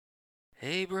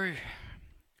Hey, bro.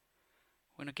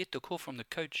 When I get the call from the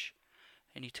coach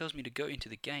and he tells me to go into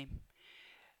the game,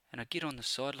 and I get on the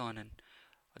sideline and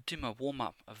I do my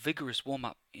warm-up, a vigorous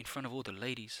warm-up in front of all the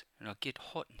ladies, and I get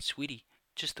hot and sweaty,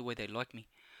 just the way they like me.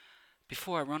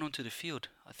 Before I run onto the field,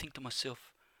 I think to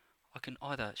myself, I can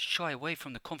either shy away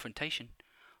from the confrontation,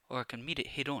 or I can meet it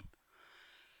head on.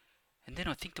 And then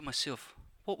I think to myself,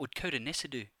 what would Coda Nessa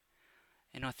do?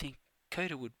 And I think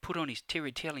Coda would put on his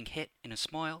terry-tailing hat and a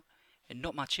smile, and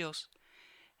not much else,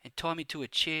 and tie me to a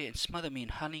chair and smother me in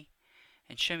honey,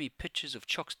 and show me pictures of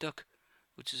Chock's duck,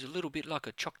 which is a little bit like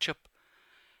a choc chip,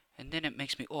 and then it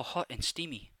makes me all hot and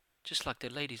steamy, just like the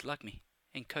ladies like me,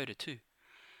 and Coda too.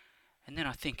 And then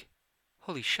I think,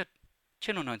 holy shit,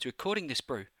 Channel 9's recording this,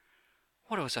 bro.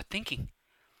 What was I thinking?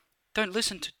 Don't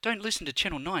listen to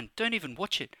Channel 9, don't even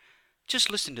watch it.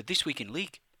 Just listen to This Week in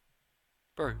League.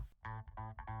 Bro.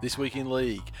 This Week in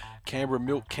League, Canberra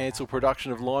Milk cancel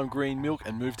production of lime green milk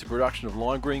and move to production of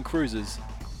lime green cruisers.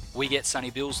 We get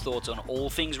Sonny Bill's thoughts on all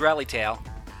things Rally Towel.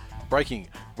 Breaking,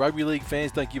 rugby league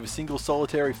fans don't give a single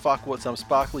solitary fuck what some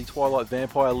sparkly Twilight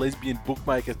vampire lesbian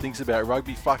bookmaker thinks about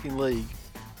rugby fucking league.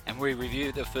 And we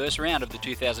review the first round of the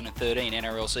 2013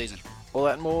 NRL season. All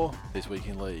that and more, This Week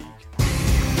in League.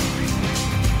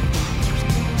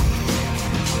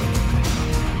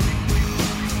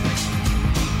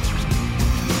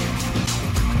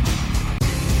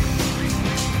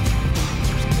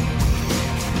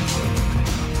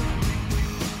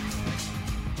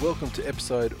 Welcome to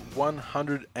episode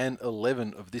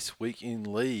 111 of This Week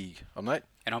in League. I'm Nate.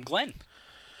 And I'm Glenn.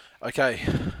 Okay,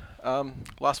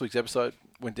 last week's episode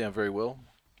went down very well.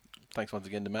 Thanks once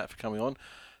again to Matt for coming on.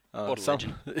 What a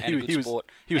legend. And a good sport.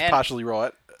 He was partially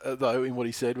right, though, in what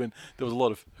he said when there was a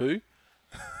lot of who.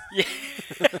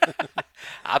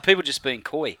 Yeah. People just being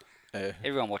coy. Yeah.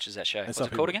 Everyone watches that show. And What's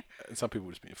it called again? And some people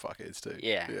just being fuckheads too.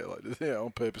 Yeah. Yeah,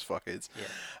 on purpose fuckheads.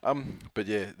 Yeah. But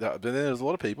yeah, but then there's a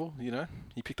lot of people,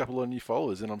 he picked up a lot of new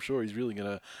followers, and I'm sure he's really going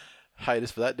to hate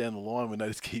us for that down the line when they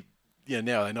just keep,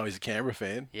 now they know he's a Canberra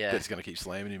fan. Yeah. They're just going to keep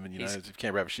slamming him, and, if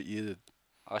Canberra have a shit year.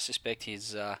 I suspect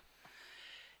his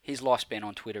lifespan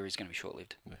on Twitter is going to be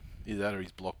short-lived. Either that or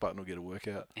his block button will get a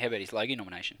workout. How about his Logie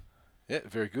nomination? Yeah,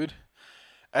 very good.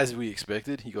 As we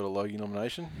expected, he got a Logie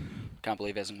nomination. Can't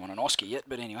believe he hasn't won an Oscar yet,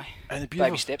 but anyway. And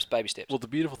baby steps. Well, the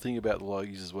beautiful thing about the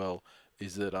Logies as well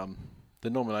is that the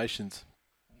nominations,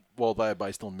 while they are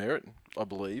based on merit, I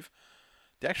believe,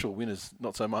 the actual winners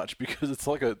not so much, because it's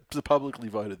like a publicly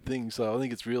voted thing. So I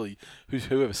think it's really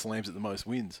whoever slams it the most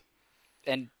wins.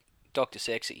 And Dr.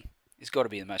 Sexy has got to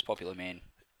be the most popular man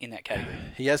in that category.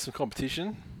 He has some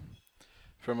competition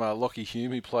from Lockie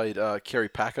Hume, who played Kerry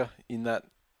Packer in that.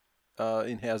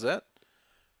 In How's That?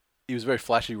 He was a very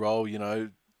flashy role,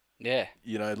 Yeah.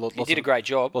 He did a great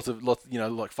job. Lots,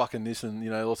 like fucking this and,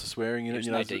 lots of swearing in it.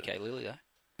 He was no DK Lilly,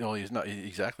 though. Oh, he's no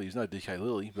DK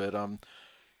Lilly, but, And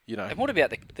what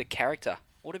about the character?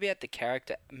 What about the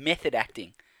character method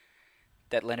acting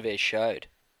that Lenevere showed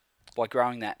by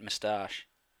growing that moustache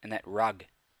and that rug,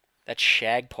 that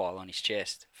shag pile on his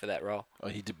chest for that role? Oh,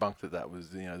 he debunked that was,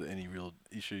 any real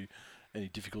issue, any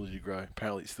difficulty to grow.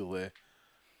 Apparently it's still there.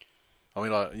 I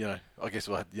mean, I guess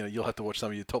you'll have to watch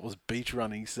some of your topless beach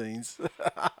running scenes.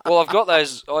 Well, I've got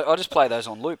those. I just play those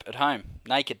on loop at home,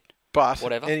 naked. But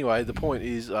whatever. Anyway, the point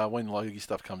is, when Logie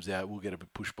stuff comes out, we'll get a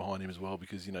bit push behind him as well,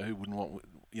 because who wouldn't want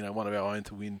one of our own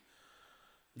to win?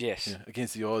 Yes,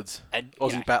 against the odds. And,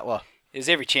 Aussie battler. There's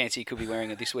every chance he could be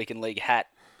wearing a This Week in League hat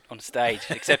on stage,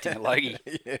 except in the Logie.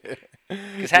 Yeah,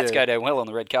 because hats go down well on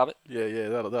the red carpet. Yeah,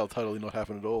 that'll totally not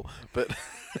happen at all. But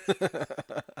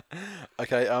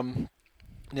okay,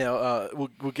 now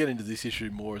we'll get into this issue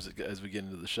more as we get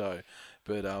into the show.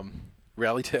 But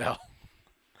Rally Towel.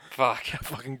 Fuck. How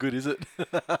fucking good is it?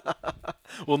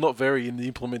 Well, not very in the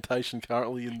implementation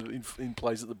currently in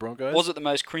place at the Broncos. Was it the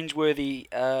most cringeworthy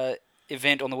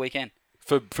event on the weekend?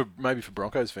 Maybe for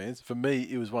Broncos fans. For me,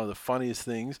 it was one of the funniest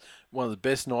things, one of the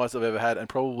best nights I've ever had, and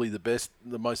probably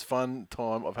the most fun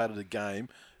time I've had at a game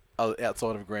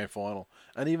outside of a grand final.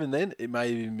 And even then, it may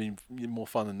have even been more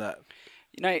fun than that.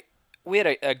 We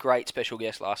had a great special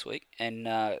guest last week, and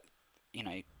no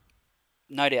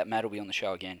doubt Matt will be on the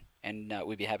show again, and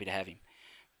we'd be happy to have him.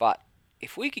 But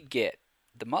if we could get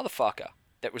the motherfucker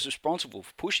that was responsible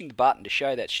for pushing the button to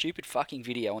show that stupid fucking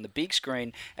video on the big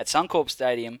screen at Suncorp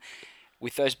Stadium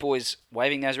with those boys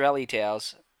waving those rally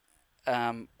towels,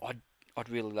 I'd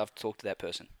really love to talk to that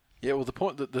person. Yeah, well,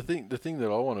 the thing that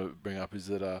I want to bring up is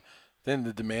that then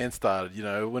the demand started.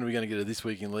 When are we going to get a This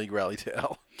Week in League rally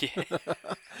towel? Yeah.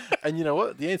 And you know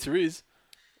what? The answer is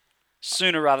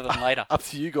Sooner rather than later. Up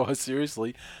to you guys,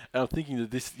 seriously. And I'm thinking that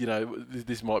this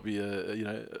might be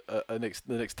the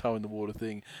next toe in the water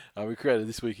thing. We created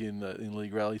this week in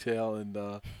League Rally Towel,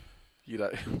 and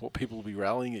what people will be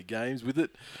rallying at games with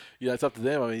it. It's up to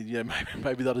them. I mean,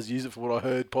 maybe they'll just use it for what I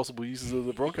heard possible uses of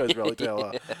the Broncos Rally Towel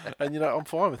are. And I'm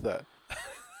fine with that.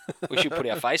 We should put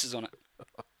our faces on it.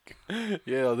 Then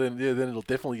it'll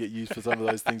definitely get used for some of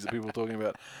those things that people are talking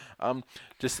about.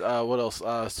 What else?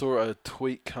 Saw a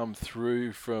tweet come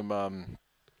through from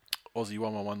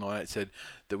Aussie11198 said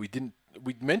that we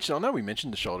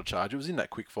mentioned the shoulder charge. It was in that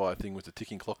quick fire thing with the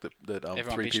ticking clock that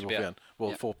three people found.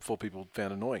 Well, yep. four people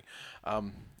found annoying.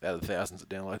 Out of the thousands that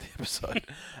download the episode.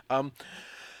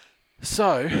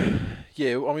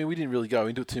 We didn't really go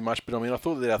into it too much, but I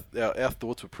thought that our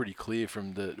thoughts were pretty clear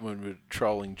from when we were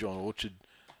trolling John Orchard,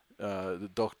 the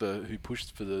doctor who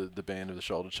pushed for the ban of the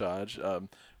shoulder charge,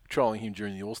 trolling him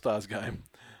during the All-Stars game.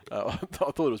 I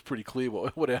thought it was pretty clear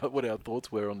what our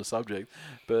thoughts were on the subject,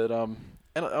 but I'm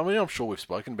sure we've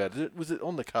spoken about it. Was it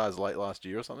on the cars late last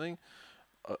year or something?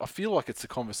 I feel like it's a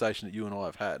conversation that you and I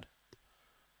have had.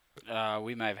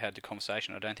 We may have had the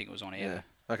conversation. I don't think it was on air.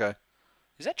 Yeah. Okay.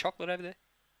 Is that chocolate over there?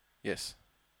 Yes.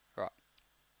 Right.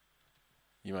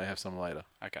 You may have some later.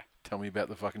 Okay. Tell me about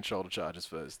the fucking shoulder charges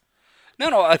first.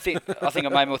 No. I think I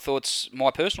made my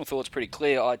personal thoughts pretty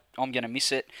clear. I'm going to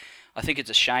miss it. I think it's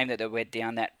a shame that they went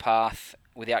down that path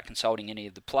without consulting any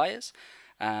of the players.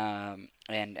 And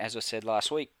as I said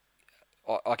last week,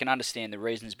 I can understand the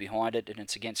reasons behind it, and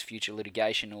it's against future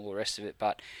litigation and all the rest of it.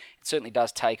 But it certainly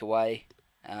does take away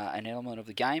an element of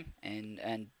the game,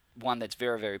 and one that's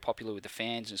very, very popular with the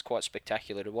fans and is quite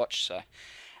spectacular to watch. So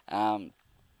I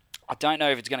don't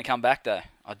know if it's going to come back, though.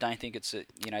 I don't think it's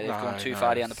they've gone too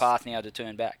far down the path now to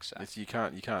turn back. So you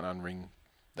can't unring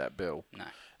that bell. No.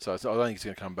 So I don't think it's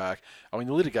going to come back. I mean,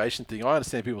 the litigation thing, I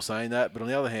understand people saying that, but on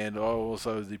the other hand, I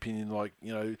also have the opinion,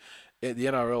 the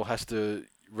NRL has to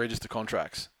register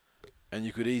contracts, and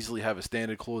you could easily have a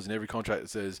standard clause in every contract that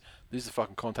says, this is a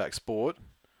fucking contact sport.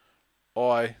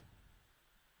 The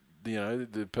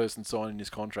person signing this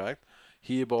contract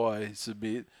hereby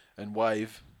submit and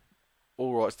waive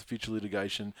all rights to future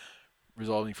litigation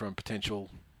resulting from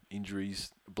potential injuries,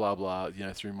 blah, blah,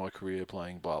 through my career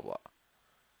playing, blah, blah.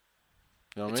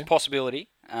 You know what I mean? It's a possibility.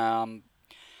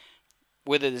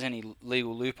 Whether there's any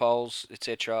legal loopholes,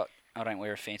 etc., I don't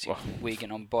wear a fancy wig,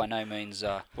 and I'm by no means.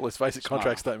 Well, let's face it,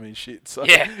 contracts don't mean shit. So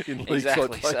yeah, in leagues exactly.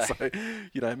 Like that, so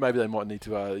maybe they might need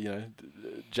to,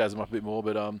 jazz them up a bit more.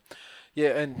 But I'm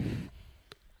against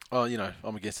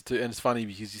it too. And it's funny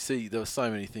because you see there were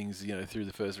so many things, through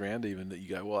the first round even that you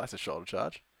go, well, that's a shoulder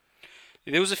charge.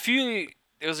 There was a few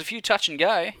touch and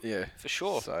go. Yeah, for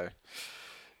sure. So.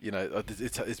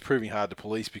 It's proving hard to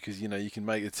police because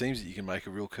it seems that you can make a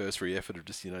real cursory effort of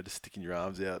just sticking your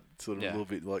arms out, sort of a little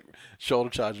bit like shoulder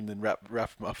charge and then wrap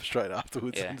them up straight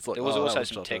afterwards. Yeah. And it's like, there was also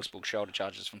some textbook shoulder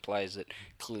charges from players that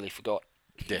clearly forgot.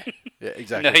 Yeah,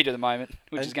 exactly. In the heat of the moment,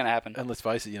 which is going to happen. And let's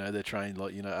face it, they're trained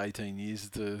 18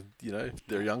 years to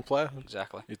they're a young player.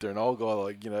 Exactly. If they're an old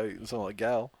guy someone like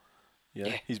Gal,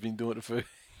 he's been doing it for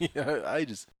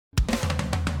ages.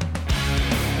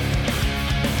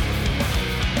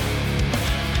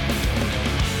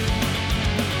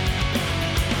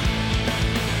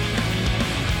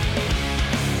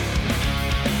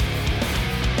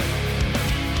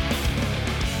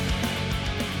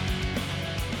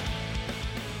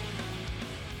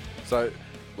 So,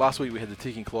 last week we had the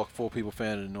ticking clock. 4 people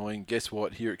found it annoying. Guess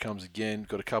what? Here it comes again.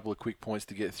 Got a couple of quick points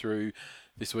to get through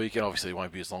this week, and obviously it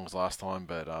won't be as long as last time,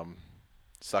 but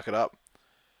suck it up.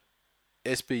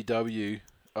 SBW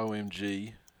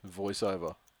OMG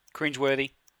voiceover.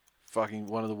 Cringeworthy. Fucking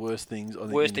one of the worst things. I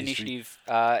think worst initiative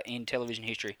in television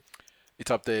history.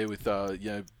 It's up there with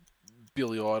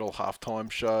Billy Idol halftime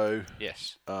show.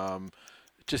 Yes.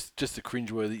 Just the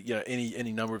cringeworthy,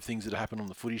 any number of things that happen on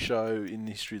the footy show, in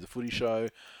the history of the footy show.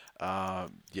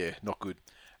 Not good.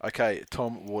 Okay,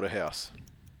 Tom Waterhouse.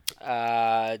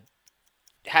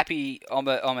 Happy. I'm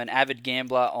an avid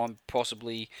gambler. I'm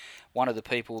possibly one of the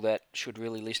people that should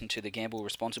really listen to the gamble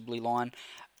responsibly line.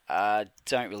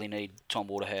 Don't really need Tom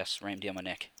Waterhouse rammed down my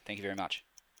neck. Thank you very much.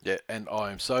 Yeah, and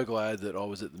I am so glad that I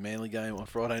was at the Manly game on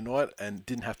Friday night and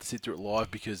didn't have to sit through it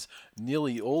live because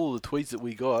nearly all of the tweets that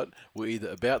we got were either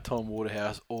about Tom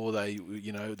Waterhouse or there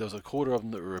was a quarter of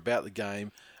them that were about the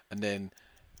game and then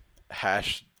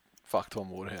fuck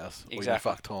Tom Waterhouse. Exactly.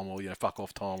 Or, fuck Tom or, fuck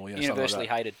off Tom or, universally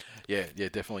like hated. Yeah,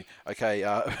 definitely. Okay,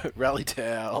 Rally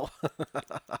Towel.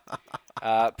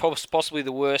 Possibly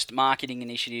the worst marketing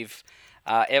initiative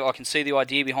ever. I can see the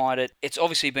idea behind it. It's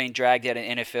obviously been dragged out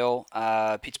in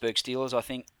NFL. Pittsburgh Steelers, I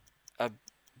think, are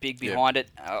big Yeah. behind it.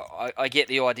 I get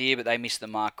the idea, but they missed the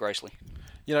mark grossly.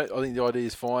 You know, I think the idea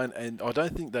is fine, and I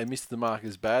don't think they missed the mark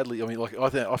as badly. I mean, like I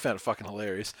found it fucking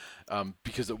hilarious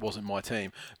because it wasn't my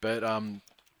team, but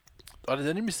they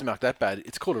didn't miss the mark that bad.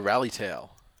 It's called a rally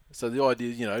towel. So the idea,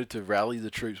 you know, to rally the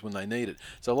troops when they need it.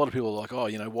 So a lot of people are like, oh,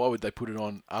 you know, why would they put it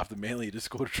on after Manly had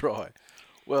scored a try?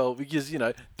 Well, because, you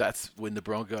know, that's when the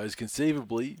Broncos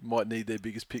conceivably might need their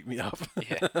biggest pick-me-up.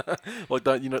 Yeah. Like,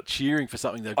 you're not cheering for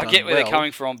something they've I done get where well, they're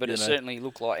coming from, but you it know. certainly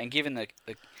looked like, and given the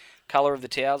colour of the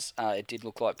towels, it did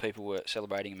look like people were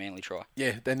celebrating a Manly try.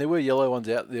 Yeah, then there were yellow ones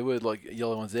out. There were like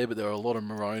yellow ones there, but there were a lot of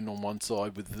maroon on one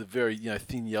side with the very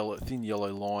thin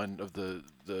yellow line of the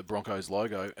Broncos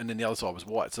logo, and then the other side was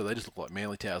white. So they just looked like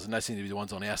Manly towels, and they seemed to be the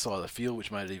ones on our side of the field,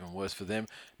 which made it even worse for them.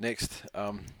 Next,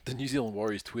 the New Zealand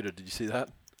Warriors Twitter. Did you see that?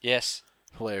 Yes.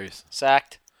 Hilarious.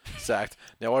 Sacked.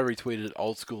 Now I retweeted it,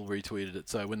 old school retweeted it,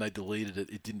 so when they deleted it,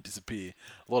 it didn't disappear.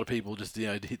 A lot of people just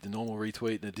hit the normal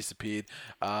retweet and it disappeared.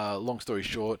 Long story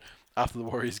short, after the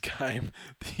Warriors game,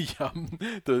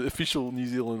 the official New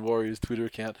Zealand Warriors Twitter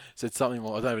account said something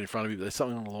like, I don't have it in front of me, but there's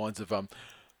something along the lines of,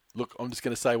 look, I'm just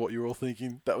going to say what you're all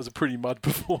thinking. That was a pretty mud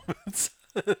performance.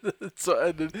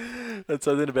 So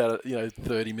then about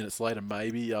 30 minutes later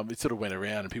maybe it sort of went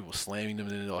around and people were slamming them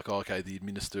and then they're like, oh, okay,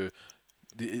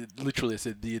 literally, I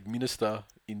said the administrator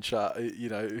in charge,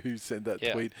 who sent that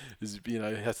tweet,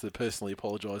 has to personally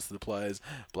apologise to the players,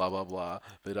 blah blah blah.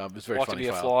 But it was very Like funny.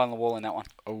 to be a fly on the wall in that one.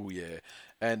 Oh yeah,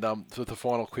 and so the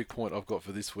final quick point I've got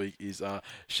for this week is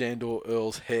Shandor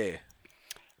Earl's hair.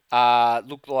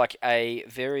 Looked like a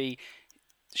very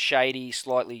shady,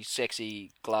 slightly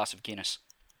sexy glass of Guinness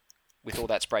with all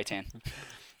that spray tan.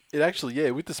 It actually,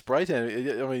 with the spray tan.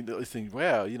 I mean, I think,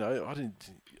 wow, I didn't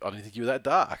think you were that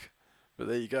dark. But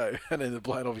there you go. And then the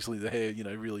blood, obviously the hair,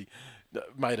 really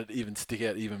made it even stick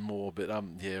out even more. But,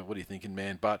 what are you thinking,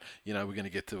 man? But, we're going to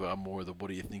get to more of the what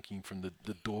are you thinking from the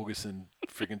Dorgerson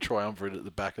freaking triumvirate at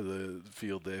the back of the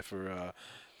field there for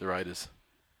the Raiders.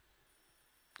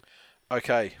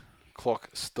 Okay, clock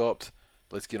stopped.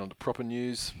 Let's get on to proper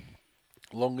news.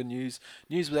 Longer news.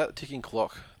 News without the ticking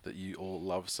clock that you all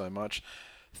love so much.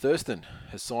 Thurston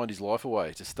has signed his life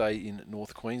away to stay in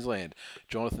North Queensland.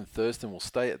 Jonathan Thurston will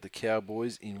stay at the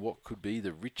Cowboys in what could be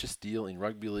the richest deal in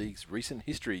rugby league's recent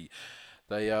history.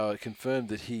 They confirmed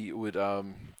that he would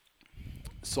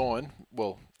sign.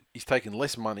 Well, he's taken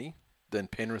less money than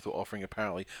Penrith were offering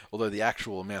apparently, although the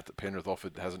actual amount that Penrith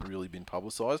offered hasn't really been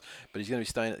publicised. But he's going to be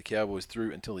staying at the Cowboys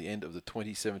through until the end of the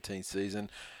 2017 season.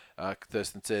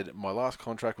 Thurston said, my last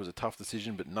contract was a tough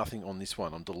decision, but nothing on this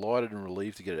one. I'm delighted and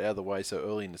relieved to get it out of the way so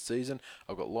early in the season.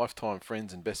 I've got lifetime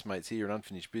friends and best mates here and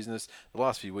unfinished business. The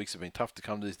last few weeks have been tough to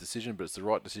come to this decision, but it's the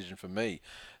right decision for me.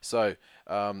 So,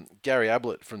 Gary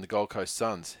Ablett from the Gold Coast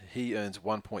Suns, he earns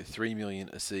 $1.3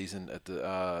 million a season at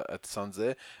the Suns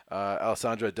there.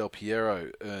 Alessandro Del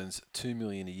Piero earns $2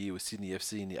 million a year with Sydney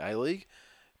FC in the A-League.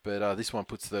 But this one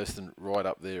puts Thurston right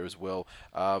up there as well.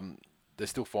 They're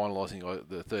still finalising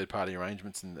the third-party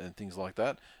arrangements and things like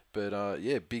that. But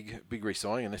big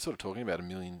re-signing, and they're sort of talking about $1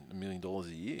 million a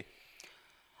year.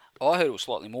 I heard it was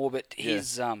slightly more, but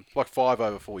his like 5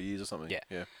 over 4 years or something.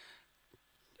 Yeah.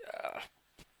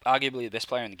 Arguably the best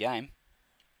player in the game.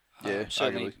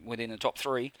 Certainly arguably within the top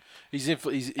three. He's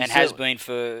has been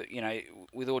for,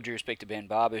 with all due respect to Ben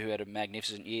Barber, who had a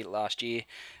magnificent year last year.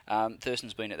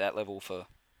 Thurston's been at that level for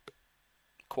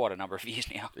quite a number of years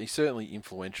now. He's certainly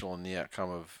influential in the outcome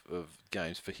of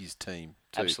games for his team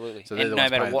too. Absolutely. So and no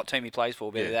matter what team he plays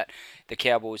for, whether that the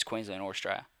Cowboys, Queensland or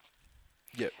Australia.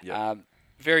 Yep.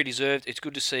 Very deserved. It's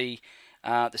good to see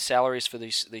the salaries for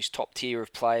these top tier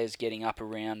of players getting up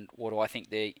around what I think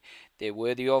they're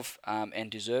worthy of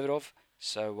and deserve it of.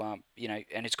 So,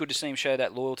 and it's good to see him show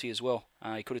that loyalty as well.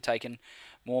 He could have taken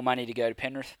more money to go to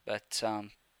Penrith, but,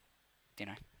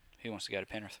 who wants to go to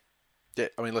Penrith? Yeah,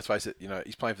 I mean, let's face it.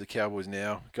 He's playing for the Cowboys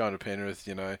now, going to Penrith.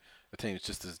 The team's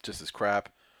just as crap,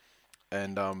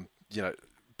 and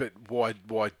but why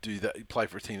do that? Play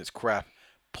for a team that's crap,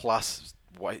 plus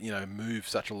move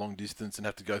such a long distance and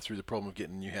have to go through the problem of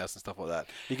getting a new house and stuff like that.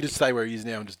 He could just stay where he is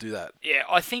now and just do that. Yeah,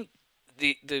 I think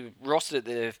the roster that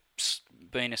they've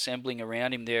been assembling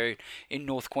around him there in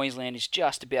North Queensland is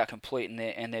just about complete,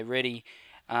 and they're ready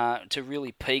to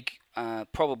really peak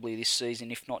probably this season,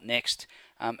 if not next,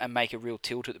 and make a real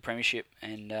tilt at the premiership.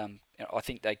 And I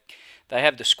think they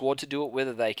have the squad to do it.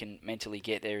 Whether they can mentally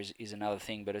get there is another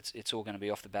thing, but it's all going to be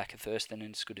off the back of Thurston,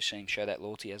 and it's good to see him show that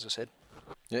loyalty, as I said.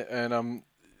 Yeah, and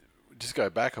just go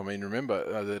back. I mean,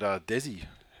 remember that Desi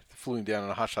flew him down on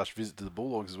a hush-hush visit to the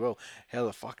Bulldogs as well. How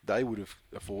the fuck they would have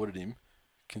afforded him,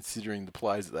 considering the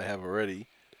players that they have already.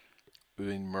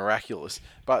 been miraculous.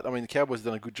 But, I mean, the Cowboys have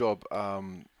done a good job,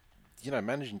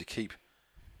 managing to keep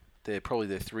probably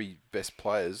their three best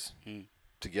players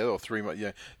together, or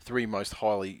three most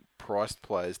highly priced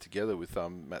players together with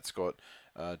Matt Scott,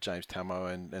 James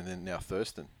Tammo, and then now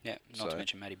Thurston. Yeah, not to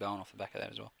mention Matty Bowen off the back of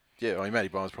that as well. Yeah, I mean, Matty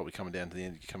Bowen's probably coming down to the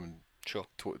end,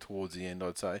 towards the end,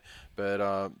 I'd say. But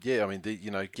I mean,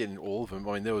 getting all of them.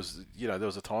 I mean, there was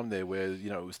a time there where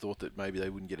it was thought that maybe they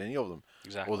wouldn't get any of them,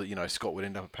 exactly, or that Scott would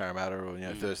end up at Parramatta, or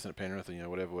Thurston at Penrith, or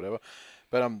whatever.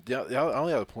 But the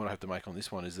only other point I have to make on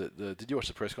this one is that did you watch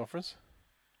the press conference?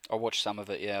 I watched some of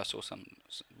it. Yeah, I saw some,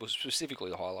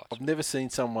 specifically the highlights. I've never seen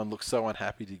someone look so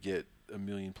unhappy to get $1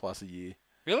 million plus a year.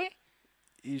 Really?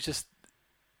 He was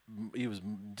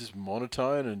just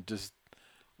monotone and just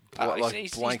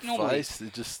he's blank face.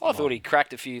 I thought he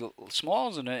cracked a few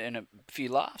smiles and a few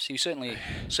laughs. He certainly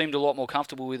seemed a lot more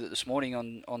comfortable with it this morning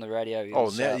on the radio. He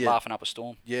was laughing up a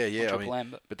storm. Yeah. I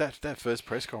mean, but that first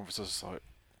press conference, I was like,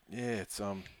 it's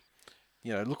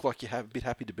it looked like you're a bit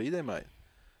happy to be there, mate.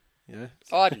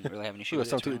 I didn't really have an issue with it.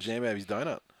 Something to jam out of his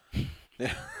donut.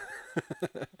 Yeah.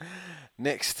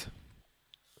 Next,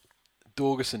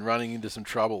 Dorgerson running into some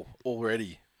trouble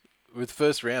already with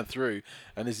first round through,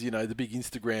 and there's the big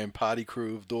Instagram party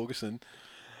crew of Dorgerson.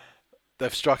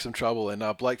 They've struck some trouble, and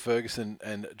Blake Ferguson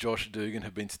and Josh Dugan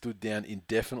have been stood down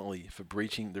indefinitely for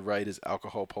breaching the Raiders'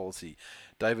 alcohol policy.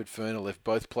 David Ferner left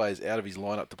both players out of his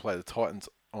lineup to play the Titans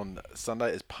on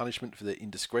Sunday as punishment for their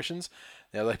indiscretions.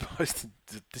 Now, they posted,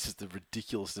 this is the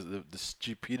ridiculous, the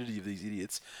stupidity of these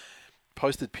idiots,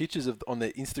 posted pictures on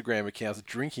their Instagram accounts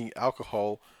drinking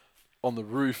alcohol on the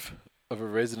roof of a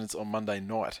residence on Monday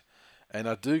night. And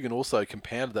Dugan also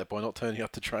compounded that by not turning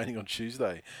up to training on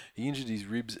Tuesday. He injured his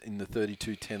ribs in the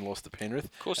 32-10 loss to Penrith.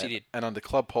 Of course he did. And under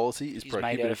club policy is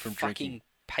prohibited from drinking. He's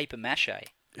paper mache.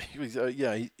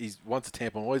 He's once a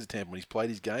Tampon, always a Tampon. He's played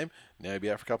his game. Now he'll be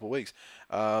out for a couple of weeks.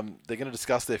 They're going to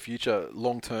discuss their future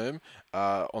long term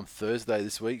on Thursday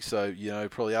this week. So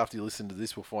probably after you listen to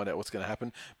this, we'll find out what's going to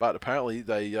happen. But apparently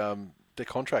their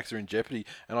contracts are in jeopardy.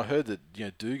 And I heard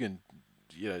that Dugan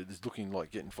is looking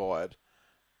like getting fired.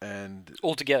 And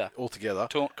altogether,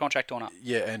 contract torn up.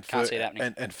 Yeah, and can't see it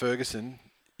happening. And Ferguson,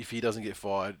 if he doesn't get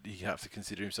fired, he has to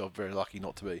consider himself very lucky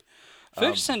not to be.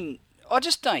 Ferguson, I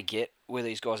just don't get where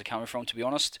these guys are coming from, to be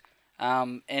honest.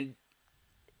 And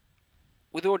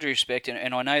with all due respect,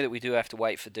 and I know that we do have to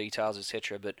wait for details,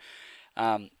 etc. But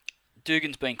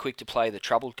Dugan's been quick to play the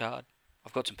troubled card.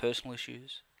 I've got some personal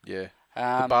issues. Yeah,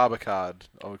 the Barber card,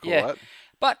 I would call that.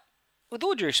 But with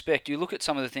all due respect, you look at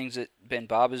some of the things that Ben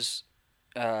Barber's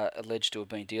alleged to have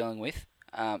been dealing with,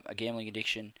 a gambling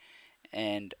addiction,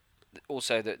 and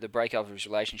also the breakup of his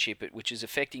relationship, which is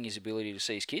affecting his ability to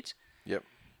see his kids. Yep.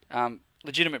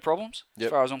 Legitimate problems, as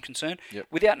far as I'm concerned. Yep.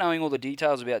 Without knowing all the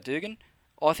details about Dugan,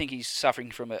 I think he's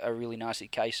suffering from a really nasty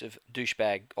case of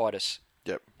douchebag-itis.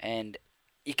 Yep. And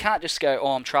you can't just go,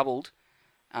 I'm troubled,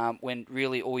 when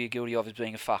really all you're guilty of is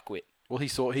being a fuckwit. Well, he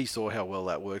saw how well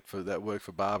that worked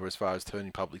for Barber as far as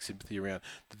turning public sympathy around.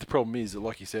 The problem is that,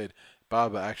 like you said,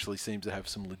 Barber actually seems to have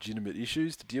some legitimate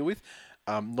issues to deal with,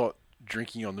 not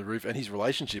drinking on the roof, and his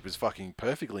relationship is fucking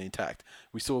perfectly intact.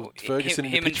 We saw Ferguson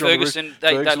in the picture on the roof.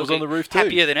 Ferguson was on the roof too.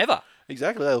 Happier than ever.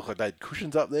 Exactly. They look like they had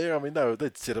cushions up there. I mean,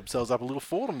 they'd set themselves up a little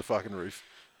fort on the fucking roof.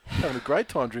 Having a great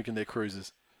time drinking their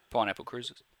cruises. Pineapple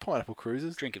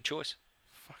cruises. Drink of choice.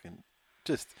 Fucking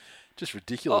just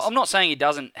ridiculous. I'm not saying he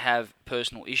doesn't have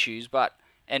personal issues, but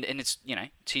and it's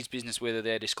it's his business whether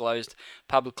they're disclosed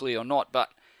publicly or not. But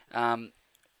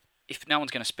if no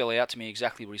one's going to spell out to me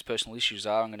exactly what his personal issues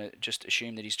are, I'm going to just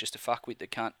assume that he's just a fuckwit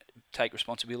that can't take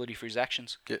responsibility for his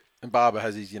actions. Yeah, and Barber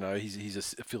has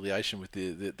his affiliation with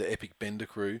the Epic Bender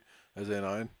crew, as they're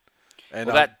known. And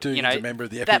Dugan's a member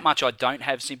of the Epic. That much I don't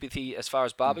have sympathy as far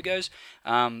as Barber goes.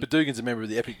 But Dugan's a member of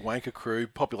the Epic Wanker crew,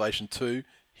 Population 2,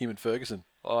 him and Ferguson.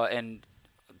 And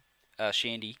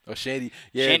Shandy. Shandy,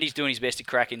 yeah. Shandy's doing his best to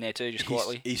crack in there too, just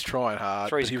quietly. He's trying hard.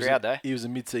 Three's a crowd though. He was a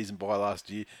mid-season buy last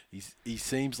year. He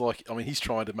seems like, he's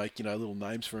trying to make little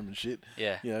names for him and shit.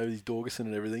 Yeah. He's Dorgerson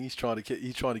and everything. He's trying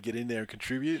to get in there and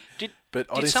contribute. Did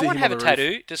I someone have a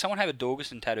tattoo? Does someone have a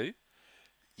Dorgerson tattoo?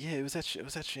 Yeah, was that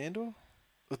Shandor?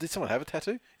 Or did someone have a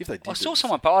tattoo? If they did, I saw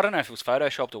someone, but I don't know if it was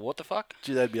photoshopped or what the fuck.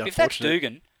 Gee, that'd be unfortunate. If that's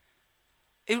Dugan,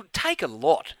 it would take a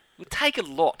lot. It would take a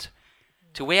lot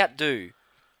to outdo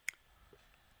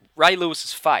Ray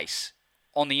Lewis's face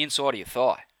on the inside of your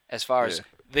thigh, as far as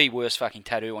the worst fucking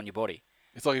tattoo on your body.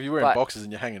 It's like if you're wearing boxes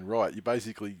and you're hanging right, you're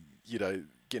basically,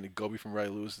 getting a gobby from Ray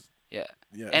Lewis. Yeah.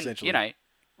 And, essentially.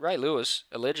 Ray Lewis,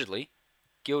 allegedly,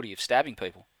 guilty of stabbing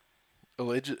people.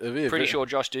 Pretty sure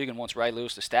Josh Dugan wants Ray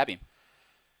Lewis to stab him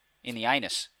in the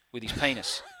anus with his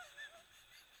penis.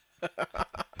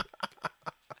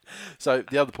 So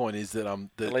the other point is that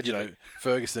Allegedly.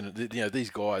 Ferguson, these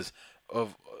guys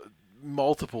of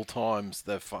multiple times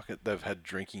they've had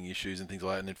drinking issues and things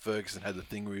like that. And then Ferguson had the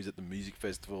thing where he was at the music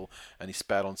festival and he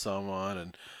spat on someone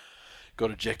and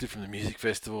got ejected from the music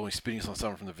festival. He's spitting on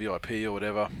someone from the VIP or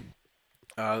whatever.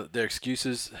 Their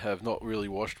excuses have not really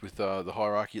washed with the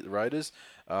hierarchy at the Raiders.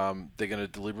 They're going to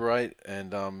deliberate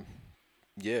and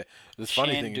yeah. The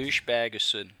funny thing is,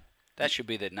 Douchebaggerson. That should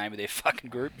be the name of their fucking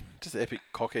group. just epic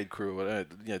cockhead crew.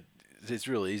 It's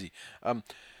really easy.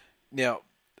 Now,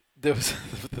 there was.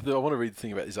 I want to read the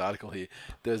thing about this article here.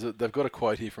 They've got a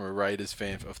quote here from a Raiders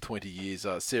fan of 20 years.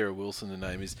 Sarah Wilson, the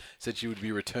name is, said she would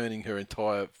be returning her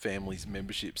entire family's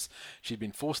memberships. She'd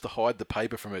been forced to hide the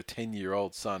paper from her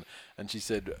 10-year-old son, and she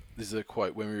said, "This is a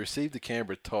quote: When we received the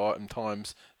Canberra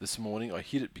Times this morning, I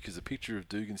hid it because the picture of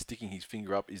Dugan sticking his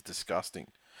finger up is disgusting."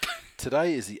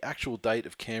 Today is the actual date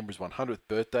of Canberra's 100th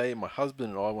birthday, and my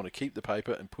husband and I want to keep the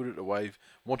paper and put it away.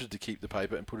 Wanted to keep the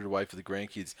paper and put it away for the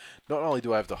grandkids. Not only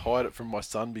do I have to hide it from my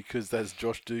son because that's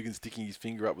Josh Dugan sticking his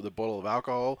finger up with a bottle of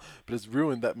alcohol, but it's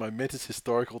ruined that momentous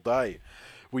historical day.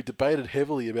 We debated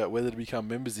heavily about whether to become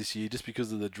members this year just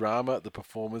because of the drama, the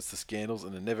performance, the scandals,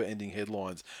 and the never-ending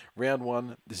headlines. Round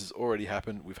one, this has already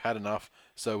happened. We've had enough,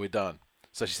 so we're done.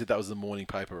 So she said that was the morning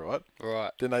paper, right?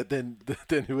 Right. Then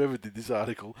whoever did this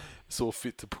article saw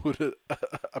fit to put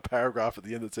a paragraph at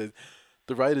the end that says,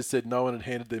 the Raiders said no one had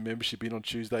handed their membership in on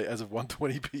Tuesday as of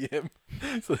 1:20 p.m.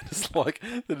 So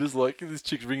they're just like this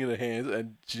chick's wringing her hands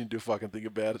and she didn't do a fucking thing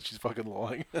about it. She's fucking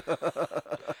lying.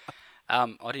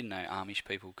 I didn't know Amish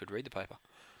people could read the paper.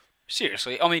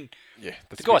 Seriously, I mean, Yeah,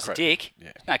 that's the guy's a crazy. dick.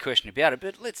 Yeah. No question about it.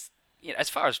 But as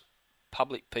far as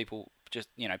public people, just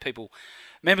people,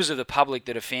 members of the public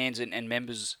that are fans and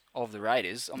members of the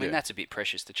Raiders, I mean, Yeah. that's a bit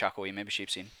precious to chuck all your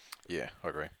memberships in. Yeah, I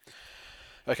agree.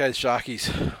 Okay, the Sharkies.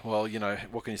 Well,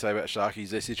 what can you say about Sharkies?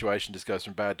 Their situation just goes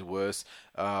from bad to worse.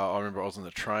 I remember I was on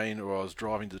the train, or I was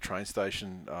driving to the train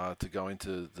station to go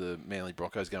into the Manly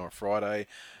Broncos game on Friday.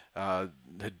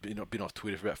 Had been off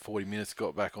Twitter for about 40 minutes,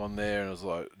 got back on there, and it was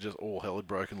like just all hell had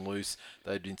broken loose.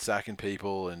 They'd been sacking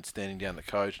people and standing down the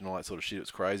coach and all that sort of shit. It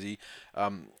was crazy.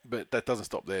 But that doesn't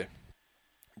stop there.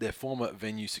 Their former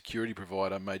venue security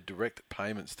provider made direct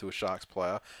payments to a Sharks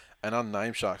player, an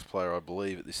unnamed Sharks player, I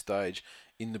believe, at this stage,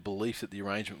 in the belief that the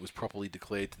arrangement was properly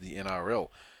declared to the NRL.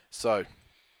 So,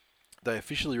 they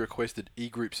officially requested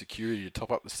E-Group security to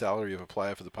top up the salary of a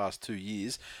player for the past 2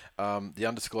 years. The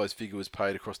undisclosed figure was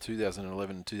paid across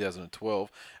 2011 and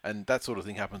 2012, and that sort of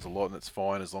thing happens a lot, and it's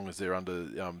fine as long as they're under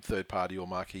third-party or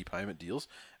marquee payment deals,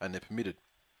 and they're permitted.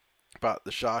 But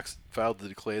the Sharks failed to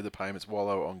declare the payments while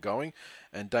they were ongoing,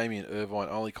 and Damien Irvine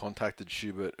only contacted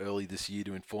Schubert early this year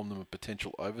to inform them of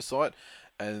potential oversight.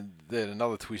 And then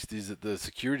another twist is that the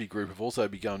security group have also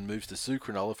begun moves to sue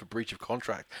Cronulla for breach of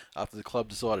contract after the club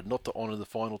decided not to honour the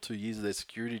final 2 years of their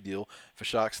security deal for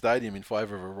Shark Stadium in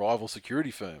favour of a rival security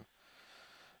firm.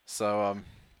 So,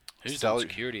 Who's doing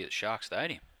security at Shark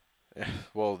Stadium?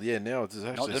 Well, yeah, now it's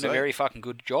actually Not doing a very fucking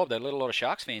good job. They let a lot of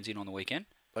Sharks fans in on the weekend.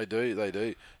 They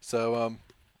do. So,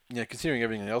 considering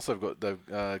everything else they've got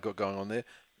going on there,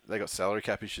 they got salary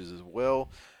cap issues as well.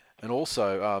 And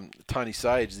also, Tony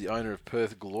Sage, the owner of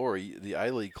Perth Glory, the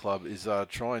A-League club, is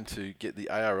trying to get the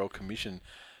ARL Commission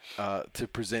to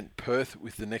present Perth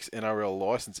with the next NRL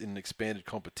licence in an expanded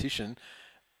competition,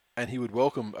 and he would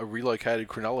welcome a relocated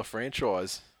Cronulla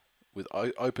franchise with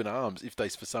open arms if they,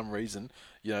 for some reason,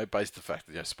 based on the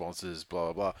fact that sponsors,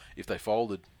 blah, blah, blah, if they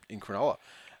folded in Cronulla.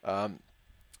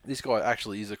 This guy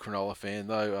actually is a Cronulla fan,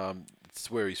 though. It's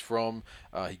where he's from.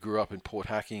 He grew up in Port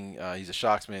Hacking. He's a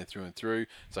Sharks man through and through,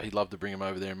 so he'd love to bring him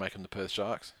over there and make him the Perth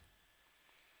Sharks.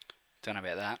 Don't know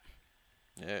about that.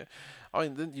 Yeah, I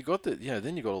mean, then you got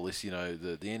then you got all this,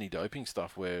 the anti-doping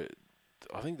stuff where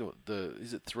I think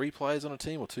is it 3 players on a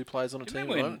team or 2 players on a team?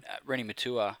 Remember when Rennie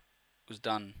Matua was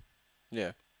done?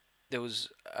 Yeah, there was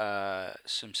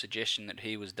some suggestion that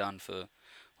he was done for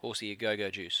Horsey Go-Go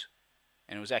juice,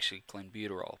 and it was actually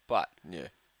clenbuterol, but yeah.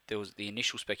 There was the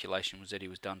initial speculation was that he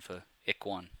was done for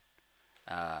equine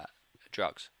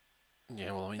drugs.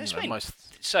 Yeah, well, I mean, that sort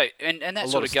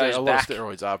of goes back. A lot of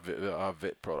steroids are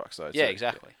vet products, though. Yeah,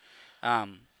 exactly. Yeah.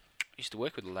 Used to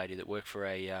work with a lady that worked for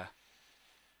a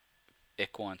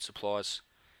equine supplies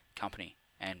company,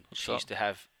 and she used to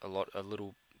have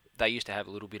They used to have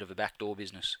a little bit of a backdoor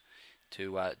business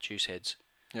to juice heads.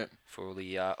 Yep. For all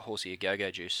the Horsey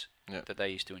Go-Go juice that they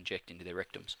used to inject into their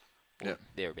rectums.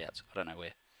 Thereabouts. I don't know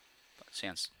where.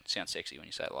 Sounds sexy when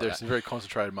you say it like that. There's some very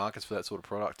concentrated markets for that sort of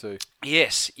product too.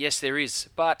 Yes, there is.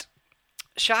 But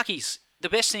Sharkies, the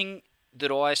best thing that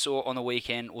I saw on the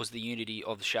weekend was the unity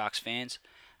of the Sharks fans.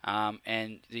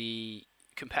 and the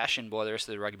compassion by the rest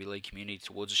of the rugby league community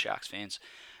towards the Sharks fans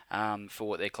for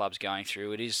what their club's going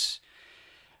through. It is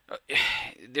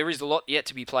there is a lot yet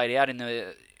to be played out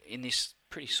in this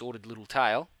pretty sordid little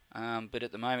tale. But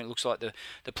at the moment, it looks like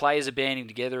the players are banding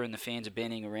together and the fans are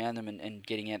banding around them and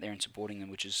getting out there and supporting them,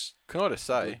 which is Can I just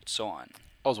say, a good sign.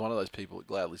 I was one of those people that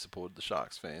gladly supported the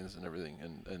Sharks fans and everything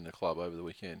and the club over the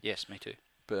weekend. Yes, me too.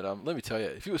 But let me tell you,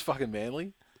 if it was fucking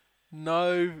Manly,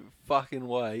 no fucking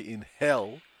way in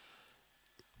hell.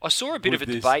 I saw a bit of a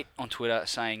debate on Twitter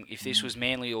saying if this was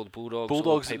Manly or the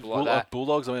Bulldogs or people like that.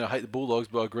 Bulldogs, I mean, I hate the Bulldogs,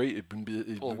 but I agree.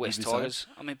 Or West Tigers.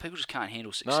 I mean, people just can't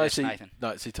handle success, Nathan.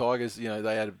 See, Tigers, they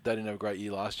didn't have a great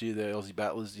year last year. They're Aussie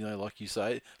battlers, like you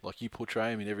say, like you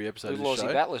portray them in every episode of the show.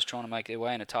 Aussie battlers trying to make their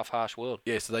way in a tough, harsh world.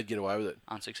 Yeah, so they'd get away with it.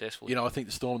 Unsuccessfully. I think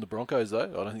the Storm and the Broncos, though,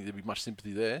 I don't think there'd be much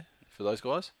sympathy there for those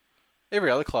guys. Every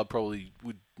other club probably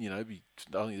would, be. I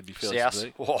think it'd be fairly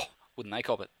sympathetic. Oh, wouldn't they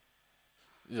cop it?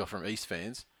 From East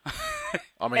fans.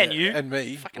 I mean, and you and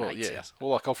me. fucking Well, yeah. South.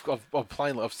 Well, like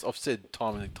I've said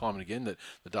time and again that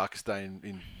the darkest day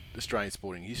in Australian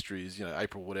sporting history is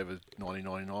April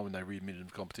 1999 when they readmitted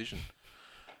the competition.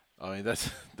 I mean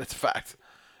that's a fact.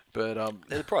 But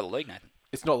they're the pride of the league, Nathan.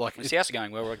 It's not like South's are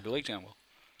going well, rugby league's going well.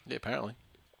 Yeah, apparently.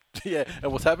 Yeah,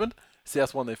 and what's happened?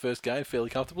 South won their first game fairly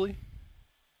comfortably.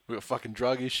 We got fucking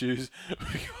drug issues.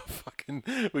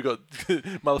 We got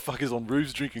motherfuckers on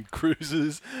roofs drinking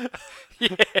cruises.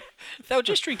 Yeah, they were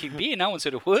just drinking beer. No one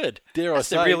said a word. That's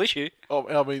the real issue. Oh,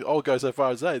 I mean, I'll go so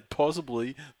far as say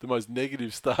possibly the most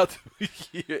negative start to a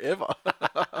year ever.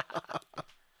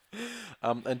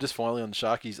 And just finally on the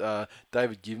Sharkies,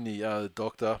 David Givney, the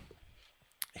doctor,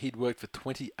 he'd worked for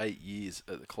 28 years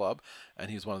at the club, and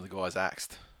he was one of the guys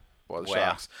axed by the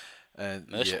Sharks. And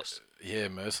merciless. Yeah,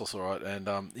 merciless, all right.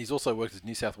 And he's also worked as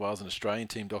New South Wales and Australian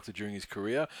team doctor during his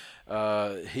career.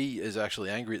 He is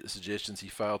actually angry at the suggestions he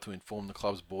failed to inform the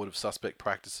club's board of suspect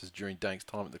practices during Dank's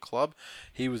time at the club.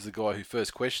 He was the guy who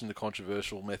first questioned the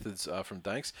controversial methods from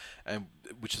Dank's, and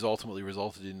which has ultimately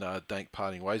resulted in Dank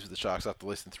parting ways with the Sharks after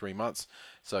less than 3 months.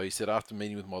 So he said, after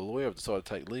meeting with my lawyer, I've decided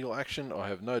to take legal action. I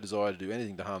have no desire to do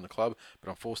anything to harm the club, but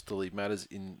I'm forced to leave matters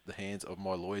in the hands of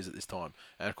my lawyers at this time.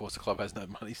 And of course, the club has no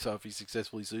money, so if he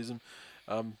successfully sues them,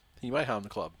 he may harm the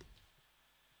club.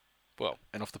 Well,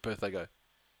 and off to Perth they go.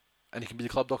 And he can be the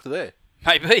club doctor there.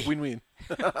 Maybe. Win-win.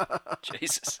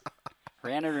 Jesus.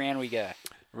 Round and round we go.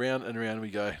 Round and round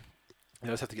we go. I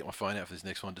just have to get my phone out for this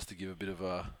next one just to give a bit of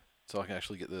so I can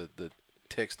actually get the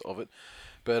text of it.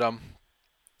 But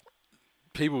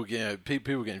people were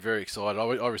getting very excited.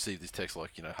 I received this text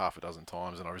half a dozen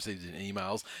times, and I received it in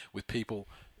emails with people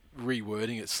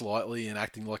rewording it slightly and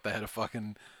acting like they had a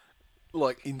fucking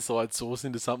inside source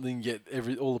into something. Yet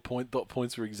all the dot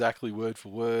points were exactly word for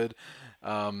word.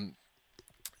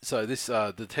 So this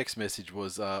the text message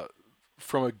was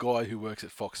from a guy who works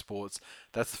at Fox Sports.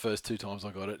 That's the first 2 times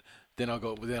I got it. Then I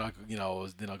got it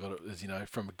as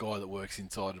from a guy that works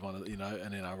inside one of an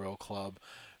NRL club,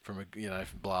 from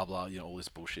from blah blah, all this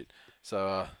bullshit.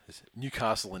 So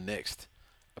Newcastle are next.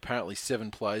 Apparently 7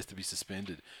 players to be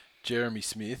suspended. Jeremy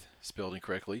Smith, spelled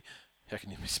incorrectly. How can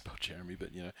you misspell Jeremy? But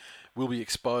will be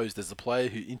exposed as the player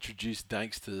who introduced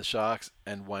Danks to the Sharks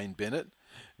and Wayne Bennett.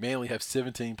 Manly have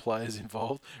 17 players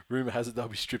involved. Rumour has it they'll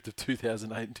be stripped of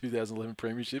 2008 and 2011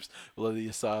 premierships, although the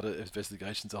Asada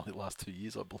investigations only last 2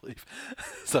 years, I believe.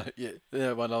 So,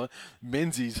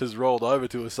 Menzies has rolled over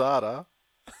to Asada.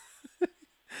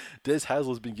 Des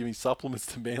Hasler's been giving supplements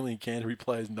to Manly and Canterbury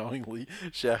players knowingly.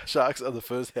 Sharks are the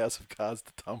first house of cards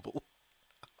to tumble.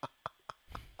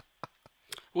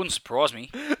 Wouldn't surprise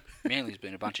me. Manly's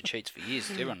been a bunch of cheats for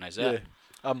years. Everyone knows that.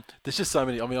 Yeah. There's just so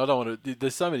many. I mean, I don't want to.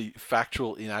 There's so many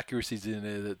factual inaccuracies in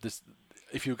there that this.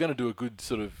 If you're going to do a good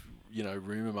sort of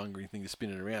rumor mongering thing to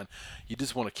spin it around, you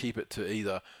just want to keep it to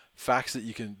either facts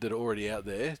that are already out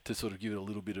there to sort of give it a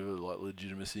little bit of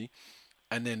legitimacy,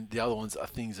 and then the other ones are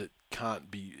things that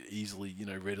can't be easily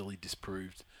readily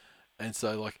disproved. And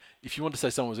so if you want to say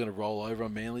someone was going to roll over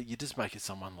on Manly, you just make it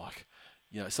someone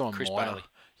someone Chris minor. Bailey.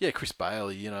 Yeah, Chris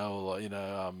Bailey,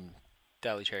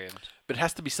 Daly Cherry Evans. But it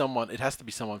has to be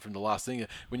someone from the last thing.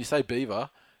 When you say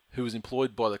Beaver, who was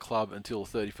employed by the club until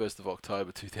the 31st of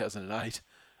October 2008,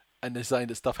 and they're saying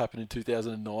that stuff happened in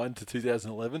 2009 to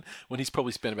 2011, when he's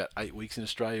probably spent about 8 weeks in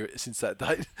Australia since that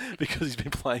date because he's been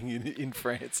playing in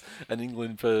France and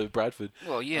England for Bradford.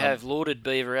 Well, you have lauded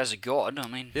Beaver as a god. I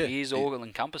mean, he is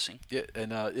all-encompassing. Yeah,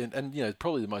 and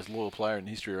probably the most loyal player in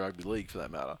the history of rugby league for that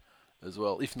matter as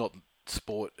well, if not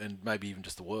sport and maybe even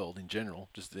just the world in general,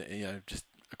 just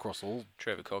across all.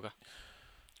 Trevor Cogger.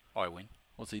 I win.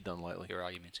 What's he done lately? Your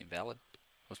argument's invalid.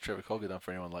 What's Trevor Cogger done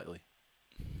for anyone lately?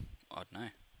 I don't know.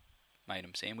 made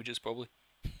him sandwiches, probably.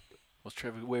 What's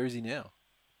Trevor? Where is he now?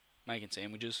 Making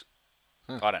sandwiches.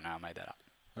 Huh. I don't know. I made that up.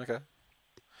 Okay.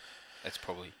 That's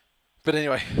probably... But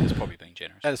anyway, It's probably being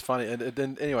generous. and it's funny. And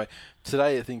then anyway,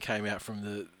 today a thing came out from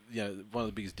the one of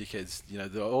the biggest dickheads.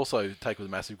 That I also take with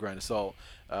a massive grain of salt.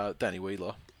 Danny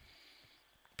Wheeler.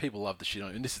 People love the shit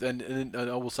on him, and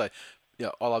I will say,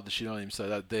 I love the shit on him. So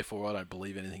that therefore I don't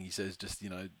believe anything he says. Just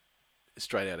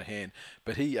straight out of hand.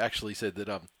 But he actually said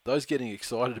that those getting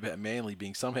excited about Manly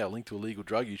being somehow linked to illegal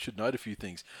drug use should note a few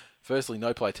things. Firstly,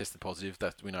 no player tested positive.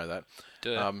 We know that.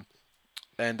 Duh.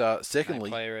 And secondly,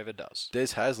 no player ever does.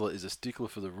 Des Hasler is a stickler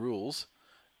for the rules,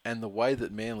 and the way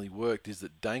that Manly worked is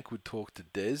that Dank would talk to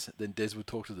Des, then Des would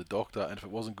talk to the doctor, and if it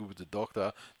wasn't good with the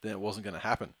doctor, then it wasn't going to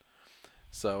happen.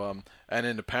 So, and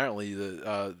then apparently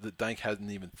the Dank hadn't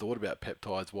even thought about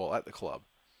peptides while at the club.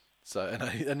 So,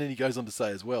 and then he goes on to say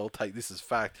as well, take this as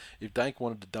fact, if Dank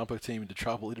wanted to dump a team into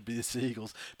trouble, it'd be the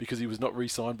Seagulls, because he was not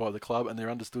re-signed by the club, and they're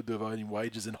understood to have owed him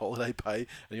wages and holiday pay, and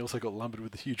he also got lumbered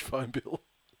with a huge phone bill.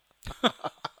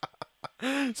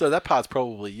 So that part's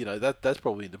probably, that's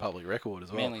probably in the public record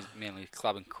as well. Manly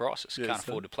club in crisis. Can't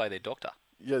afford to play their doctor.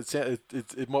 Yeah,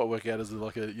 it might work out as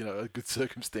like a good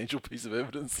circumstantial piece of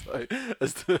evidence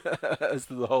as to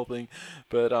the whole thing,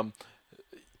 but on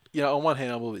one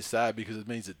hand I'm a little bit sad because it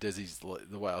means that Desi's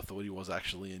the way I thought he was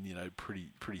actually, and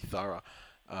pretty thorough.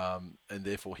 And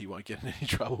therefore he won't get in any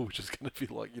trouble, which is going to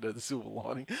be like, the silver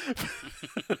lining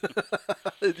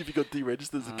if he got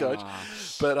deregistered as a coach.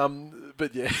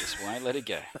 But yeah, just won't let it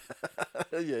go.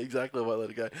 Yeah, exactly. I won't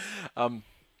let it go.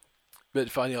 But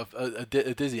funny enough, a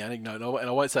Desi anecdote, and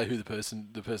I won't say who the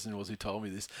person was who told me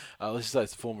this. Let's just say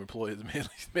it's a former employee of the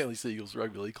Manly Seagulls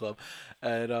Rugby League Club,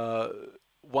 and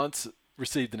once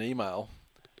received an email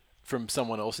from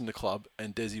someone else in the club,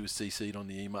 and Desi was CC'd on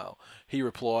the email. He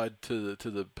replied to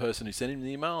the person who sent him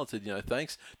the email and said,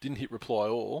 thanks. Didn't hit reply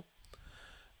all,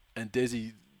 and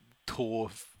Desi tore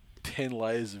 10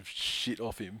 layers of shit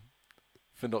off him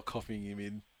for not copying him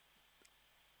in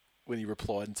when he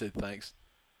replied and said thanks.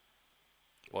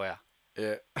 Wow.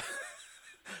 Yeah.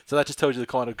 So that just tells you the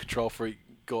kind of control freak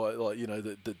guy,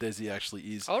 that Desi actually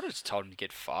is. I would have just told him to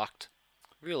get fucked.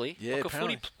 Really? Yeah, like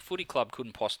apparently. a footy club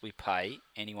couldn't possibly pay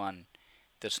anyone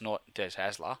that's not Des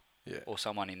Hasler or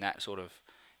someone in that sort of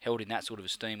held in that sort of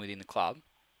esteem within the club.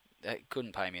 They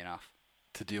couldn't pay me enough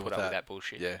to deal with that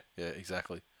bullshit. Yeah,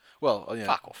 exactly. Well,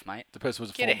 fuck off, mate. The person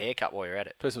was a haircut while you're at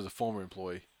it. The person was a former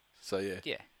employee, so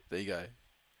yeah. There you go.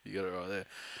 You got it right there.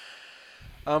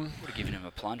 Would have given him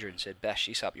a plunger and said, "Bash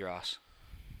this up your ass."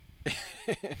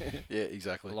 Yeah,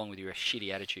 exactly. Along with your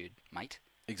shitty attitude, mate.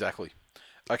 Exactly.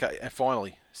 Okay, and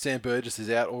finally, Sam Burgess is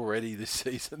out already this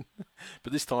season,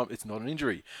 but this time it's not an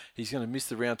injury. He's going to miss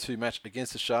the round 2 match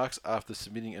against the Sharks after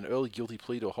submitting an early guilty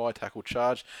plea to a high tackle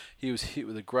charge. He was hit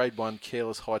with a grade 1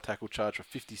 careless high tackle charge for a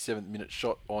 57th minute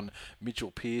shot on Mitchell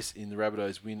Pearce in the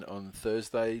Rabbitohs win on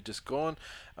Thursday, just gone.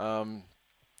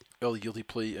 Early guilty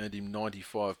plea earned him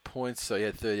 95 points, so he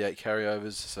had 38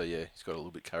 carryovers, so yeah, he's got a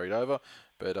little bit carried over,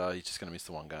 but he's just going to miss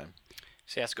the one game.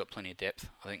 South's got plenty of depth.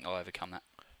 I think they'll overcome that.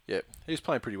 Yeah, he was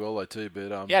playing pretty well though too,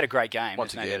 but he had a great game.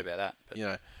 There's no doubt about that.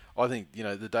 But I think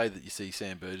the day that you see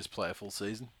Sam Burgess play a full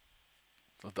season,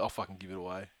 I'll fucking give it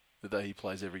away. The day he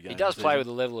plays every game. He does play with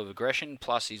a level of aggression.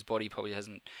 Plus, his body probably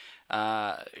hasn't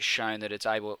shown that it's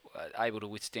able to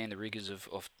withstand the rigours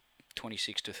of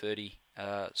 26 to 30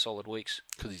 solid weeks.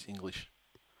 Because he's English.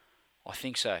 I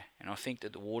think so, and I think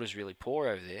that the water's really poor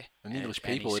over there. And English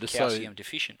people are just calcium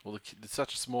deficient. Well, it's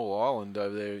such a small island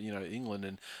over there,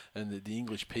 England, and the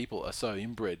English people are so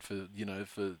inbred for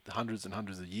hundreds and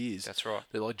hundreds of years. That's right.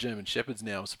 They're like German shepherds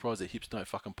now. I'm surprised their hips don't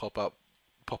fucking pop out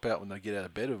when they get out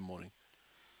of bed every morning.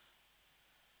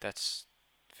 That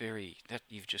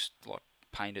you've just like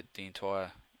painted the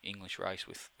entire English race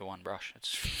with the one brush.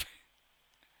 It's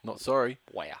not sorry.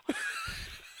 Wow.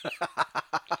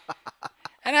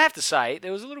 And I have to say,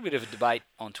 there was a little bit of a debate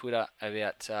on Twitter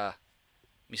about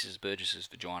Mrs. Burgess's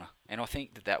vagina, and I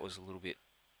think that was a little bit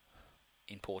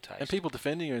in poor taste. And people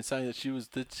defending her and saying that she's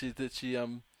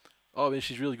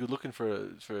really good looking for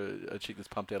a chick that's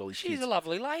pumped out all these kids. She's a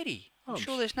lovely lady. I'm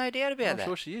sure there's no doubt about that. I'm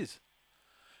sure she is.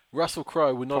 Russell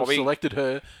Crowe would not have selected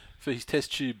her for his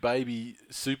test tube baby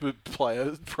super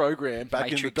player program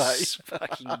back in the day.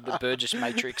 Fucking the Burgess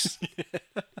Matrix.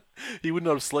 Yeah. He would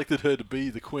not have selected her to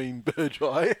be the Queen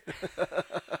Burgeye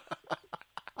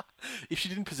if she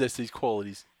didn't possess these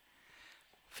qualities.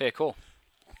 Fair call.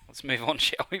 Let's move on,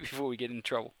 shall we, before we get in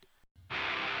trouble.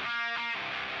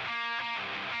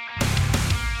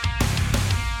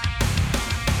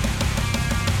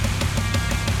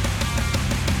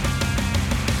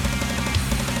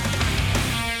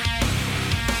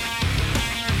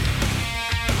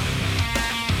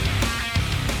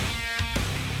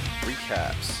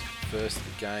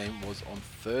 game was on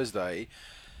Thursday.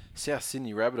 South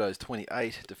Sydney Rabbitohs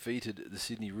 28 defeated the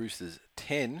Sydney Roosters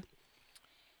 10.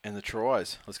 And the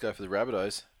tries. Let's go for the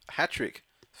Rabbitohs. Hat-trick.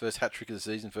 First hat-trick of the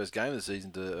season, first game of the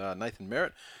season to Nathan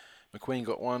Merritt. McQueen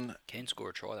got one. Can score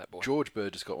a try, that boy. George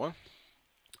Burgess got one.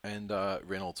 And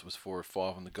Reynolds was 4 of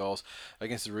 5 on the goals.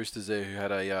 Against the Roosters there, who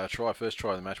had a try. First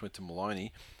try of the match went to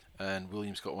Maloney. And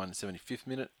Williams got one in the 75th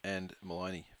minute. And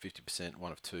Maloney, 50%,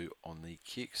 1 of 2 on the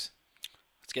kicks.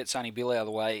 Let's get Sonny Bill out of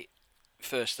the way.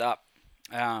 First up,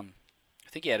 I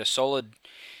think he had a solid,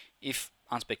 if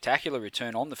unspectacular,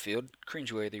 return on the field.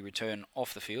 Cringeworthy return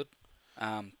off the field.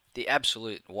 The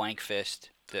absolute wank fest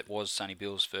that was Sonny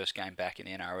Bill's first game back in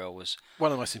the NRL was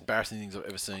one of the most embarrassing things I've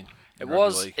ever seen. It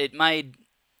was. League. It made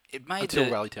until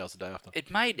Rally Tales the day after.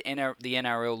 It made the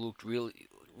NRL look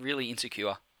really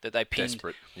insecure. That they pinned.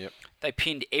 Desperate. Yep. They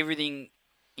pinned everything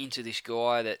into this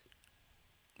guy that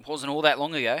wasn't all that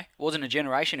long ago. Wasn't a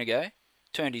generation ago.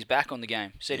 Turned his back on the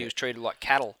game. Said he was treated like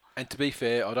cattle. And to be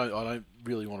fair, I don't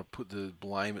really want to put the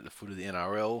blame at the foot of the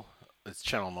NRL. It's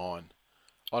Channel 9.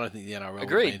 I don't think the NRL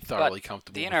Agreed, have been thoroughly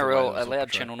comfortable. The with NRL the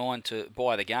allowed Channel 9 to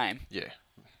buy the game. Yeah.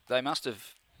 They must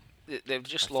have. They've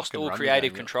just lost all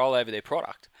creative control over their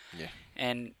product. Yeah.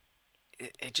 And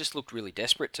it just looked really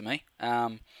desperate to me.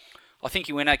 I think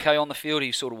he went okay on the field.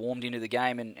 He sort of warmed into the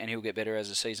game, and he'll get better as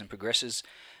the season progresses.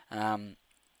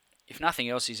 If nothing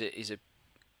else, he's a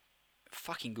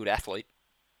fucking good athlete.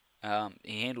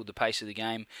 He handled the pace of the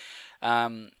game,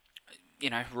 right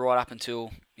up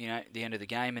until the end of the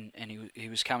game, and he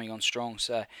was coming on strong.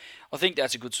 So I think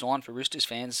that's a good sign for Roosters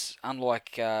fans.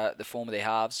 Unlike the form of their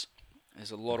halves,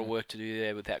 there's a lot of work to do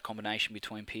there with that combination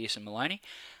between Pearce and Maloney.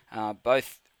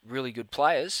 Both really good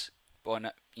players.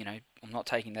 I'm not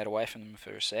taking that away from them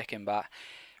for a second, but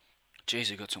geez,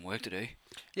 they've got some work to do.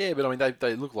 Yeah, but I mean,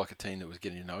 they look like a team that was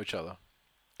getting to know each other.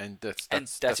 And that's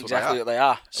exactly what they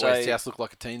are. So West South looked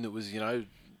like a team that was,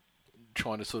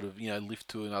 trying to sort of, lift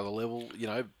to another level,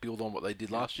 build on what they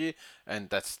did last year, and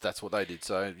that's what they did.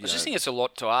 So I just think it's a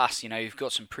lot to ask. You've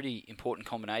got some pretty important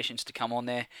combinations to come on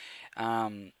there,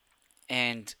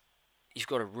 and you've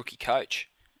got a rookie coach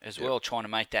as well, trying to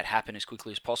make that happen as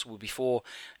quickly as possible before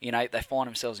they find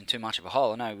themselves in too much of a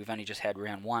hole. I know we've only just had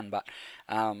round one, but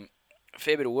a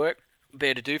fair bit of work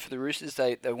there to do for the Roosters.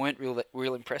 They weren't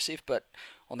real impressive, but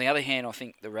on the other hand, I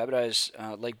think the Rabbitohs,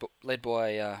 led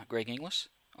by Greg Inglis,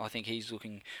 I think he's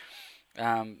looking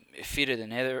fitter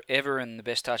than ever and the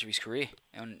best touch of his career.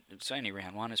 And it's only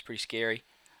round one; it's pretty scary.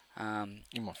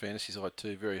 In my fantasy side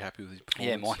too, very happy with his performance.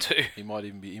 Yeah, mine too. He might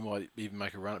even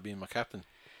make a run at being my captain.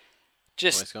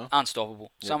 Just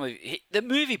unstoppable. Yep. The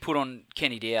move he put on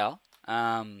Kenny Dowell,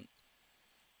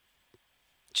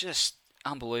 just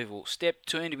unbelievable.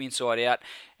 Turned him inside out,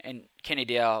 and Kenny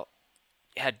Dowell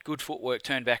had good footwork,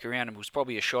 turned back around, and was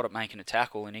probably a shot at making a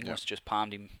tackle, and Inglis just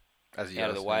palmed him out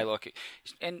of the way.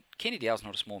 And Kenny Dowell's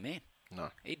not a small man. No.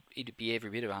 He'd be every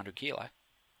bit of 100 kilo.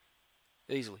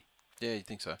 Easily. Yeah, you'd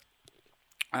think so.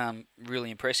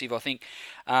 Really impressive. I think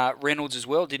Reynolds as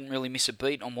well didn't really miss a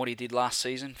beat on what he did last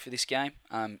season for this game.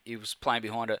 He was playing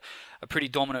behind a pretty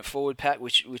dominant forward pack,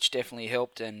 which definitely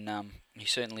helped, and he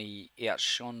certainly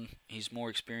outshone his more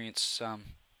experienced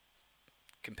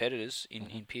competitors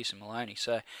in Pearce and Maloney.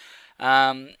 So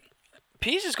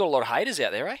Pearce has got a lot of haters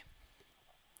out there, eh?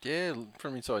 Yeah,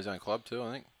 from inside his own club too,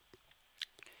 I think.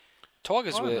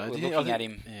 Tigers were looking at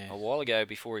him a while ago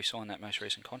before he signed that most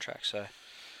recent contract. So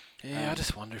I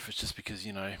just wonder if it's just because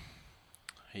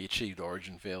he achieved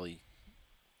Origin fairly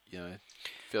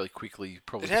quickly.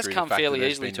 Probably it has come fairly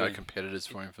easily. There's been no competitors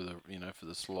for him for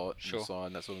the slot and the side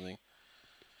and that sort of thing.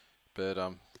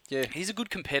 But he's a good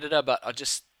competitor, but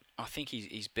I think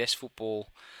his best football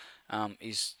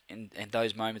is and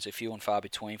those moments are few and far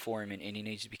between for him, and he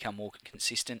needs to become more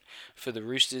consistent for the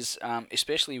Roosters,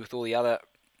 especially with all the other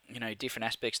different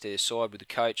aspects to their side with the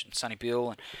coach and Sonny Bill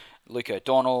and Luke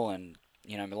O'Donnell and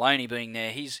Maloney being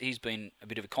there. He's been a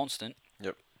bit of a constant.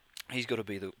 Yep. He's got to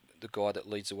be the guy that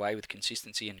leads the way with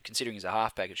consistency, and considering he's a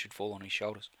halfback, it should fall on his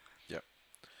shoulders. Yep.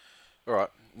 All right,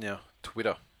 now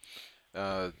Twitter,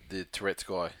 the Tourette's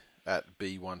guy at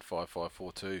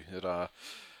B15542 that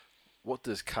what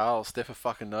does Carl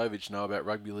Stefanovic know about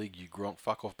rugby league? You gronk,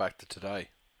 fuck off back to today.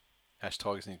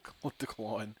 Tigers in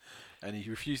decline, and he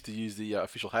refused to use the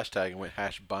official hashtag and went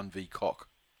 #BunVCock.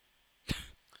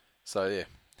 So yeah,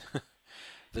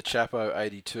 the Chapo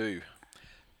 82.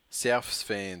 Souths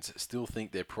fans still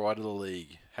think they're pride of the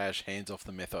league. Hands off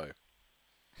the metho.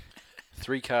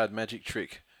 3-card magic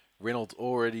trick. Reynolds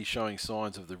already showing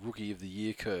signs of the Rookie of the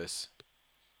Year curse.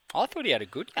 I thought he had a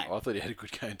good game. I thought he had a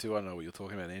good game too. I don't know what you're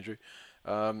talking about, Andrew.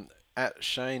 At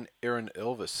Shane Aaron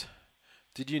Elvis.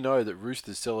 Did you know that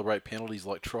Roosters celebrate penalties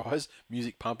like tries,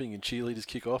 music pumping, and cheerleaders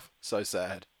kick off? So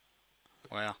sad.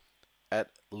 Wow.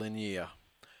 At Lanier.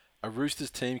 A Roosters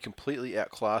team completely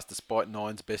outclassed despite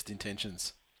Nine's best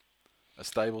intentions. A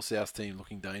stable South team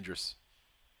looking dangerous.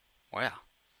 Wow.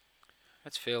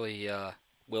 That's fairly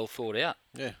well thought out.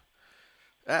 Yeah.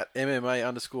 At MMA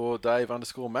underscore Dave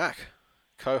underscore Mac,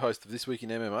 co-host of This Week in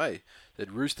MMA, that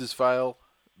Roosters fail,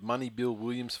 Money Bill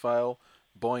Williams fail,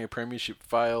 buying a premiership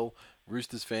fail,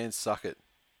 Roosters fans suck it.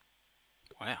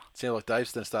 Wow. Sounds like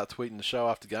Dave's going to start tweeting the show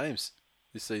after games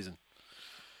this season.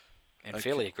 And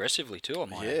fairly aggressively too, I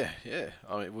might add. Yeah.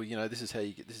 I mean, well, you know, this is how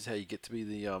you get to be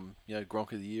the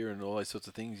Gronk of the year and all those sorts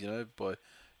of things, you know, by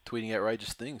tweeting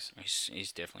outrageous things.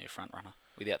 He's definitely a front runner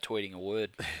without tweeting a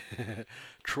word.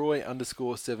 Troy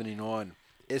underscore 79.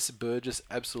 S. Burgess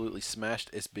absolutely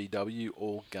smashed SBW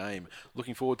all game.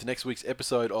 Looking forward to next week's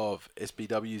episode of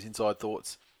SBW's Inside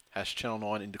Thoughts. #Channel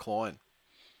 9 in decline.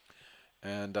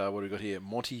 And what do we got here?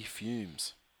 Monty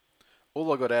Fumes.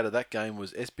 All I got out of that game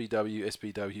was SBW,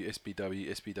 SBW, SBW,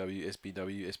 SBW,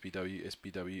 SBW, SBW,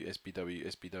 SBW, SBW,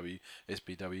 SBW,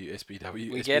 SBW,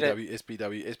 SBW, We get it.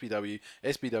 SBW, SBW,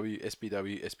 SBW, SBW,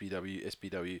 SBW, SBW,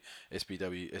 SBW,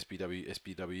 SBW,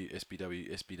 SBW, SBW,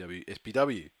 SBW,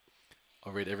 SBW. I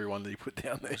read every one that he put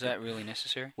down there. Was that really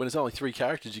necessary? When it's only 3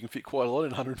 characters, you can fit quite a lot in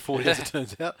 140 as it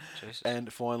turns out. Jesus.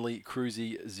 And finally,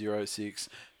 Cruzy06.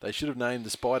 They should have named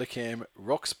the Spider Cam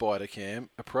Rock Spider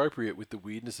Cam, appropriate with the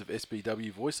weirdness of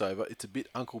SBW voiceover. It's a bit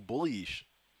Uncle Bully-ish.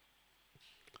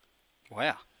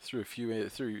 Wow. Through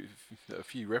a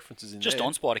few references in Just there.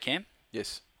 on Spider Cam?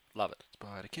 Yes. Love it.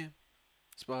 Spider Cam.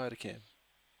 Spider Cam.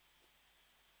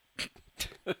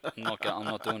 I'm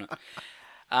not doing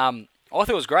it. I thought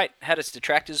it was great. Had its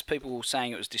detractors. People were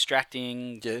saying it was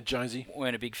distracting. Yeah, Jonesy.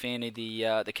 Weren't a big fan of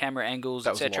the camera angles,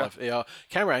 That was etc. live. Yeah,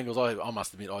 camera angles. I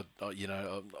must admit, I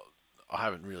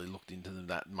haven't really looked into them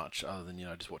that much, other than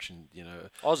just watching.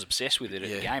 I was obsessed with it at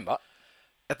the game, but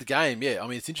at the game, yeah. I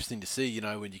mean, it's interesting to see.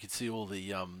 When you can see all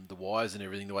the wires and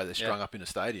everything, the way they're strung up in a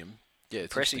stadium. Yeah,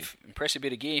 it's impressive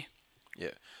bit of gear.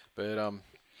 Yeah, but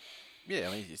yeah.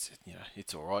 I mean,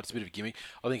 it's all right. It's a bit of a gimmick.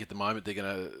 I think at the moment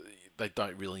they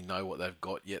don't really know what they've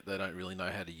got yet. They don't really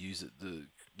know how to use it to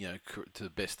the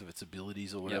best of its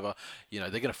abilities or whatever.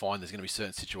 Yep. They're going to find there's going to be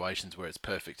certain situations where it's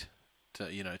perfect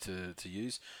to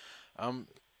use.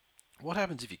 What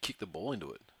happens if you kick the ball into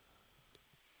it?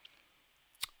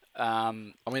 I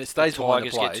mean, it stays behind the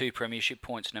play. Tigers get 2 premiership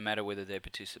points no matter whether they're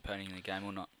participating in the game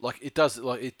or not. Like it does,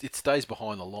 it stays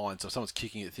behind the line. So if someone's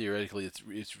kicking it, theoretically,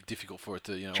 it's difficult for it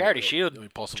to Charity Shield.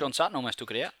 Impossible. John Sutton almost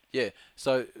took it out. Yeah.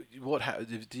 So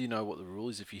do you know what the rule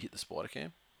is if you hit the Spider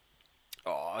Cam?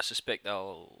 Oh, I suspect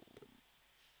they'll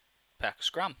pack a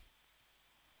scrum.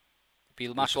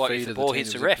 Be much like if the ball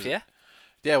hits the ref, yeah.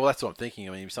 Yeah, well, that's what I'm thinking.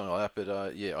 I mean, something like that.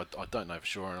 But yeah, I don't know for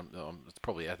sure, and it's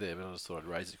probably out there. But I just thought I'd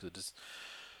raise it because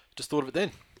just thought of it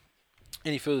then.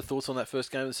 Any further thoughts on that first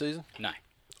game of the season? No.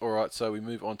 All right, so we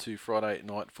move on to Friday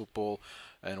night football,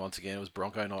 and once again it was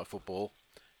Bronco night football.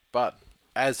 But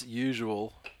as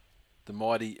usual, the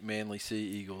mighty Manly Sea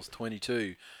Eagles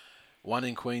 22 won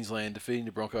in Queensland, defeating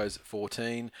the Broncos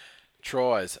 14.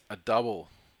 Tries, a double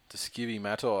to Skivvy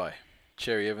Matai.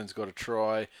 Cherry Evans got a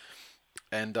try,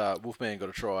 and Wolfman got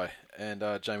a try, and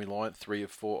Jamie Lyon 3 of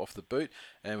 4 off the boot.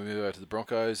 And we move over to the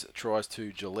Broncos. Tries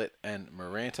to Gillette and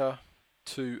Maranta.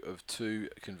 2 of 2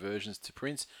 conversions to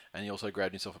Prince, and he also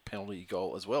grabbed himself a penalty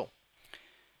goal as well.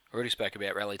 Already spoke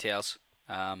about rally towels.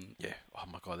 Yeah. Oh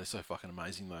my God, they're so fucking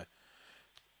amazing though.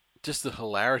 Just the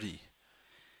hilarity.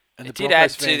 And the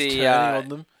Broncos fans turning on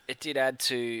them. It did add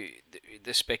to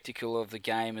the spectacle of the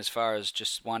game as far as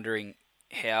just wondering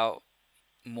how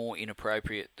more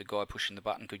inappropriate the guy pushing the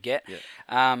button could get. Yeah.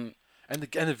 And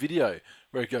the video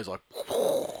where it goes like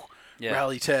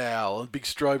rally towel and big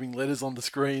strobing letters on the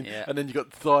screen, and then you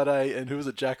got Thide and who was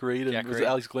it, Jack Reed, and was it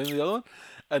Alex Glenn the other one?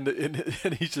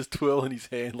 And he's just twirling his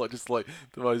hand like the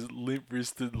most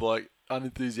limp-wristed,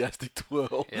 unenthusiastic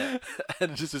twirl. Yeah.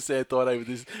 And just a sad Thide with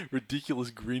this ridiculous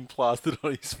grin plastered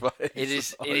on his face. It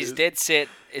is dead set.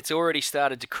 It's already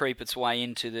started to creep its way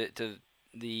into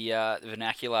the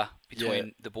vernacular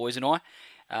between the boys and I.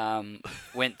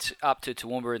 Went up to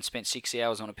Toowoomba and spent 6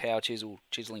 hours on a power chisel,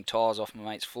 chiseling tiles off my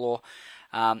mate's floor.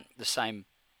 The same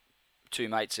 2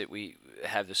 mates that we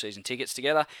have the season tickets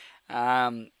together.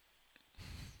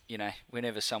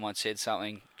 Whenever someone said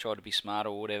something, tried to be smart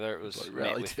or whatever, it was like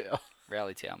rally towel.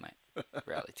 Rally towel, mate.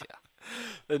 Rally towel.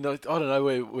 And I don't know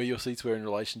where your seats were in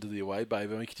relation to the away,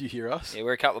 babe. I mean, could you hear us? Yeah,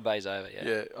 we're a couple of bays over. Yeah.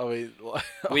 Yeah, I mean, like,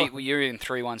 You're in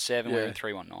 317. We're Yeah. in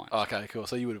 319. okay, cool.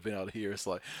 So you would have been able to hear us,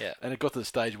 like, Yeah. and it got to the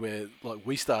stage where like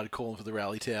we started calling for the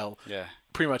rally towel. Yeah.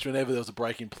 Pretty much whenever there was a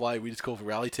break in play, we just called for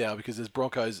rally towel because there's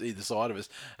Broncos either side of us,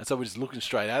 and so we're just looking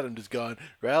straight at them, just going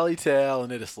rally towel,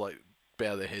 and they're just like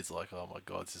bow their heads, like, oh my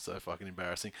god, this is so fucking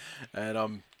embarrassing,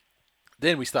 and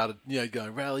Then we started,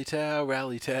 going rally towel,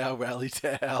 rally towel, rally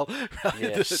towel,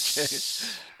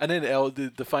 Yes. and then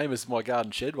the famous My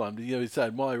Garden Shed one, he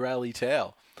said my rally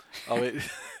towel. I mean,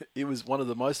 it was one of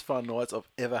the most fun nights I've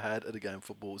ever had at a game of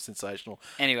football. It was sensational.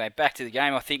 Anyway, back to the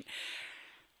game. I think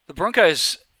the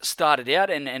Broncos started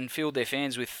out and filled their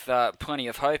fans with plenty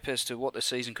of hope as to what the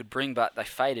season could bring, but they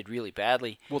faded really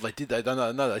badly. Well, they did. They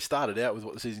started out with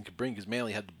what the season could bring because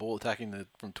Manly had the ball attacking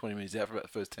from 20 minutes out for about the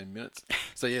first 10 minutes.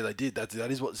 So yeah, they did. That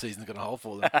is what the season's going to hold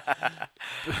for them.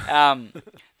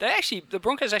 The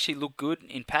Broncos actually look good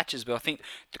in patches, but I think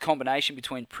the combination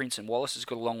between Prince and Wallace has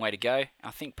got a long way to go. I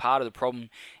think part of the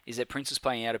problem is that Prince is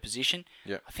playing out of position.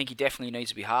 Yeah. I think he definitely needs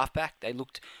to be halfback. They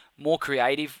looked more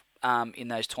creative in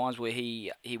those times where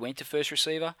he went to first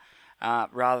receiver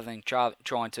rather than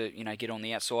trying to get on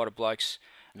the outside of blokes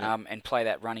and play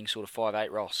that running sort of 5'8"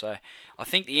 role. So I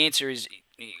think the answer is,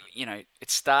 it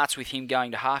starts with him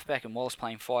going to halfback and Wallace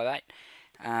playing 5'8".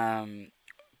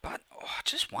 But I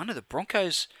just wonder, the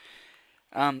Broncos,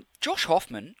 Josh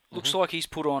Hoffman looks like he's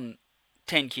put on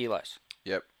 10 kilos.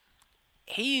 Yep.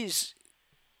 He is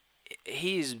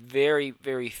very,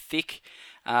 very thick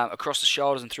across the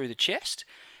shoulders and through the chest.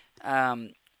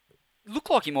 Looked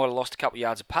like he might have lost a couple of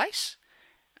yards of pace.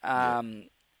 And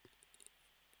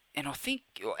I think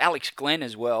Alex Glenn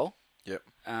as well. Yep.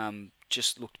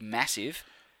 Just looked massive.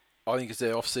 I think it's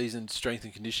their off-season strength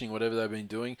and conditioning, whatever they've been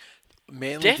doing.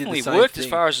 Manly Definitely did the same worked thing. as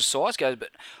far as the size goes, but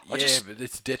but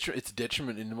it's a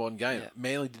detriment in the modern game. Yeah.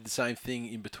 Manly did the same thing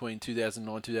in between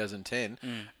 2009 2010,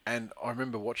 and I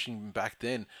remember watching them back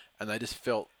then, and they just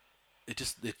felt it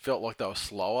felt like they were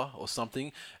slower or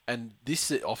something. And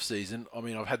this off season, I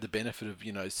mean, I've had the benefit of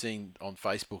seeing on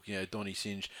Facebook, Donny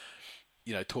Singe,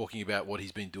 talking about what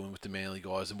he's been doing with the Manly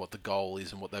guys and what the goal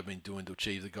is and what they've been doing to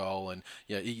achieve the goal, and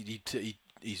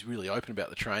he's really open about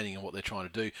the training and what they're trying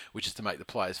to do, which is to make the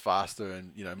players faster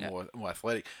and more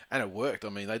athletic. And it worked. I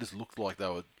mean, they just looked like they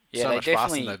were so much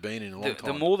faster than they've been in a long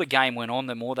time. The more the game went on,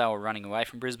 the more they were running away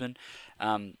from Brisbane,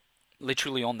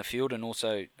 literally on the field and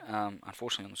also,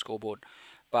 unfortunately, on the scoreboard.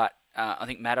 But I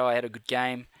think Matai had a good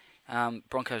game.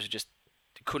 Broncos just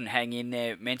couldn't hang in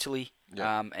there mentally.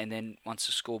 Yeah. And then once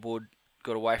the scoreboard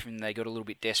got away from them, they got a little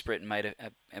bit desperate and made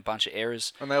a bunch of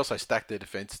errors. And they also stacked their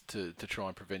defence to try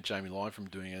and prevent Jamie Lyon from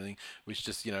doing anything, which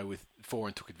just, with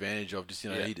Foran took advantage of. Just,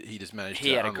 he just managed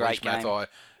to unleash Matai,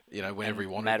 whenever he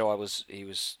wanted. Matai was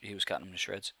cutting them to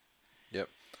shreds. Yep.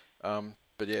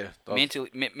 But yeah.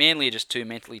 Manly are just too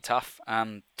mentally tough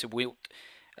to wilt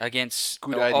against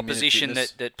Good opposition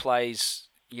that plays,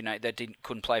 that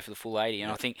couldn't play for the full 80.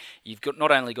 And I think you've got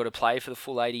not only got to play for the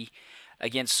full 80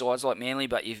 against sides like Manly,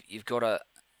 but you've got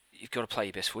to play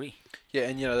your best footy. Yeah,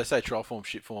 and they say trial form,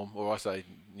 shit form, or I say,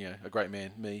 a great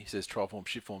man, me, says trial form,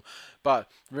 shit form. But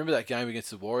remember that game against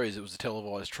the Warriors? It was a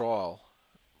televised trial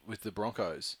with the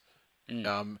Broncos,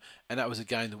 and that was a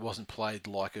game that wasn't played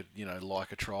like a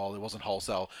trial. It wasn't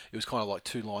wholesale. It was kind of like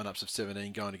two lineups of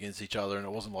 17 going against each other, and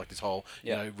it wasn't like this whole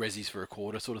resis for a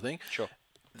quarter sort of thing. Sure.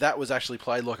 That was actually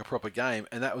played like a proper game,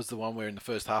 and that was the one where in the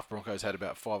first half Broncos had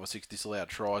about 5 or 6 disallowed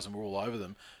tries and were all over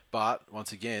them. But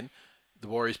once again, the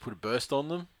Warriors put a burst on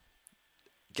them,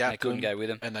 They couldn't go with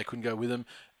them,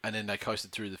 and then they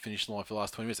coasted through the finish line for the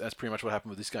last 20 minutes. That's pretty much what happened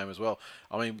with this game as well.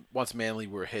 I mean, once Manly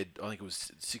were ahead, I think it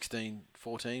was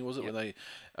 16-14, was it, when they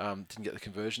didn't get the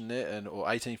conversion there, or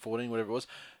 18-14, whatever it was.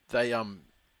 They I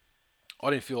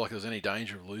didn't feel like there was any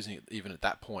danger of losing it even at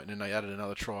that point, and then they added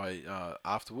another try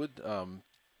afterward.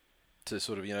 To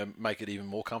sort of, make it even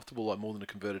more comfortable, like more than a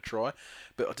converted try.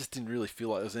 But I just didn't really feel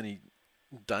like there was any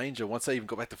danger. Once they even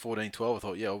got back to 14-12, I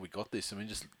thought, we got this. I mean,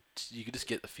 you could just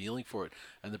get the feeling for it.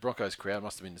 And the Broncos crowd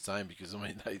must have been the same because, I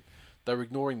mean, they were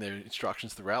ignoring their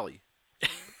instructions to rally.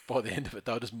 By the end of it,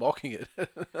 they were just mocking it.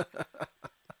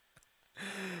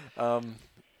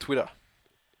 Twitter.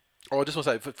 Oh, I just want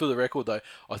to say, for the record, though,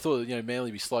 I thought, Manly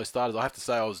would be slow starters. I have to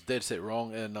say I was dead set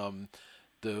wrong, and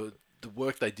the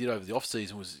work they did over the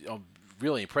off-season was... I'm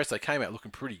really impressed. They came out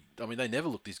looking pretty... I mean, they never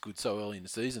looked this good so early in the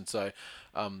season, so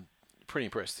pretty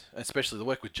impressed. Especially the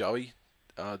work with Joey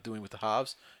doing with the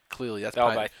halves. Clearly, that's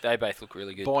they both look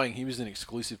really good. Buying him as an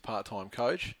exclusive part-time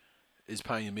coach is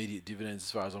paying immediate dividends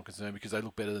as far as I'm concerned because they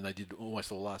look better than they did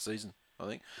almost all last season, I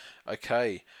think.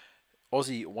 Okay.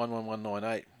 Aussie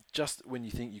 11198. just when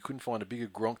you think you couldn't find a bigger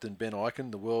gronk than Ben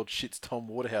Eichen, the world shits Tom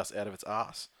Waterhouse out of its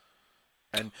arse.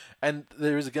 And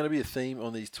there is going to be a theme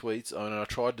on these tweets. I mean, I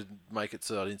tried to make it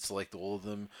so I didn't select all of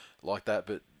them like that,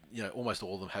 but almost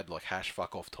all of them had like hash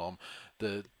fuck off Tom.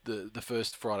 The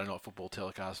first Friday night football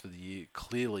telecast for the year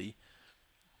clearly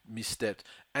misstepped.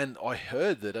 And I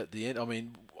heard that at the end, I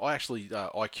mean, I actually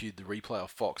IQ'd the replay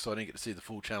of Fox, so I didn't get to see the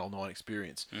full Channel 9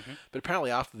 experience. Mm-hmm. But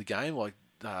apparently after the game, like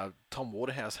Tom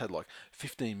Waterhouse had like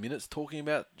 15 minutes talking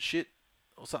about shit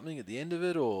or something at the end of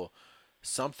it, or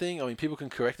something. I mean, people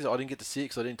can correct this. I didn't get to see it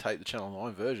because I didn't take the Channel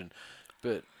 9 version.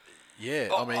 But, yeah,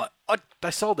 I mean, they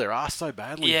sold their ass so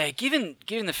badly. Yeah, given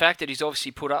the fact that he's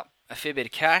obviously put up a fair bit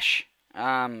of cash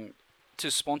to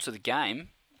sponsor the game,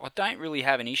 I don't really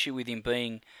have an issue with him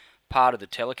being part of the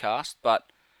telecast,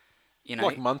 but,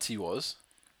 Like Muncie was,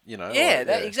 Yeah,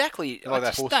 exactly. Like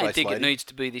I just don't think it needs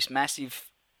to be this massive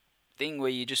thing where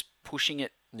you're just pushing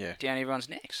it down everyone's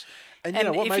necks. And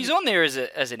if he's on there as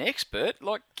an expert,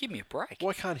 like, give me a break.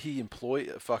 Why can't he employ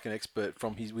a fucking expert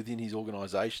from within his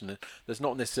organisation that's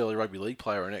not necessarily a rugby league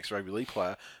player or an ex-rugby league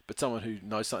player, but someone who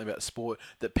knows something about the sport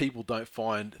that people don't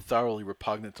find thoroughly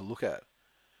repugnant to look at?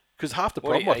 Because half the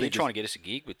problem, are you trying to get us a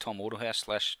gig with Tom Waterhouse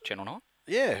 / Channel 9?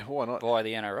 Yeah, why not? Via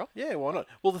the NRL? Yeah, why not?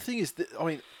 Well, the thing is,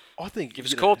 I think... Give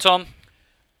us a call, Tom.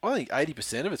 I think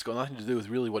 80% of it's got nothing to do with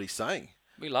really what he's saying.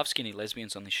 We love skinny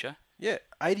lesbians on this show. Yeah,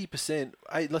 80%.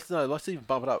 Let's even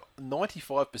bump it up.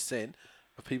 95%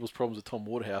 of people's problems with Tom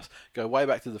Waterhouse go way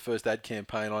back to the first ad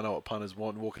campaign. I know what punters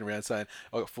want, walking around saying,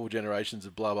 I got 4 generations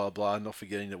of blah, blah, blah, and not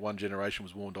forgetting that one generation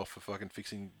was warned off for fucking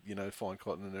fixing, fine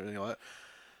cotton and everything like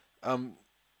that.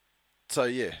 So,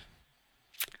 yeah.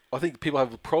 I think people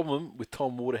have a problem with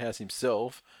Tom Waterhouse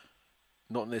himself,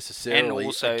 not necessarily and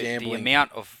also a gambling... the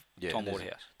amount of Tom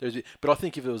Waterhouse. But I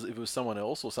think if it was someone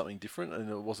else or something different,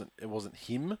 and it wasn't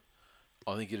him,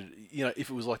 I think if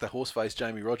it was like the horse-faced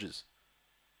Jamie Rogers,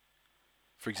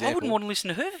 for example. I wouldn't want to listen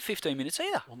to her for 15 minutes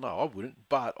either. Well, no, I wouldn't.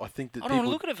 But I think that I don't want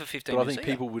to look at her for 15 minutes.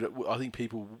 I think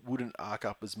people wouldn't arc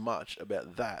up as much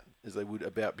about that as they would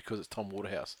about because it's Tom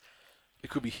Waterhouse. It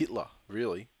could be Hitler,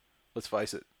 really. Let's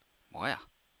face it. Wow.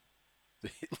 The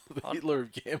Hitler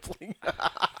of gambling.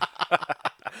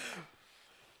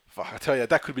 Fuck, I tell you,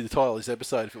 that could be the title of this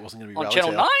episode if it wasn't going to be on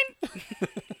Channel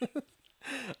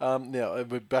 9. Now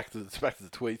we're back to the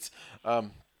tweets.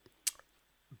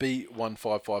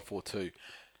 B15542.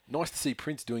 Nice to see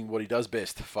Prince doing what he does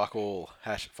best. Fuck all.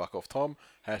 Hash fuck off Tom.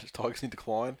 Hash Tigers in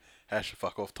decline. Hash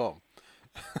fuck off Tom.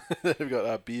 Then we've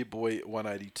got Beer Boy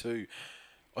 182.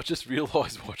 I just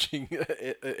realised watching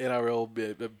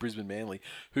NRL Brisbane Manly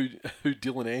who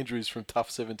Dylan Andrews from Tough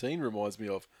 17 reminds me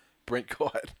of. Brent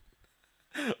Kite.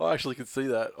 I actually can see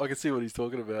that. I can see what he's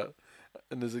talking about.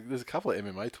 And there's a couple of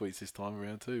MMA tweets this time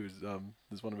around too.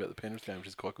 There's one about the Penrith game, which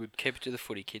is quite good. Keep it to the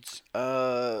footy, kids.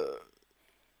 And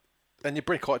yeah,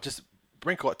 Brent Kite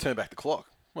turned back the clock.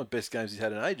 One of the best games he's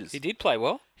had in ages. He did play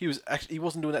well. He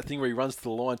wasn't doing that thing where he runs to the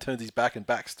line, turns his back and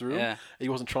backs through him. He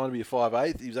wasn't trying to be a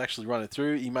 5'8". He was actually running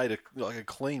through. He made a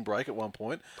clean break at one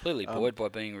point. Clearly buoyed by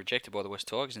being rejected by the West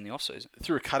Tigers in the off-season.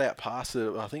 Threw a cutout pass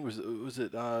that I think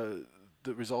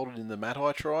that resulted in the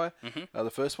Matai try. Mm-hmm. The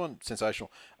first one,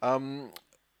 sensational.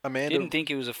 Amanda didn't think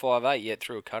he was a 5'8", yet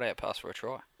threw a cutout pass for a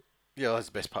try. Yeah, that's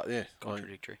the best part. Yeah,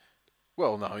 contradictory.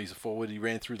 Well, no, he's a forward. He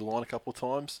ran through the line a couple of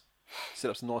times,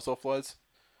 set up some nice offloads.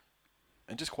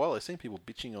 And just quietly, I've seen people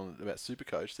bitching about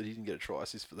Supercoach that he didn't get a try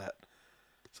assist for that.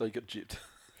 So he got gypped.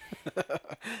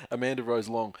 Amanda Rose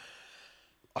Long.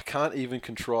 I can't even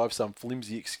contrive some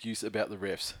flimsy excuse about the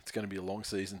refs. It's going to be a long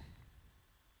season.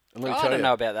 And I don't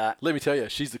know about that. Let me tell you,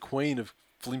 she's the queen of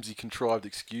flimsy contrived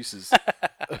excuses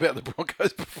about the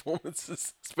Broncos'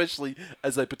 performances, especially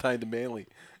as they pertain to Manly.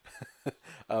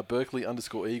 Berkeley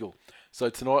 _Eagle. So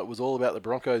tonight was all about the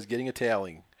Broncos getting a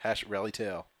toweling. Hash rally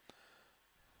towel.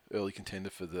 Early contender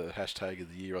for the hashtag of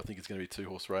the year. I think it's going to be a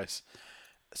 2-horse race.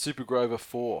 Super Grover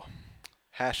 4.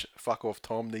 Hash fuck off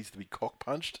Tom needs to be cock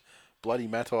punched. Bloody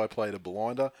Matai played a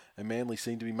blinder, and Manly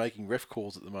seem to be making ref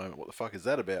calls at the moment. What the fuck is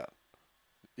that about?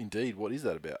 Indeed, what is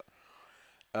that about?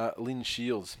 Lynn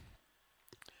Shields.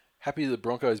 Happy the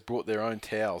Broncos brought their own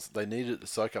towels. They needed it to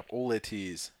soak up all their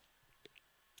tears.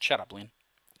 Shut up, Lynn.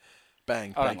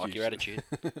 Bang. I don't like your attitude.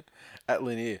 At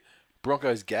Lynn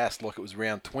Broncos gassed like it was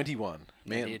round 21.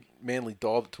 Manly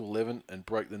dialed it to 11 and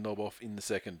broke the knob off in the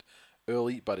second.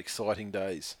 Early but exciting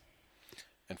days.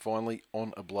 And finally,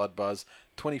 on a blood buzz.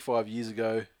 25 years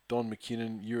ago, Don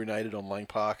McKinnon urinated on Lang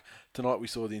Park. Tonight we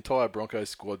saw the entire Broncos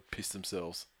squad piss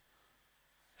themselves.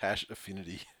 Hash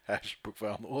affinity. Hash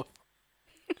Brookvale North.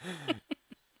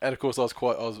 And of course, I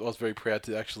was very proud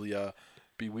to actually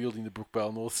be wielding the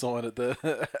Brookvale North sign at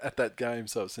the at that game.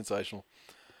 So it's sensational.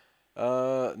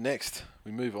 Next,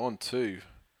 we move on to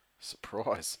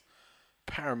surprise.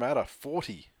 Parramatta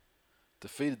 40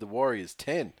 defeated the Warriors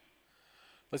 10.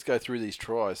 Let's go through these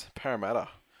tries. Parramatta,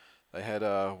 they had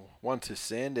one to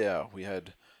Sandow. We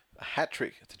had a hat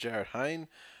trick to Jarrett Hayne.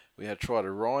 We had a try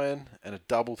to Ryan and a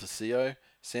double to Seo.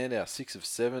 Sandow 6 of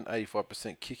 7,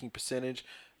 85% kicking percentage.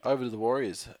 Over to the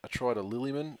Warriors, a try to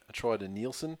Lillyman, a try to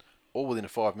Nielsen, all within a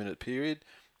 5-minute period,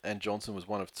 and Johnson was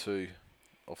 1 of 2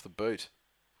 off the boot.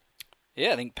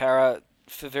 Yeah, I think Para,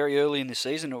 for very early in the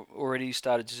season, already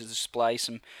started to display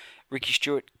some Ricky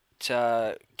Stewart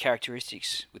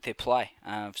characteristics with their play.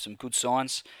 Some good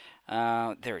signs.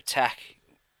 Their attack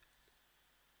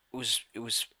was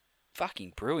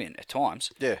fucking brilliant at times.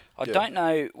 Yeah. I don't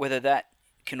know whether that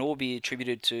can all be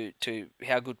attributed to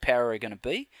how good Para are going to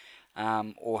be,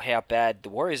 or how bad the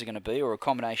Warriors are going to be, or a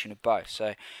combination of both.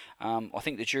 So I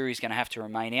think the jury's going to have to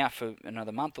remain out for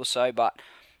another month or so. But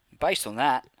based on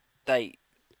that, they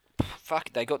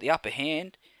got the upper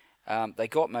hand. They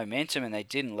got momentum and they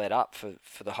didn't let up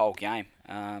for the whole game.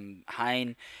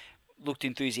 Hayne looked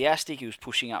enthusiastic. He was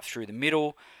pushing up through the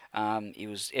middle. He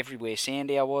was everywhere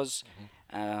Sandow was.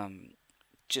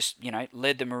 Just,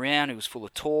 led them around. He was full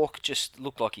of talk. Just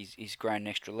looked like he's grown an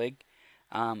extra leg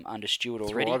under Stewart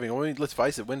already. Thriving. I mean, let's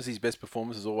face it, when has his best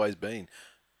performance has always been?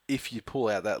 If you pull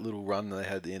out that little run that they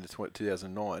had at the end of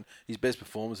 2009, his best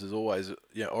performance is always,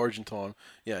 Origin time,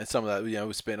 and some of that,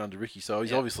 was spent under Ricky. So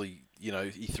he's obviously,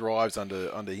 he thrives under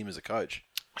him as a coach.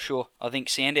 Sure. I think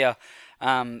Sandow,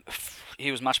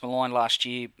 he was much maligned last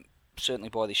year, certainly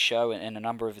by this show and a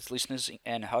number of its listeners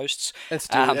and hosts. And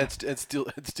still,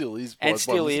 it still is. And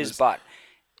still is, but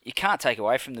you can't take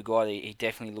away from the guy that he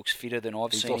definitely looks fitter than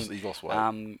I've seen him. He's lost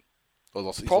weight.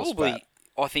 Probably,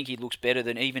 I think he looks better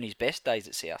than even his best days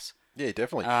at South. Yeah,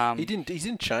 definitely. He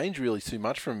didn't change really too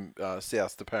much from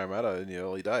South to Parramatta in the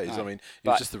early days. No, I mean, it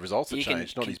was just the results that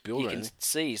changed, not his build. You can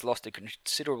see he's lost a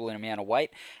considerable amount of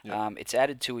weight. Yeah. It's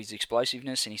added to his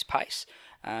explosiveness and his pace.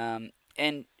 And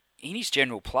in his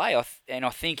general play, I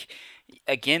think,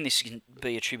 again, this can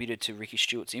be attributed to Ricky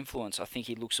Stewart's influence. I think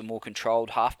he looks a more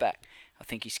controlled halfback. I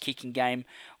think his kicking game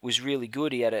was really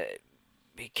good. He had a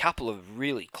couple of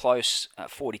really close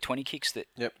 40-20 kicks that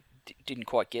didn't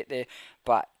quite get there,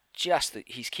 but just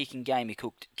his kicking game, he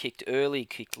kicked early,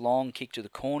 kicked long, kicked to the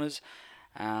corners,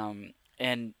 and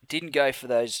didn't go for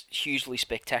those hugely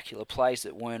spectacular plays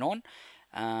that weren't on.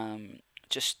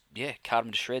 Cut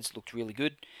him to shreds, looked really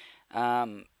good.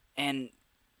 And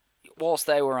whilst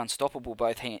they were unstoppable,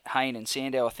 both Hayne and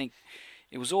Sandow, I think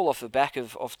it was all off the back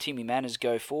of Timmy Manners'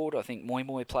 go forward. I think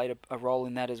Moy played a role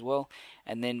in that as well.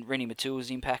 And then Rennie Matua's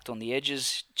impact on the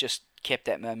edges just kept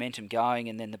that momentum going.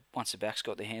 And then once the backs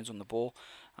got their hands on the ball,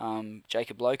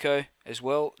 Jacob Loco as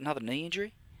well, another knee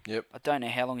injury. Yep. I don't know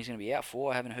how long he's going to be out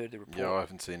for. I haven't heard the report. Yeah, I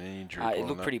haven't seen any injury. It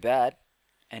looked pretty bad,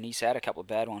 and he's had a couple of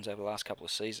bad ones over the last couple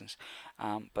of seasons.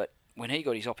 But when he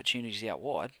got his opportunities out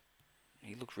wide,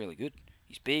 he looked really good.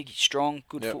 He's big, he's strong,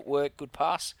 good footwork, good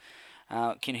pass.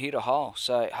 Can hit a hole.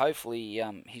 So hopefully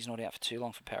he's not out for too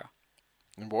long for Para.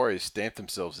 And Warriors stamped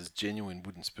themselves as genuine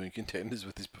wooden spoon contenders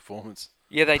with this performance.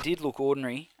 Yeah, they did look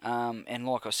ordinary. And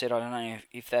like I said, I don't know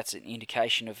if that's an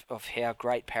indication of how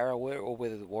great Para were or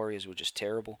whether the Warriors were just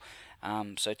terrible.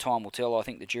 So time will tell. I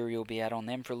think the jury will be out on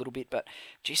them for a little bit. But,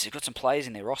 geez, they've got some players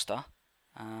in their roster.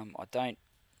 I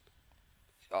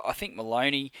think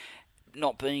Maloney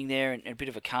not being there and a bit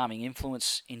of a calming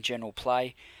influence in general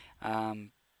play.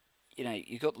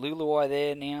 You've got Luluai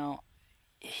there now.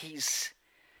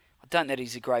 I don't know that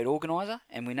he's a great organiser,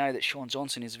 and we know that Sean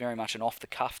Johnson is very much an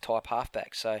off-the-cuff type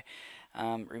halfback. So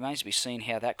remains to be seen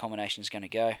how that combination is going to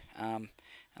go. And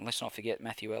let's not forget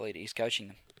Matthew Elliott is coaching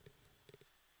them.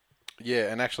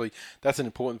 Yeah, and actually that's an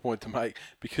important point to make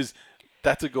because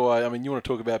that's a guy, I mean, you want to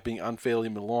talk about being unfairly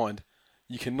maligned.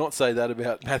 You cannot say that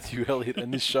about Matthew Elliott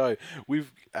and this show.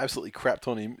 We've absolutely crapped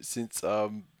on him since,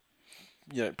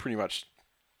 pretty much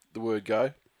the word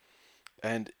go.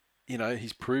 And,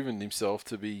 he's proven himself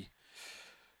to be,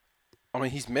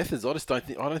 his methods, I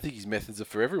don't think his methods are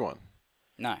for everyone.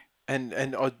 No. And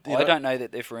I don't know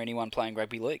that they're for anyone playing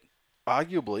rugby league.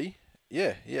 Arguably,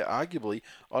 arguably,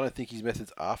 I don't think his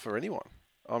methods are for anyone.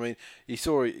 I mean, you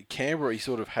saw Canberra, he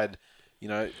sort of had,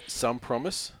 some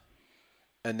promise,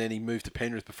 and then he moved to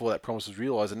Penrith before that promise was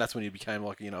realised, and that's when he became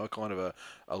like, a kind of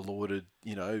a lauded,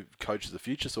 coach of the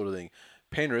future sort of thing.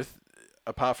 Penrith,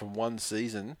 apart from one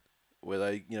season where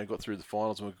they, got through the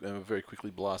finals and were very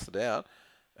quickly blasted out,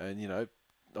 and, I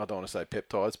don't want to say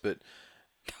peptides, but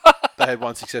they had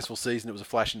one successful season. It was a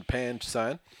flash in the pan, just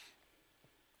saying.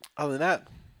 Other than that,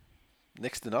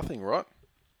 next to nothing, right?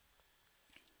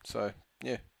 So,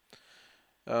 yeah.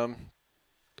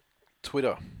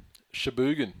 Twitter.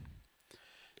 Shabugan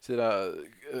said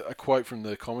a quote from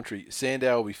the commentary: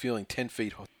 Sandow will be feeling 10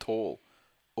 feet tall,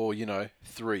 or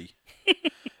 3.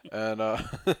 And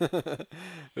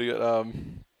we got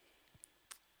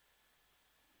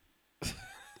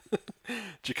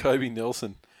Jacoby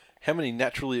Nelson. How many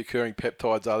naturally occurring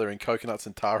peptides are there in coconuts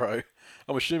and taro?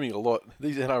 I'm assuming a lot.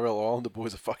 These NRL Islander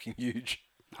boys are fucking huge.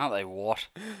 Aren't they what?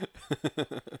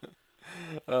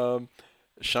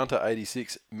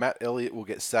 Shunter86. Matt Elliott will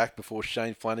get sacked before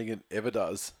Shane Flanagan ever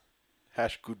does.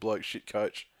 Good bloke, shit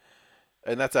coach.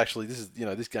 And that's actually,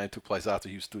 this game took place after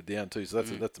he stood down too, so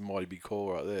that's a mighty big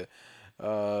call right there.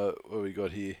 What we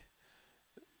got here?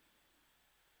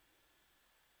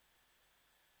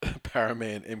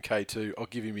 Paraman MK2. I'll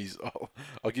give him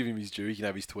his due. He can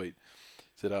have his tweet.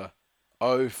 Said,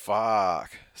 oh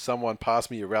fuck! Someone pass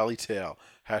me a rally towel.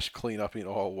 Clean up in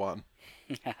aisle 1.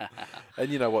 And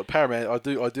you know what, Parramatta, I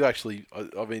do actually.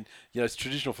 I mean, it's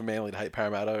traditional for Manly to hate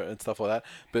Parramatta and stuff like that.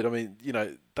 But I mean,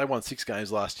 they won 6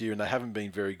 games last year and they haven't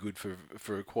been very good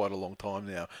for quite a long time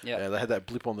now. Yeah. They had that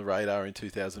blip on the radar in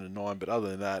 2009, but other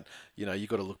than that, you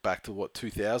got to look back to what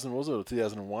 2000 was it or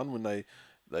 2001 when they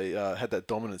had that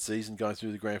dominant season going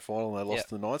through the grand final and they lost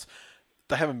to the Knights.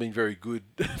 They haven't been very good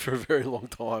for a very long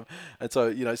time, and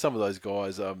so some of those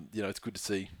guys, it's good to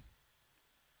see.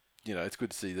 It's good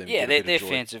to see them. Yeah, their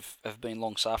fans have been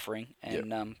long suffering,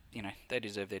 and they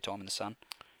deserve their time in the sun.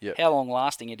 Yep. How long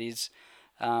lasting it is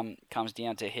comes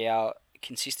down to how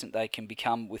consistent they can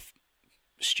become with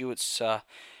Stewart's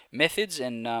methods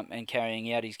and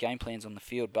carrying out his game plans on the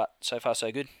field. But so far,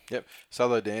 so good. Yep.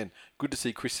 Solo Dan, good to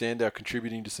see Chris Sandow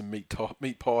contributing to some meat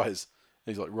pies.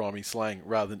 He's like rhyming slang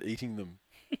rather than eating them.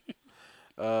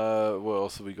 What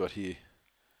else have we got here?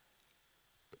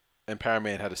 And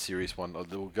Paraman had a serious one.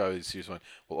 We'll go with a serious one.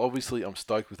 Well, obviously, I'm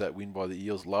stoked with that win by the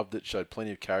Eels. Loved it. Showed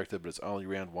plenty of character, but it's only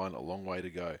round 1. A long way to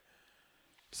go.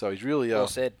 So he's really... well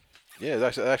said. Yeah,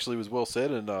 it actually was well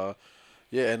said. And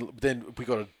and then we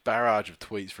got a barrage of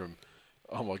tweets from,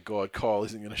 oh my God, Kyle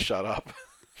isn't going to shut up.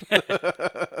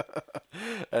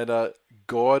 And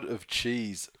God of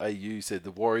Cheese AU said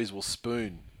the Warriors will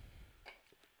spoon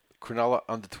Cronulla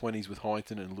under 20s with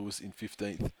Hyington and Lewis in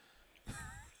 15th.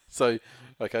 So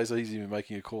he's even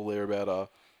making a call there about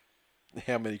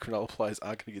how many Cronulla players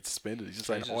aren't going to get suspended. He's just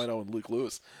saying Hino and Luke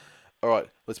Lewis. All right,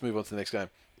 let's move on to the next game.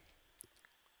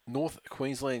 North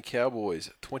Queensland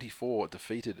Cowboys 24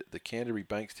 defeated the Canterbury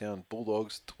Bankstown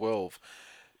Bulldogs 12.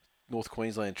 North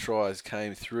Queensland tries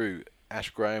came through. Ash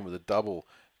Graham with a double.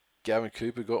 Gavin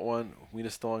Cooper got one.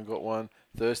 Winterstein got one.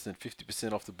 Thurston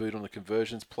 50% off the boot on the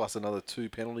conversions, plus another 2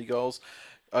 penalty goals.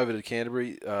 Over to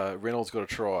Canterbury, Reynolds got a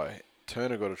try.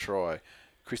 Turner got a try.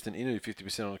 Kristen Inu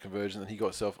 50% on the conversion, and he got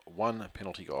himself 1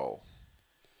 penalty goal.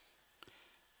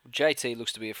 JT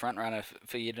looks to be a front runner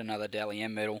for yet another Dally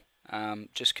M medal.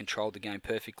 Just controlled the game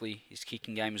perfectly. His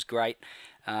kicking game was great.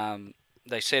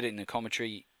 They said it in the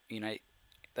commentary.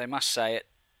 They must say it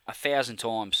 1,000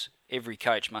 times. Every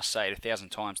coach must say it 1,000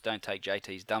 times. Don't take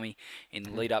JT's dummy in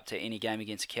the lead up to any game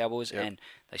against the Cowboys, and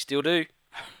they still do.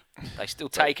 They still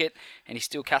take it, and he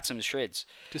still cuts them to shreds.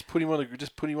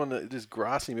 Just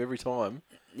grass him every time.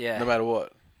 Yeah. No matter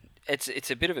what.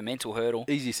 It's a bit of a mental hurdle.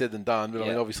 Easier said than done, but I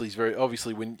mean, obviously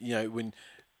when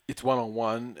it's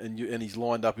 1-on-1 and he's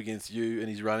lined up against you and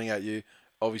he's running at you,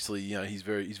 obviously he's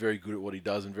very good at what he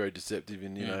does and very deceptive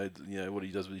in what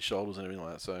he does with his shoulders and everything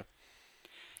like that. So.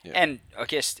 Yeah. And I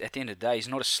guess at the end of the day, he's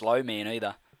not a slow man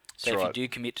either. So if you do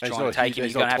commit to trying to take him,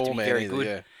 he's you're going to have to tall be man very either, good.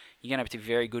 yeah. You're going to have to be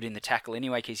very good in the tackle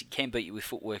anyway, because he can beat you with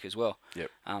footwork as well. Yep.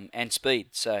 And speed.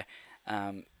 So,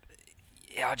 I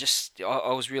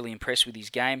was really impressed with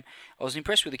his game. I was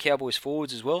impressed with the Cowboys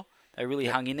forwards as well. They really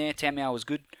hung in there. Tamau was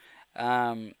good.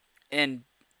 And,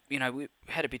 we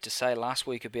had a bit to say last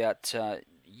week about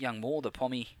young Moore, the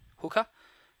Pommy hooker.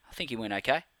 I think he went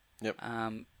okay. Yep.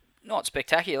 Not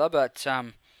spectacular, but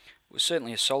was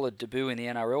certainly a solid debut in the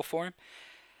NRL for him.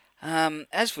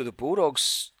 As for the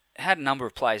Bulldogs, had a number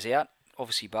of players out.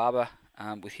 Obviously Barber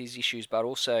with his issues, but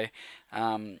also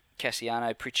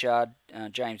Cassiano, Pritchard,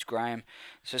 James Graham.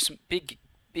 So some big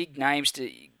names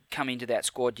to come into that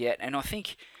squad yet. And I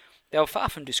think they were far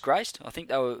from disgraced. I think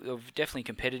they were definitely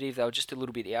competitive. They were just a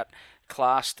little bit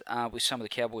outclassed with some of the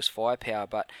Cowboys' firepower.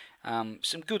 But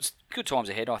some good times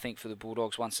ahead, I think, for the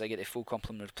Bulldogs once they get their full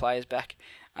complement of players back.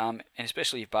 And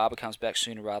especially if Barber comes back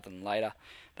sooner rather than later.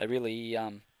 They really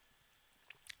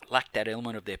lacked that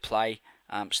element of their play.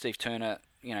 Steve Turner,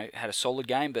 had a solid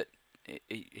game, but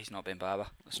he's not Ben Barber.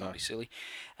 Let's not be silly.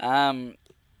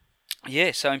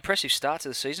 So impressive start to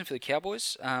the season for the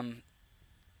Cowboys.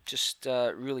 just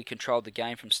really controlled the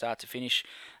game from start to finish.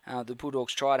 The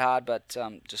Bulldogs tried hard, but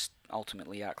just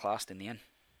ultimately outclassed in the end.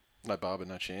 No Barber,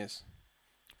 no chance.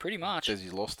 Pretty much. Says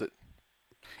he's lost it.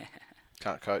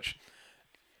 Can't coach.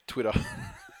 Twitter.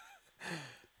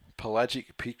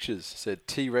 Pelagic Pictures said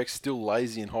T-Rex still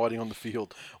lazy and hiding on the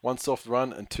field. One soft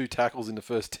run and 2 tackles in the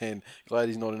first 10. Glad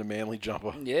he's not in a Manly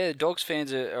jumper. Yeah, Dogs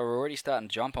fans are already starting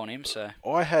to jump on him. So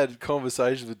I had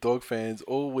conversations with Dog fans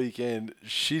all weekend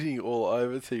shitting all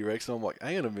over T-Rex, and I'm like,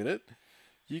 hang on a minute.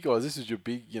 You guys, this is your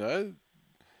big,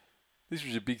 this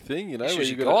was your big thing, This was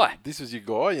your guy. guy. This was your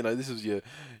guy, this was your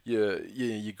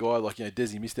guy. Like,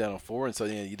 Desi missed out on 4, and so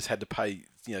you just had to pay,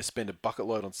 spend a bucket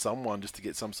load on someone just to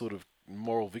get some sort of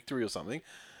moral victory or something.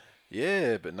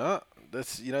 Yeah, but nah,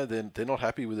 that's they're not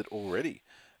happy with it already.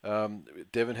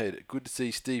 Devonhead, good to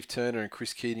see Steve Turner and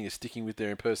Chris Keating are sticking with their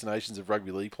impersonations of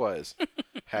rugby league players.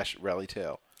 # rally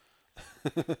towel.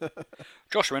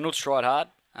 Josh Reynolds tried hard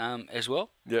as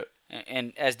well. Yeah,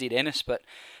 and as did Ennis, but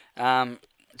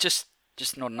just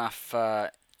not enough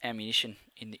ammunition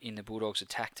in the Bulldogs'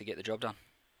 attack to get the job done.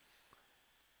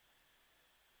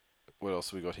 What else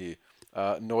have we got here?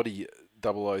 Noddy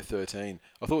 0013.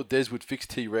 I thought Des would fix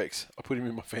T-Rex. I put him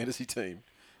in my fantasy team.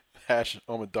 #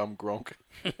 I'm a dumb gronk.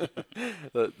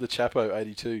 the Chapo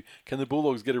 82. Can the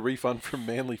Bulldogs get a refund from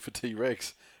Manly for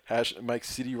T-Rex? # make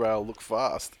City Rail look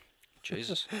fast.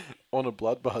 Jesus. On a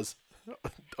blood buzz.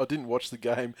 I didn't watch the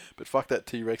game, but fuck that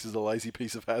T-Rex is a lazy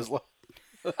piece of Hasler.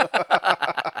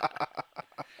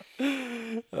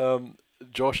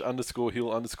 Josh _Hill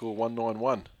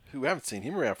 _191. Who we haven't seen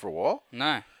him around for a while.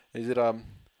 No. Is it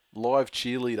live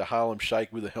cheerleader Harlem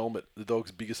Shake with a helmet, the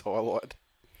Dog's biggest highlight?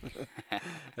 And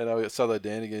we got Southo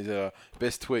Dan again. He's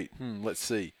best tweet. Let's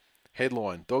see.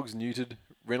 Headline: Dogs neutered.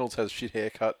 Reynolds has shit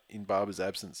haircut in Barber's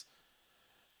absence.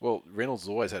 Well, Reynolds has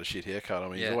always had a shit haircut. I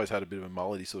mean, he's always had a bit of a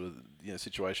mullety sort of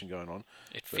situation going on.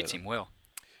 It fits him well.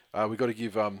 We've got to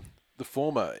give the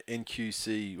former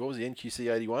NQC, what was he,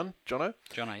 NQC 81, Jono?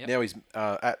 Jono, yeah. Now he's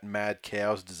at Mad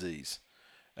Cow's disease.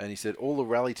 And he said, all the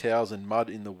rally towels and mud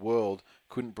in the world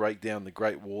couldn't break down the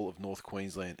Great Wall of North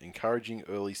Queensland. Encouraging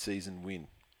early season win.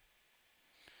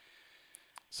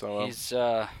 So his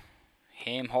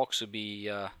ham hocks would be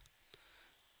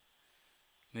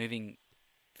moving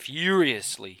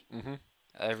furiously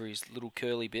over his little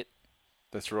curly bit.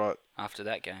 That's right. After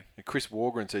that game. And Chris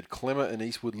Wargren said, Clemmer and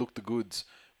Eastwood look the goods.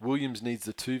 Williams needs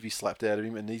the Tuvey slapped out of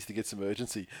him and needs to get some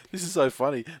urgency. This is so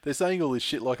funny. They're saying all this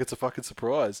shit like it's a fucking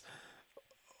surprise.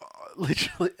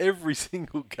 Literally every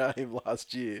single game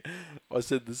last year, I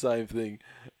said the same thing.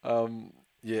 And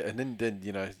then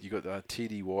you got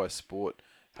TDY Sport,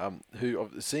 who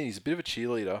I've seen he's a bit of a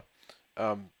cheerleader, /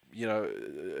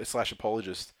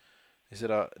 apologist. He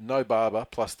said, no Barber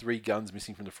plus 3 guns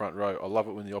missing from the front row. I love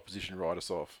it when the opposition write us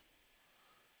off.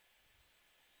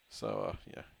 So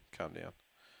calm down.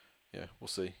 Yeah, we'll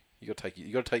see. You got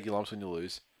to take your lumps when you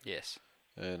lose. Yes.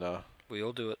 And we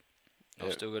all do it.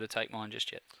 I've still got to take mine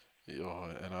just yet. Oh,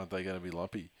 and aren't they going to be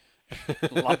lumpy?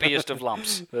 Lumpiest of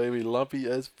lumps. They'll be lumpy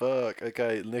as fuck.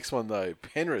 Okay, next one though.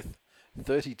 Penrith,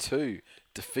 32,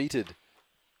 defeated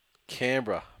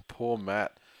Canberra. Poor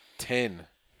Matt, 10.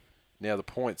 Now the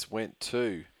points went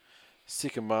to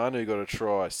Sikamanu got a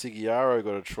try, Sigiaro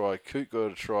got a try, Coot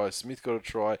got a try, Smith got a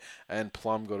try, and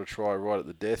Plum got a try right at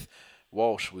the death.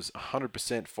 Walsh was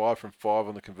 100%, 5 from 5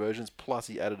 on the conversions, plus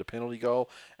he added a penalty goal.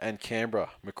 And Canberra,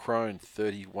 Macrone,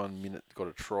 31 minute, got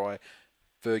a try.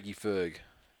 Fergie Ferg,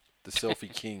 the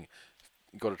selfie king,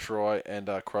 got a try. And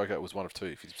Croker was 1 of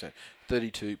 2, 50%.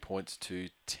 32 points to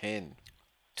 10.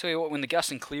 Tell you what, when the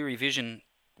Gus and Cleary vision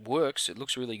works, it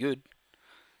looks really good.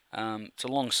 It's a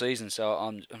long season, so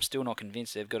I'm still not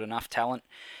convinced they've got enough talent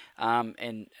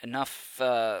and enough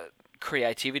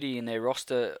creativity in their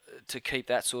roster to keep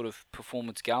that sort of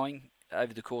performance going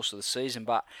over the course of the season.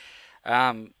 But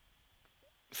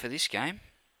for this game,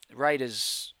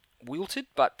 Raiders wilted,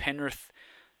 but Penrith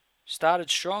started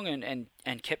strong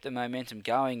and kept the momentum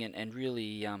going and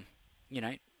really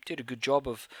did a good job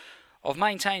of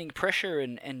maintaining pressure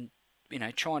and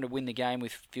trying to win the game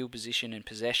with field position and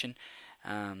possession.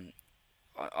 I'm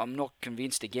not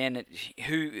convinced again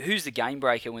who's the game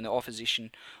breaker when the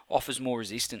opposition offers more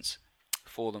resistance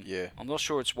for them. Yeah. I'm not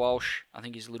sure it's Walsh. I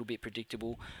think he's a little bit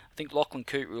predictable. I think Lachlan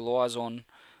Coote relies on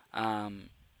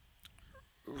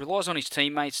his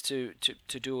teammates to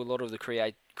do a lot of the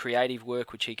creative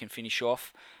work, which he can finish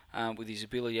off with his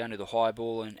ability under the high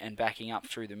ball and backing up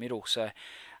through the middle. So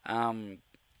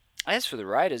as for the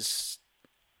Raiders,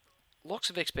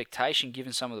 lots of expectation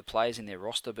given some of the players in their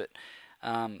roster, but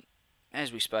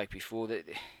as we spoke before,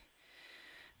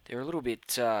 they're a little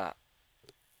bit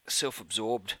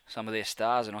self-absorbed, some of their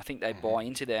stars, and I think they buy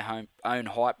into their own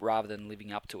hype rather than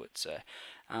living up to it. So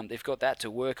they've got that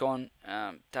to work on.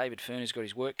 David Furner's got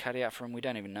his work cut out for him. We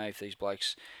don't even know if these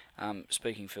blokes,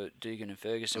 speaking for Dugan and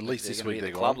Ferguson, At least they're this going week to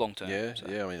be they're at the club gone. long term. Yeah, so.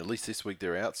 yeah. I mean, at least this week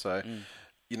they're out. So,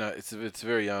 it's a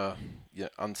very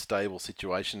unstable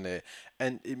situation there,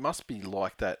 and it must be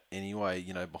like that anyway.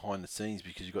 Behind the scenes,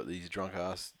 because you've got these drunk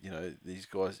ass. These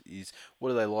guys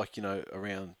what are they like?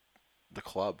 Around the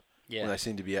club. Yeah. When they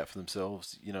seem to be out for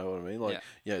themselves, you know what I mean? Like,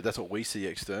 that's what we see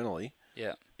externally.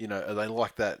 Yeah. Are they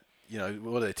like that? What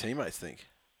do their teammates think?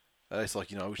 Are they just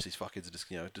like, I wish these fuckheads are just,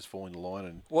 just fall in the line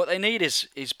and... What they need is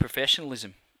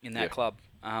professionalism in that club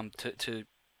to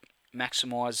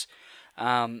maximise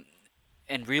and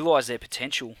realise their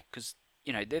potential, because,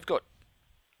 they've got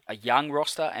a young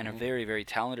roster and a very, very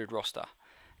talented roster,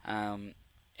 and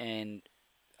a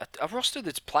roster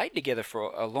that's played together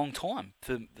for a long time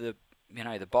for the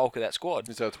bulk of that squad.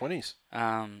 It's our 20s.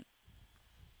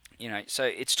 So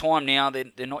it's time now.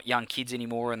 They're not young kids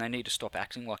anymore, and they need to stop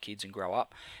acting like kids and grow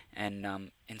up,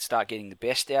 and start getting the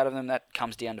best out of them. That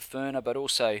comes down to Ferner, but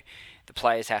also the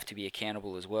players have to be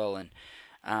accountable as well. And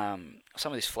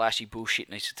some of this flashy bullshit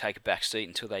needs to take a back seat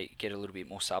until they get a little bit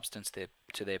more substance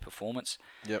to their performance.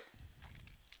 Yep.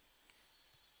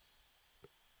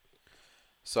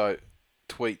 So,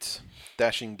 tweets.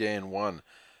 Dashing Dan 1.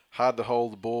 Hard to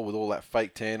hold the ball with all that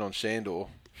fake tan on Shandor.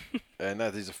 And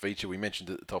that is a feature we mentioned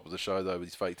at the top of the show, though, with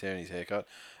his fake tan and his haircut.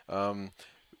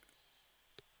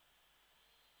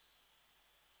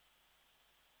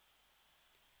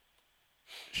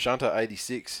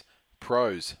 Shunter86.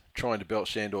 Pros. Trying to belt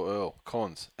Shandor Earl.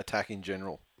 Cons. Attack in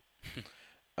general.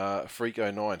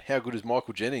 Freak09. How good is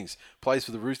Michael Jennings? Plays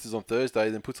for the Roosters on Thursday,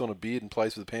 then puts on a beard and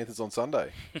plays for the Panthers on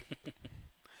Sunday.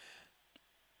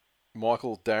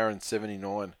 Michael Darren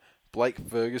 79. Blake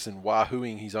Ferguson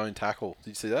wahooing his own tackle. Did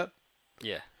you see that?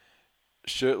 Yeah.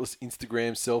 Shirtless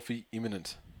Instagram selfie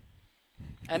imminent.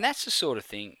 And that's the sort of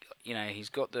thing, he's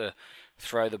got to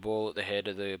throw the ball at the head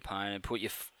of the opponent, put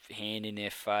your hand in their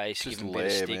face, Just give them a bit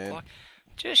of stick. man.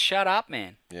 Just shut up,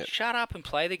 man. Yep. Shut up and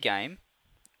play the game.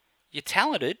 You're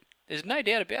talented. There's no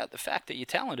doubt about the fact that you're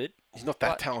talented. He's not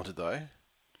that talented, though.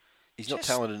 He's not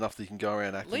talented enough that he can go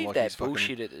around acting like he's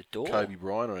bullshit at the door. Kobe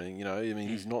Bryant or anything.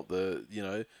 He's not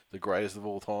the greatest of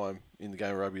all time in the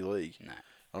game of rugby league. No.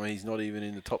 I mean, he's not even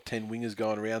in the top 10 wingers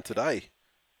going around today.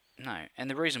 No, and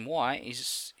the reason why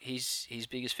is he's his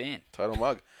biggest fan. Total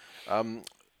mug.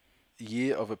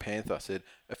 Year of a Panther said,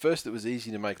 at first it was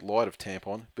easy to make light of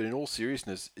tampon, but in all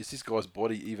seriousness, is this guy's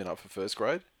body even up for first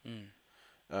grade?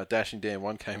 Dashing Dan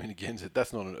 1 came in again and said,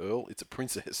 that's not an Earl, it's a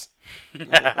princess.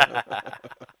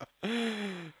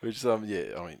 Which, I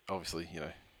mean, obviously,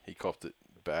 he copped it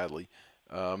badly.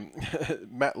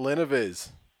 Matt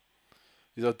Lenevez.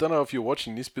 He said, I don't know if you're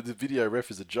watching this, but the video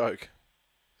ref is a joke.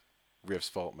 Ref's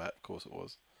fault, Matt. Of course it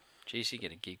was. Geez, you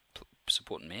get a gig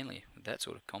supporting Manly with that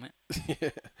sort of comment.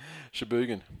 Yeah.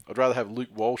 Shabugan. I'd rather have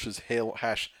Luke Walsh's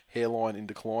hairline in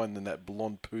decline than that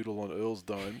blonde poodle on Earl's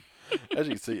dome. As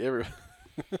you can see,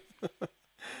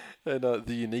 and the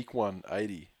unique one,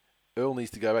 80. Earl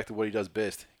needs to go back to what he does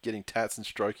best, getting tats and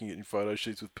stroking it in photo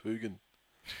shoots with Poogan.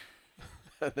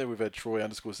 And then we've had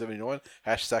Troy_79,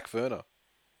 #SackFerner.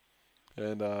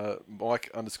 And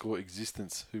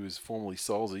Mike_Existence, who is formerly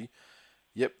Solzy.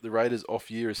 Yep, the Raiders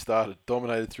off year has started.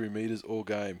 Dominated through meters all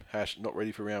game. #not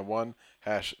ready for round 1.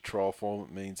 #trial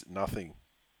form means nothing.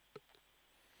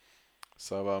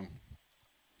 So,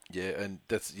 and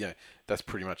that's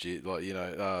pretty much it. Like,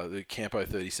 the Campo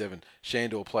 37.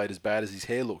 Shandor played as bad as his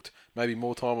hair looked. Maybe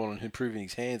more time on improving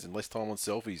his hands and less time on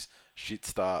selfies. Shit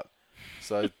start.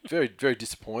 So, very, very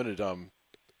disappointed.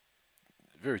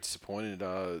 Very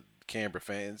disappointed. Canberra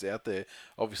fans out there.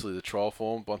 Obviously, the trial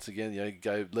form once again,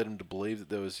 led them to believe that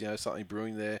there was something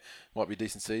brewing there. Might be a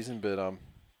decent season, but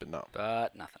no.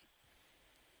 But nothing.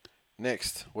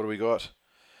 Next, what do we got?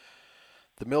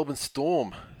 The Melbourne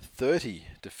Storm 30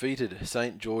 defeated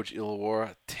St George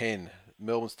Illawarra 10.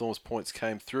 Melbourne Storm's points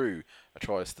came through a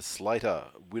try to Slater,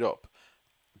 Widdop,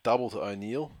 double to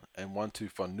O'Neill, and 1 to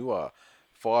Whanua.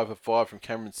 5 of 5 from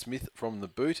Cameron Smith from the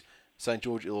boot. St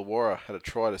George Illawarra had a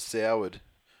try to Soward,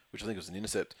 which I think was an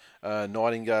intercept.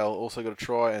 Nightingale also got a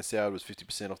try, and Soward was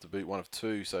 50% off the boot, 1 of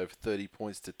 2, so 30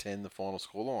 points to 10, the final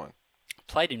scoreline.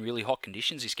 Played in really hot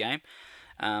conditions this game,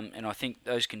 and I think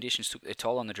those conditions took their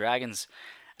toll on the Dragons.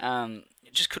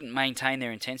 Just couldn't maintain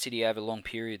their intensity over long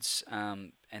periods,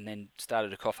 and then started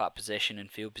to cough up possession and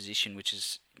field position, which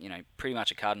is pretty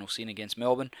much a cardinal sin against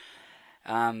Melbourne.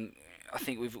 I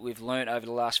think we've learnt over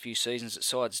the last few seasons that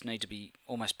sides need to be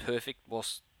almost perfect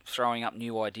whilst throwing up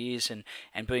new ideas and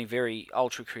being very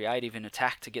ultra creative in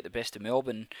attack to get the best of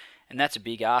Melbourne. And that's a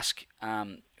big ask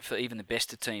for even the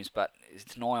best of teams, but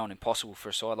it's nigh on impossible for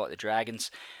a side like the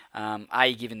Dragons.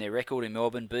 A, given their record in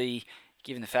Melbourne. B,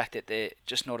 given the fact that they're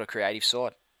just not a creative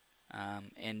side.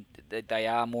 And they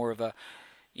are more of a,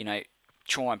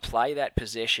 try and play that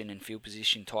possession and field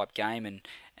position type game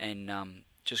and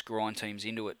just grind teams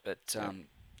into it. But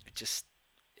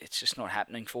it's just not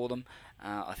happening for them.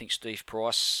 I think Steve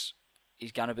Price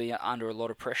is going to be under a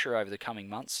lot of pressure over the coming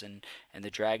months, and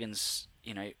the Dragons,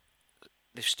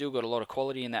 they've still got a lot of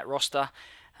quality in that roster,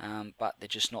 but they're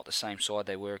just not the same side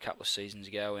they were a couple of seasons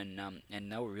ago, and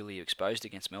they were really exposed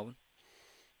against Melbourne.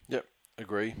 Yep,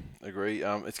 agree.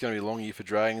 It's going to be a long year for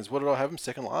Dragons. What did I have them?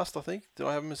 Second last, I think. Did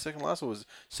I have them as second last, or was it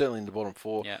certainly in the bottom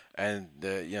four? Yeah. And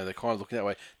they're kind of looking that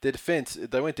way. Their defence,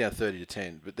 they went down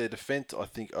 30-10, but their defence, I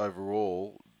think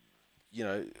overall,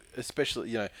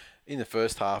 especially in the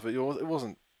first half, it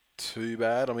wasn't too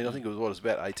bad. I mean, I think it was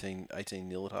about 18-0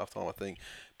 at halftime, I think,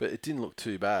 but it didn't look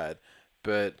too bad.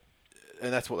 And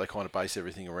that's what they kind of base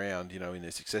everything around, in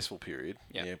their successful period.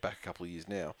 Yep. Back a couple of years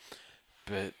now.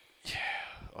 But yeah,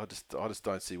 I just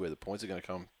don't see where the points are going to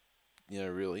come.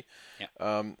 Really. Yep.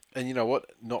 And you know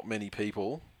what? Not many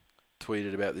people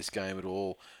tweeted about this game at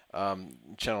all.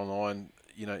 Channel 9,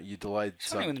 you delayed.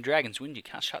 Something when the Dragons win, you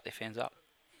can't shut their fans up.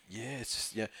 Yeah,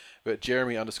 it's just, But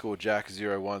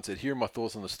Jeremy_Jack01 said, "Here are my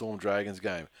thoughts on the Storm Dragons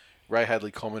game. Ray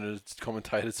Hadley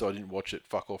commentated, so I didn't watch it.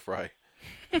 Fuck off, Ray."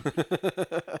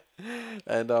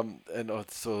 and I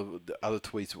saw the other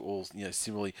tweets were all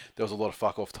similarly. There was a lot of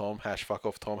fuck off Tom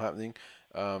happening.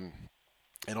 And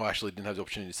I actually didn't have the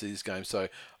opportunity to see this game, so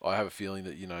I have a feeling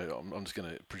that I'm just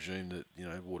going to presume that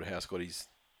Waterhouse got his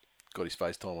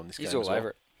face time on this game. He's all over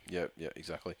it. Yeah,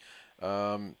 exactly.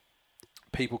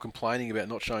 People complaining about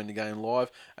not showing the game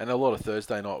live, and a lot of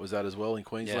Thursday night was that as well in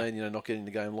Queensland. Yeah. Not getting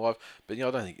the game live. But I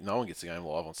don't think no one gets the game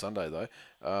live on Sunday though.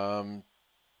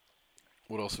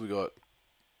 What else have we got?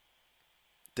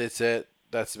 That's it.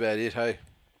 That's about it. Hey,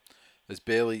 there's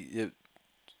barely. Yeah,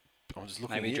 I'm just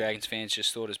looking. Maybe Dragons fans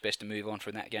just thought it's best to move on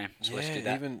from that game. So let's do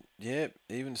that.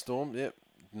 Even Storm. Yep.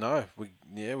 No,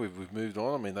 we've moved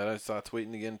on. I mean, they don't start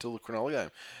tweeting again until the Cronulla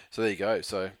game. So there you go.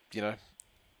 So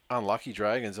unlucky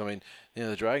Dragons. I mean,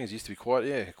 the Dragons used to be quite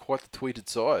the tweeted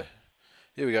side.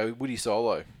 Here we go. Woody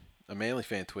Solo, a Manly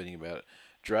fan, tweeting about it.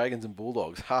 Dragons and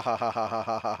Bulldogs. Ha ha ha ha ha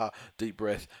ha ha ha. Deep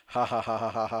breath. Ha ha ha ha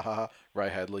ha ha ha. Ray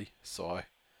Hadley. Sigh.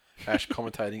 Hash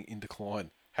commentating in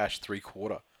decline. Hash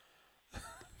 3/4.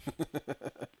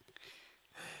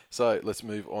 So let's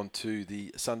move on to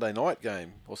the Sunday night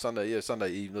game, or Sunday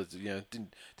evening.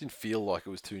 Didn't feel like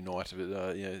it was too night of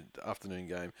it. Afternoon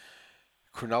game.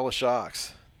 Cronulla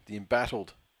Sharks, the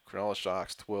embattled Cronulla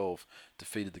Sharks 12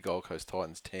 defeated the Gold Coast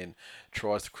Titans 10.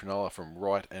 Tries to Cronulla from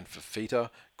Wright and Fafita.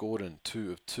 Gordon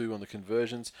 2 of 2 on the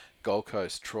conversions. Gold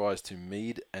Coast tries to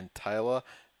Mead and Taylor.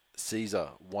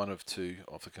 Caesar 1 of 2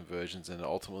 off the conversions, and it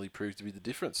ultimately proved to be the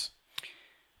difference.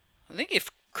 I think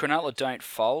if Cronulla don't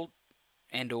fold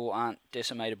and or aren't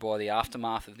decimated by the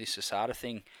aftermath of this Asada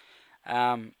thing,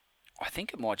 I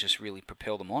think it might just really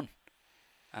propel them on.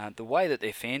 The way that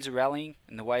their fans are rallying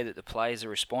and the way that the players are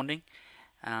responding,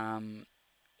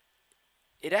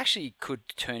 it actually could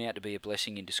turn out to be a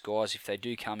blessing in disguise if they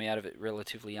do come out of it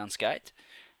relatively unscathed.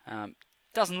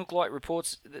 Doesn't look like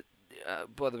reports that,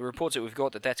 by the reports that we've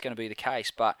got, that's going to be the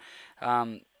case, but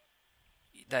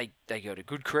they got a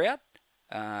good crowd.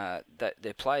 That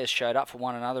their players showed up for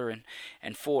one another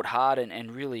and fought hard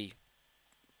and really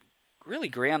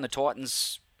ground the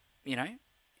Titans,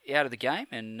 out of the game,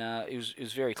 and it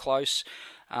was very close.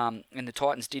 And the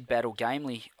Titans did battle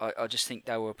gamely. I just think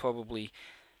they were probably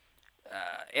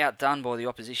outdone by the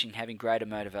opposition having greater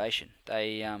motivation.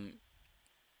 The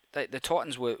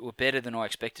Titans were better than I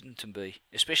expected them to be,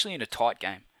 especially in a tight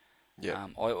game. Yeah.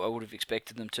 I would have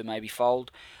expected them to maybe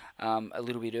fold a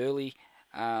little bit early.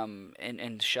 And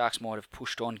the Sharks might have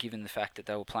pushed on given the fact that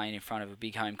they were playing in front of a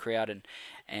big home crowd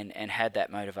and had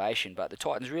that motivation. But the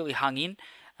Titans really hung in,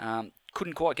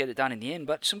 couldn't quite get it done in the end,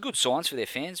 but some good signs for their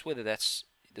fans, whether that's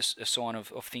a sign of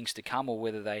things to come or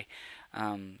whether they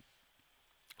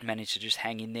managed to just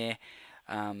hang in there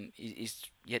is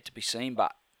yet to be seen.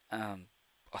 But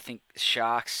I think the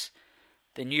Sharks,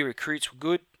 their new recruits were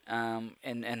good, and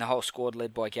the whole squad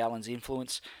led by Gallen's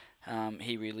influence.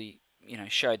 He really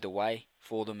showed the way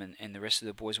for them, and the rest of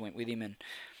the boys went with him.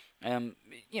 And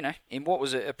in what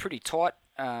was a pretty tight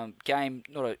game,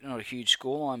 not a huge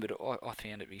scoreline, but I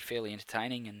found it to be fairly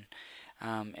entertaining,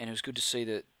 and it was good to see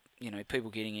that people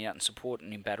getting out and supporting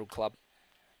an embattled club.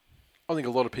 I think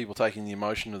a lot of people taking the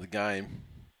emotion of the game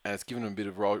and it's given them a bit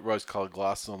of rose-coloured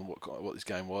glasses on what this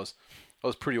game was. It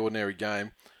was a pretty ordinary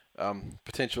game.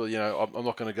 Potentially, I'm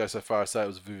not going to go so far as say it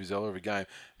was a vuvuzela of a game,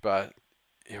 but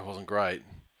it wasn't great.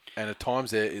 And at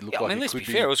times there, it looked like let's it be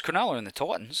could fair, it was Cronulla and the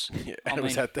Titans. Yeah, and it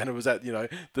was at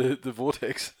the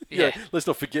vortex. Yeah. Let's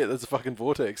not forget there's a fucking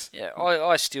vortex. Yeah,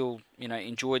 I still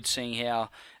enjoyed seeing how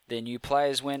their new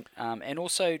players went, and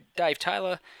also Dave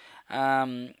Taylor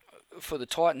for the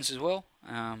Titans as well.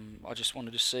 I just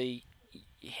wanted to see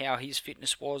how his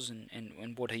fitness was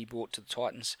and what he brought to the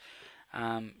Titans.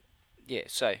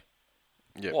 Whilst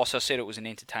I said it was an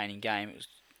entertaining game,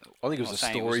 I think it was the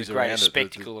stories the around greatest it.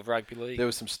 spectacle of rugby league. There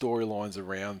were some storylines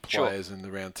around players and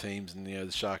around teams and the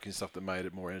Sharkies and stuff that made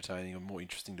it more entertaining and more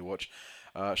interesting to watch.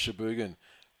 Shabugan,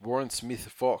 Warren Smith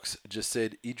Fox just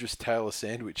said Idris Taylor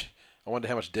sandwich. I wonder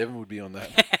how much Devon would be on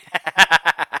that.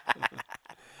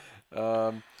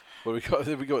 What we got?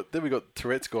 Then we got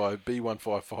Tourette's guy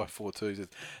B15542 says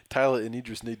Taylor and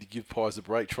Idris need to give pies a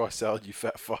break. Try salad, you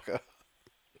fat fucker.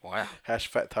 Wow. #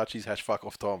 fat touchies, # fuck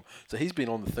off Tom. So he's been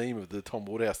on the theme of the Tom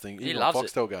Woodhouse thing. He even loves on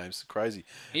Foxtel games. Crazy.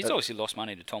 He's obviously lost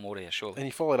money to Tom Woodhouse, surely. And he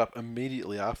followed up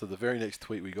immediately after the very next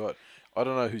tweet we got. I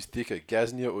don't know who's thicker,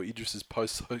 Gaznia or Idris's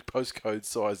postcode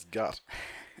sized gut.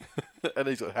 And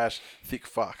he's got # thick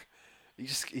fuck. He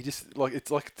just like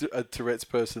it's like a Tourette's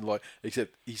person, like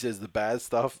except he says the bad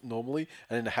stuff normally,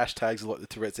 and then the hashtags are like the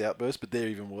Tourette's outburst, but they're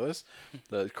even worse.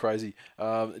 That's crazy.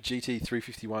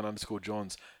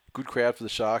 GT351_Johns. Good crowd for the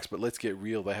Sharks, but let's get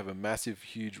real. They have a massive,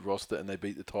 huge roster, and they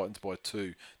beat the Titans by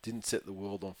 2. Didn't set the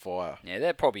world on fire. Yeah,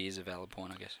 that probably is a valid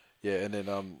point, I guess. Yeah, and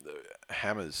then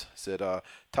Hammers said,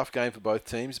 tough game for both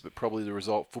teams, but probably the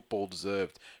result football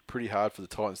deserved. Pretty hard for the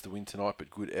Titans to win tonight, but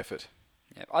good effort.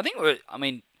 Yeah, I think it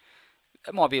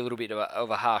might be a little bit of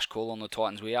a harsh call on the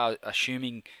Titans. We are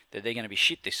assuming that they're going to be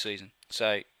shit this season.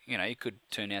 So, it could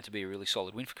turn out to be a really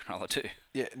solid win for Cronulla too.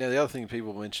 Yeah, now the other thing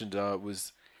people mentioned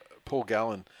was Paul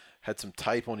Gallen had some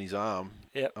tape on his arm,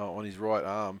 on his right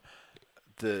arm,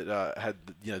 that had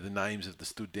the names of the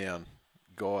stood down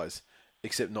guys,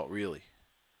 except not really.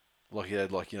 Like he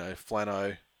had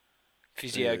Flano,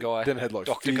 physio guy, then it had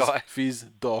doctor guy, Fizz,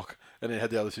 Doc, and then it had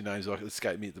the other two names like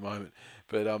escape me at the moment.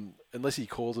 But unless he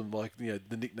calls them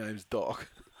the nickname's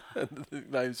Doc. And the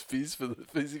nickname's Fizz for the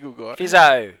physical guy.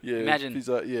 Fizzo. Yeah, imagine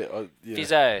Fizzo.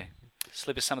 Fizzo.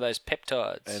 Slip us some of those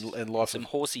peptides. And some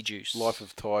horsey juice. Life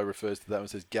of Ty refers to that one.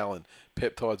 Says Gallon.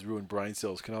 Peptides ruin brain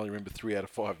cells. Can only remember 3 out of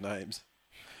 5 names.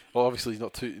 Well, obviously he's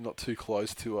not too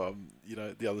close to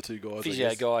the other two guys.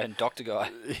 Physio guy and doctor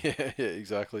guy. yeah,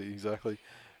 exactly.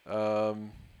 I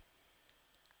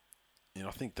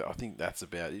think that's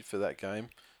about it for that game.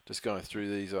 Just going through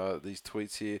these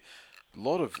tweets here. A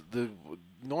lot of the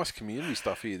nice community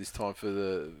stuff here this time for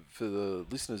the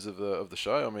listeners of the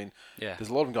show. I mean, there's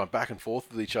a lot of them going back and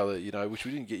forth with each other, which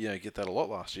we didn't get that a lot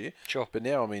last year. Sure. But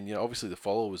now, I mean, obviously the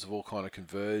followers have all kind of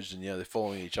converged, and they're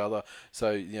following each other.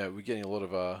 So we're getting a lot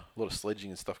of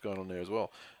sledging and stuff going on there as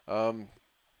well.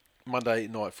 Monday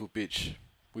night foot bitch.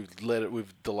 We've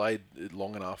delayed it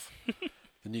long enough.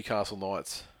 The Newcastle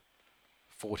Knights,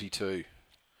 42,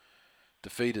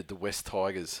 defeated the West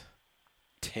Tigers,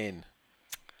 10.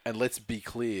 And let's be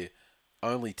clear,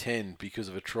 only 10 because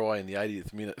of a try in the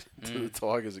 80th minute to the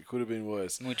Tigers. It could have been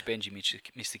worse. In which Benji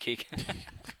missed the kick.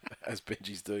 As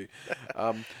Benjis do.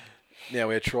 Now,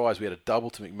 we had tries. We had a double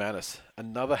to McManus,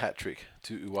 another hat-trick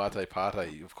to Uate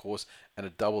Pate, of course, and a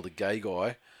double to Gay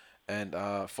Guy, and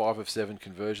 5 of 7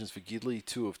 conversions for Gidley,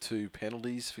 2 of 2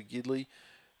 penalties for Gidley,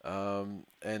 and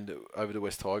over to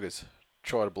West Tigers.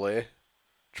 Try to Blair,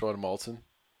 try to Moulton,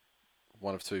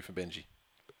 1 of 2 for Benji.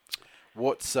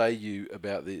 What say you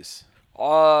about this?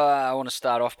 I want to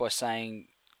start off by saying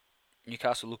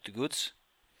Newcastle looked the goods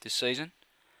this season.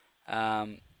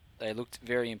 They looked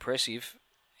very impressive.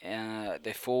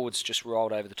 Their forwards just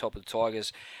rolled over the top of the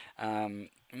Tigers.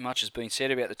 Much has been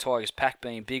said about the Tigers pack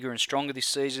being bigger and stronger this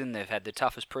season. They've had the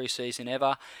toughest preseason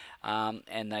ever,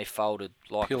 and they folded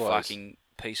like Pillows. a fucking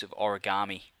piece of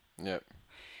origami. Yep.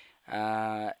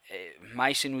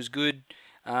 Mason was good.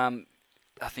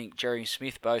 I think Jerry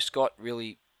Smith, Bo Scott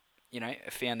really,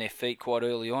 found their feet quite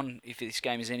early on, if this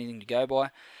game is anything to go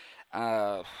by.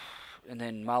 And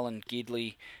then Mullen,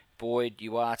 Gidley, Boyd,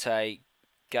 Uate,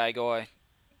 Gay Guy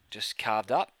just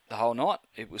carved up the whole night.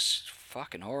 It was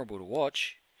fucking horrible to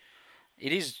watch.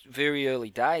 It is very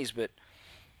early days, but,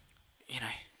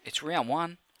 it's round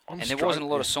 1. There wasn't a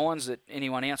lot of signs that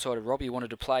anyone outside of Robbie wanted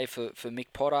to play for Mick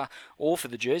Potter or for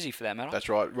the jersey for that matter. That's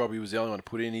right. Robbie was the only one to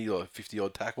put in. He got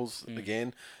 50-odd tackles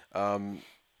again.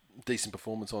 Decent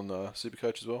performance on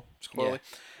Supercoach as well.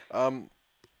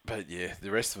 But, the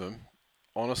rest of them,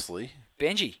 honestly...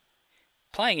 Benji.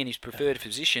 playing in his preferred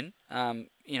position.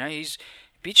 He's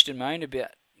bitched and moaned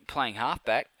about playing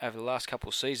halfback over the last couple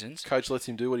of seasons. Coach lets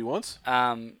him do what he wants.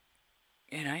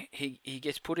 He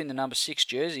gets put in the number 6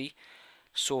 jersey,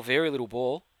 saw very little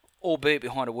ball, albeit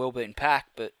behind a well-beaten pack,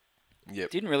 but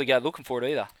didn't really go looking for it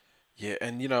either. Yeah,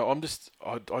 and I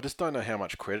just don't know how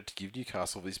much credit to give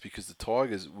Newcastle for this, because the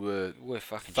Tigers were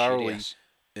fucking thoroughly shithouse.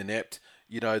 inept.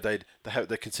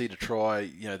 They concede a try,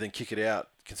 then kick it out,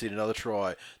 concede another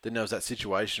try. Then there was that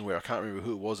situation where I can't remember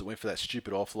who it was that went for that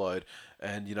stupid offload,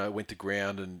 and went to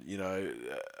ground, and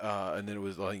and then it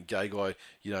was, I think, Gay Guy,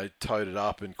 towed it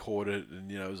up and caught it,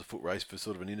 and it was a foot race for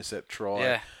sort of an intercept try.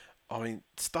 Yeah. I mean,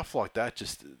 stuff like that.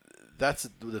 That's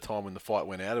the time when the fight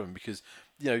went out of them, because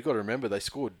you've got to remember they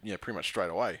scored pretty much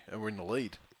straight away and were in the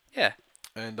lead. Yeah.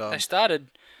 And they started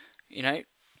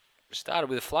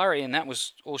with a flurry, and that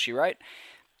was all she wrote.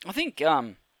 I think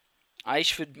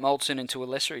Ashford, Moulton, and to a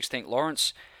lesser extent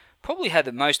Lawrence probably had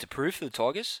the most to prove for the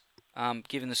Tigers,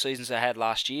 given the seasons they had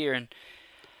last year, and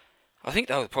I think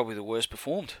they were probably the worst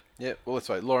performed. Yeah, well, let's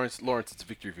wait. Lawrence, it's a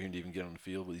victory for him to even get on the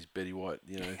field with his Betty White,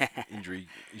 injury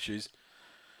issues.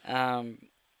 I'm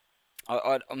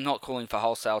not calling for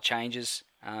wholesale changes.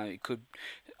 It could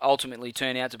ultimately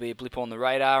turn out to be a blip on the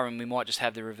radar, and we might just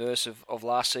have the reverse of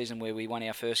last season, where we won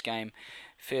our first game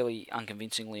fairly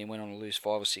unconvincingly and went on to lose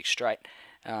 5 or 6 straight.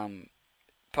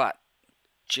 But,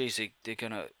 geez, they're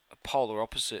going to a polar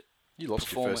opposite. You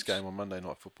lost your first game on Monday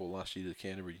Night Football last year to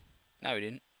Canterbury. No, we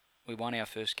didn't. We won our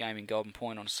first game in Golden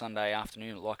Point on a Sunday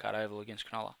afternoon at Leichhardt Oval against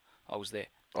Cronulla. I was there.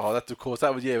 Oh, that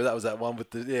was that one with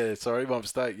the sorry, my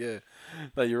mistake. Yeah,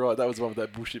 no, you're right. That was the one with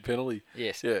that bullshit penalty.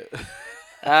 Yes. Yeah.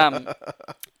 I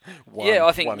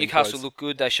think Newcastle looked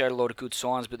good. They showed a lot of good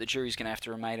signs, but the jury's going to have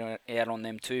to remain out on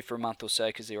them too for a month or so,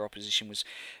 because their opposition was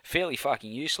fairly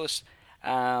fucking useless.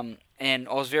 And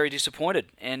I was very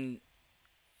disappointed. And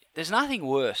there's nothing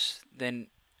worse than...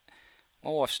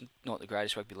 My wife's not the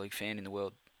greatest rugby league fan in the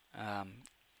world.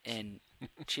 And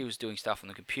she was doing stuff on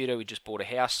the computer. We just bought a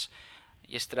house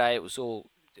yesterday. It was all...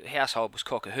 The household was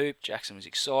cock-a-hoop. Jackson was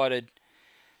excited.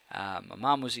 My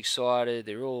mum was excited.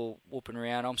 They're all whooping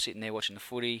around. I'm sitting there watching the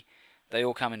footy. They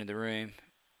all come into the room.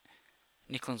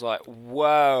 Nicklin's like,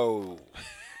 whoa.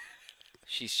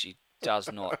 She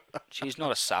does not. She's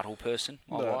not a subtle person,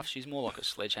 my wife. She's more like a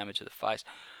sledgehammer to the face.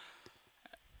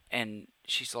 And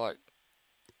she's like,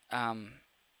 are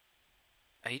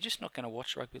you just not going to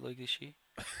watch rugby league this year?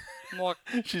 I'm like,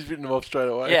 she's written them off straight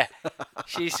away. Yeah.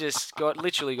 She's just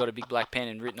literally got a big black pen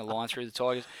and written a line through the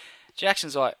Tigers.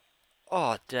 Jackson's like,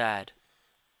 oh, Dad.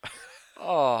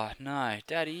 Oh, no.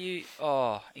 Dad, are you...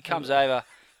 Oh, he comes over,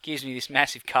 gives me this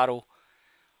massive cuddle.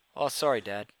 Oh, sorry,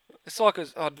 Dad. It's like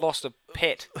I'd lost a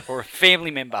pet or a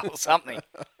family member or something.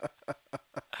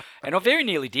 And I very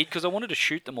nearly did, because I wanted to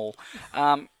shoot them all.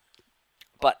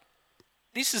 But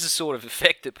this is the sort of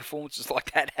effect that performances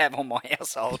like that have on my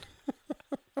household.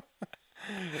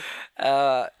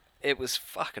 It was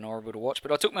fucking horrible to watch.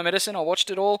 But I took my medicine, I watched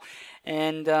it all,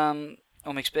 and I'm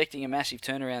expecting a massive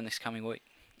turnaround this coming week.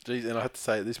 Jeez, and I have to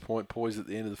say, at this point, poised at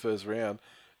the end of the first round,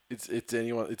 it's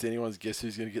anyone's guess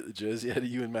who's going to get the jersey out of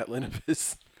you and Matt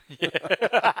Lenopis.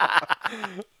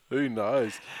 Who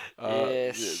knows?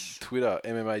 Yes. Twitter,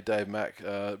 MMA Dave Mack,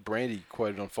 Brandy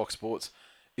quoted on Fox Sports,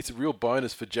 it's a real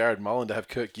bonus for Jared Mullen to have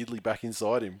Kirk Gidley back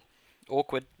inside him.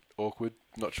 Awkward.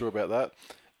 Not sure about that.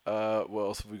 What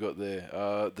else have we got there?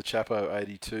 The Chapo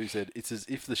 82 said, it's as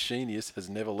if the Sheenius has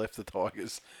never left the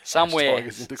Tigers. Somewhere,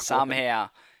 Tigers somehow,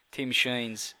 Tim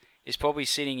Sheens is probably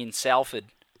sitting in Salford,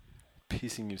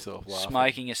 pissing himself laughing,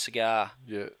 smoking a cigar,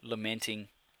 yeah, lamenting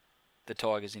the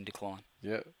Tigers in decline.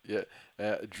 Yeah.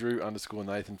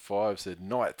 Drew_Nathan5 said,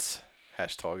 Knights,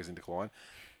 #Tigers in decline.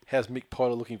 How's Mick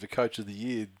Potter looking for Coach of the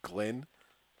Year, Glenn?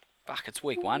 Fuck, it's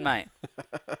week 1, mate.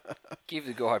 Give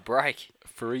the guy a break.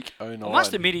 Freak09. I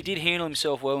must admit, he did handle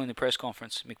himself well in the press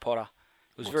conference, Mick Potter.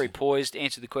 He was very poised,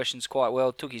 answered the questions quite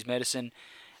well, took his medicine,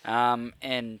 and,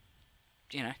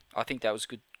 I think that was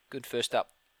good first up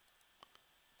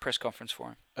press conference for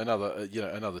him. Another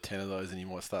 10 of those and you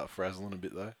might start frazzling a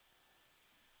bit, though.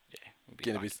 Yeah.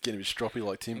 Getting a bit stroppy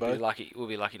like Timbo. We'll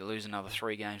be lucky to lose another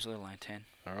 3 games, let alone 10.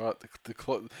 All right,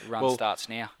 the run starts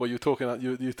now. Well, you're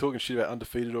talking shit about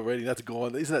undefeated already. That's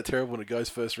gone. Isn't that terrible when it goes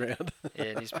first round? Yeah,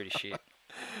 it is pretty shit.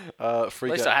 At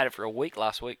least I had it for a week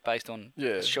last week based on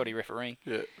shoddy refereeing.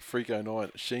 Yeah,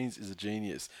 Freak09. Sheens is a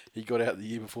genius. He got out the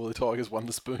year before the Tigers won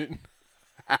the spoon.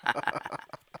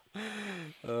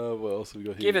 What else have we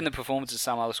got here? Given the performance of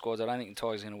some other squads, I don't think the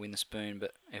Tigers are going to win the spoon,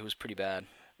 but it was pretty bad.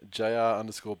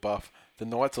 JR_Buff. The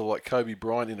Knights are like Kobe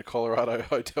Bryant in a Colorado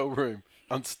hotel room.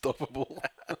 Unstoppable.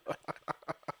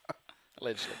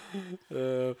 Allegedly.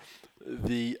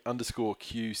 The underscore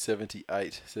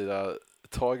Q78 said,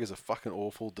 Tigers are fucking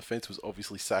awful. Defence was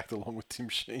obviously sacked along with Tim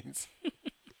Sheens.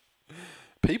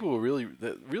 People were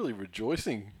really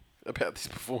rejoicing about this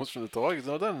performance from the Tigers,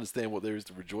 and I don't understand what there is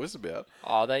to rejoice about.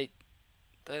 Oh, they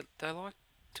like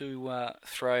to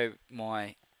throw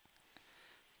my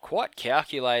quite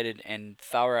calculated and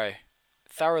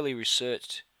thoroughly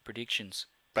researched predictions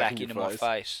back into my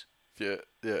face. Yeah.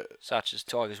 Such as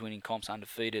Tigers winning comps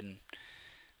undefeated and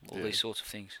all these sorts of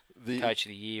things. Coach of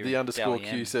the year. The underscore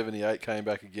Q78 came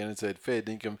back again and said, fair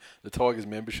dinkum, the Tigers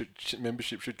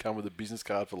membership should come with a business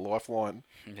card for Lifeline.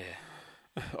 Yeah.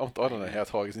 I don't know how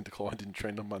Tigers in Decline didn't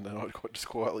trend on Monday night, just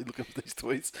quietly looking at these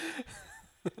tweets.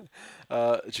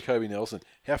 Jacoby Nelson,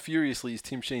 how furiously is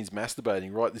Tim Sheens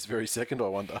masturbating right this very second, I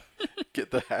wonder?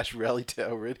 Get the hash rally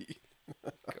towel ready.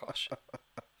 Gosh.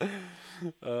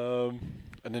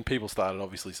 And then people started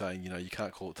obviously saying, you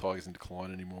can't call it Tigers in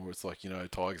Decline anymore. It's like,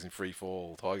 Tigers in free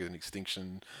fall, Tigers in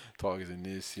extinction, Tigers in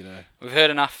this, We've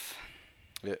heard enough.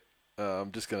 Yeah.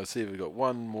 I'm just going to see if we've got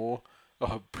one more.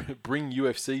 Oh, bring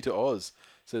UFC to Oz.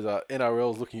 Says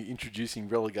NRL is looking at introducing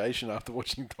relegation after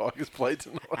watching Tigers play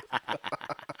tonight.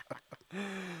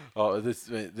 Oh,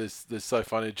 this so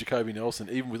funny. Jacoby Nelson,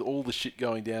 even with all the shit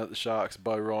going down at the Sharks,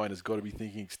 Bo Ryan has got to be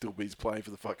thinking still beats playing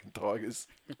for the fucking Tigers.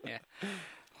 Yeah.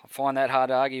 I find that hard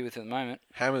to argue with at the moment.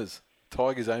 Hammers.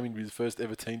 Tigers aiming to be the first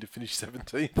ever team to finish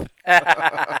 17th.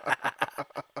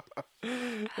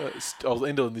 I'll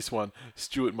end on this one.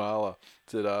 Stuart Marler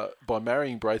said, by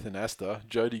marrying Braithen Astor,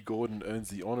 Jody Gordon earns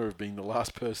the honour of being the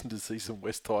last person to see some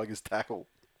West Tigers tackle.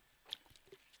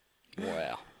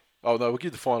 Wow. Oh, no, we'll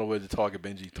give the final word to Tiger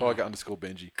Benji. Tiger underscore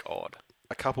Benji. God.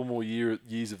 A couple more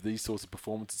years of these sorts of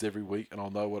performances every week, and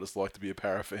I'll know what it's like to be a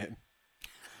Para fan.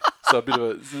 So a bit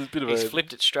of He's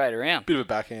flipped it straight around. Bit of a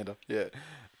backhander, yeah.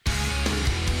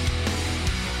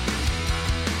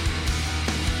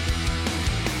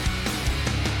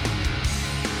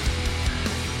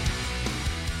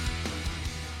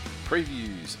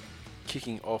 Previews.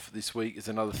 Kicking off this week is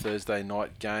another Thursday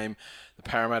night game. The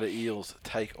Parramatta Eels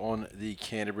take on the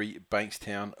Canterbury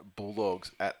Bankstown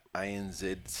Bulldogs at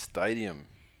ANZ Stadium.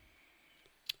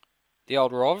 The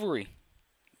old rivalry.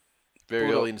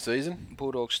 Very early in the season.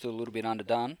 Bulldogs still a little bit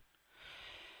underdone.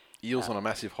 Eels on a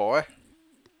massive high.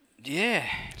 Yeah.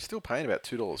 Still paying about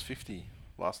 $2.50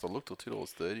 last I looked, or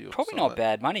 $2.30. Probably not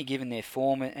bad money given their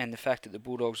form and the fact that the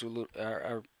Bulldogs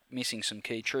are missing some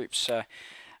key troops. So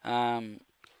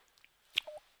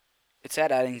it's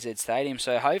at ANZ Stadium,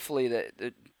 so hopefully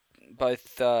that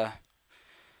both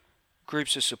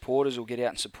groups of supporters will get out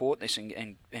and support this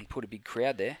and put a big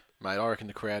crowd there. Mate, I reckon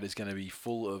the crowd is going to be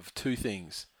full of two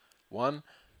things. One,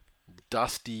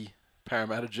 dusty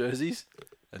Parramatta jerseys,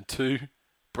 and two,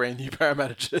 brand new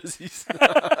Parramatta jerseys.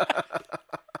 I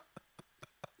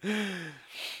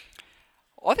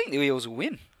think the Eels will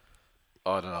win.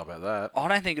 I don't know about that. I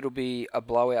don't think it'll be a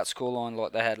blowout scoreline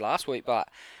like they had last week, but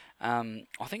I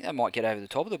think they might get over the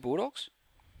top of the Bulldogs.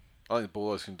 I think the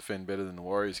Bulldogs can defend better than the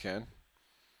Warriors can.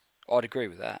 I'd agree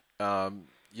with that.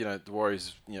 The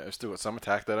Warriors, have still got some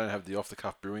attack. They don't have the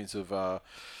off-the-cuff brilliance of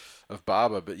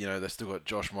Barber, but they've still got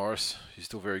Josh Morris, who's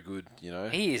still very good.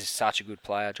 He is such a good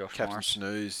player, Josh Captain Morris.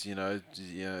 Snooze,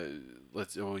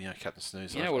 Captain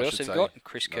Snooze. You know what else they've got?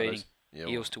 Chris Keating.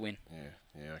 Eels to win.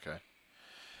 Yeah, okay.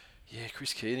 Yeah,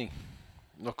 Chris Keating,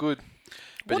 not good.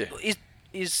 But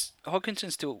is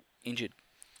Hodkinson still injured,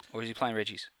 or is he playing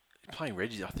Reggie's? Playing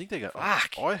Reggie's, I think they go.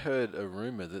 Fuck. I heard a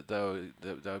rumor that they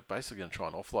were basically going to try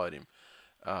and offload him,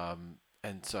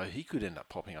 and so he could end up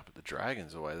popping up at the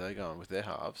Dragons the way they're going with their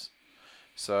halves.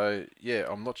 So yeah,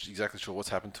 I'm not exactly sure what's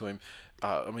happened to him.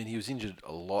 He was injured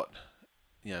a lot,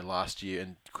 last year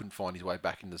and couldn't find his way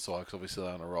back into the side because obviously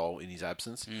they're on a roll in his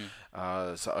absence.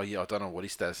 I don't know what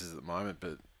his status is at the moment,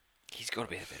 but he's got to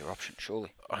be a better option,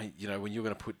 surely. When you're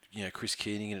going to put Chris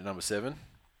Keating in at number 7.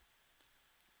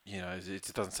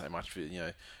 It doesn't say much for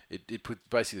it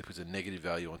basically puts a negative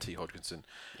value on T. Hodkinson.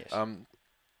 Yes.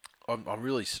 I'm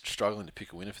really struggling to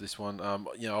pick a winner for this one. I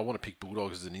want to pick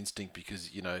Bulldogs as an instinct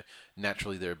because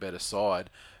naturally they're a better side,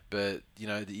 but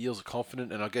the Eels are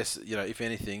confident, and I guess if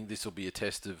anything, this will be a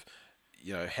test of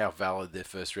how valid their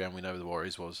first round win over the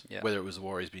Warriors was. Yeah. Whether it was the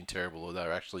Warriors being terrible or they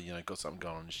were actually got something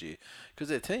going on this year, because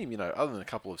their team other than a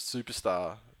couple of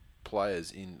superstar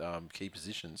players in key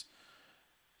positions,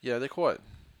 they're quite.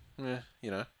 When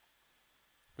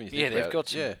you think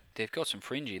they've got some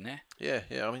fringe in there. Yeah.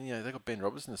 They've got Ben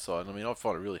Robertson aside. I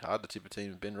find it really hard to tip a team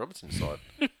with Ben Robertson aside,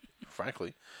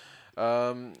 frankly.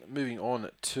 Moving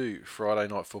on to Friday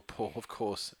night football, of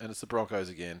course, and it's the Broncos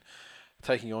again.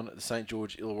 taking on the St.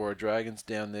 George Illawarra Dragons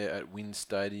down there at Wynn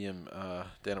Stadium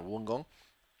down at Wollongong.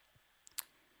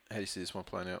 How do you see this one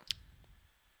playing out?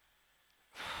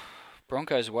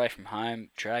 Broncos away from home.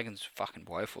 Dragons fucking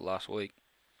woeful last week.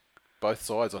 Both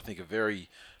sides, I think, are very.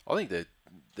 I think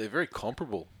they're very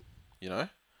comparable. You know,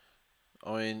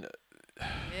 I mean,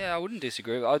 Yeah, I wouldn't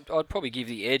disagree. I'd probably give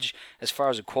the edge as far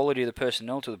as the quality of the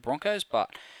personnel to the Broncos, but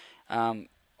I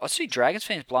see Dragons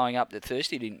fans blowing up that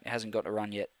Thursday hasn't got a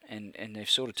run yet, and they've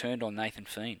sort of turned on Nathan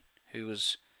Feen, who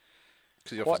was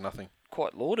because he offers nothing.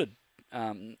 Quite lauded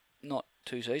not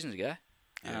 2 seasons ago.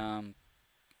 Yeah.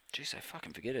 Geez, they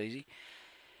fucking forget it easy.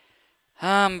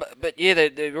 But yeah,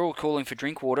 they're all calling for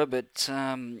Drinkwater, but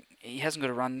he hasn't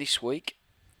got a run this week.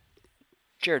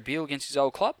 Jared Beale against his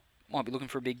old club might be looking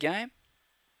for a big game.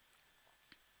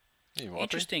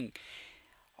 Interesting.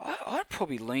 I'd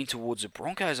probably lean towards the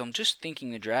Broncos. I'm just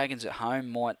thinking the Dragons at home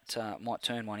might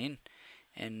turn one in,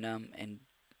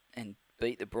 and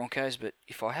beat the Broncos. But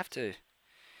if I have to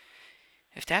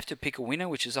pick a winner,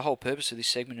 which is the whole purpose of this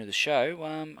segment of the show,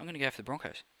 I'm going to go for the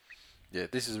Broncos. Yeah,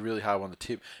 this is a really hard one to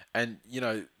tip. And, you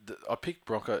know, I picked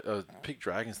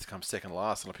Dragons to come second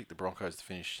last, and I picked the Broncos to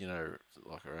finish, you know,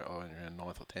 like around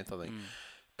 9th or 10th, I think.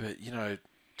 But, you know,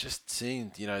 just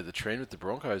seeing, you know, the trend with the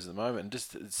Broncos at the moment and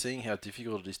just seeing how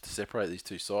difficult it is to separate these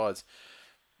two sides,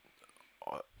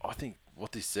 I think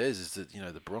what this says is that, you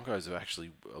know, the Broncos are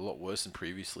actually a lot worse than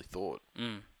previously thought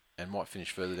and might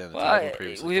finish further down the table than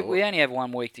previously thought. We only have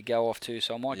 1 week to go off too,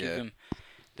 so I might give them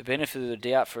the benefit of the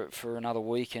doubt for another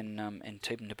week and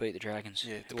tip them to beat the Dragons,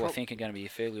 who I think are going to be a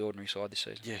fairly ordinary side this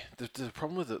season. Yeah, the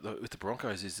problem with the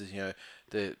Broncos is that, you know,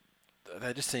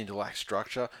 they just seem to lack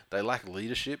structure. They lack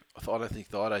leadership. I don't think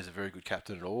Thaida's a very good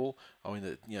captain at all. I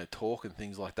mean, you know, talk and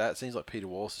things like that. It seems like Peter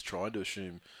Wallace is trying to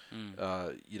assume,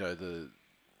 you know, the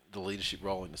leadership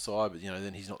role in the side, but, you know,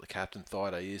 then he's not the captain.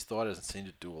 Thaiday is. Thaiday doesn't seem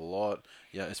to do a lot,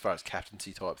 you know, as far as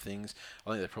captaincy type things. I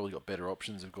think they've probably got better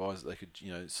options of guys that they could,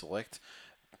 you know, select.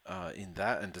 In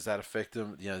that, and does that affect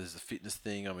them? You know, there's the fitness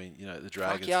thing. I mean, you know, the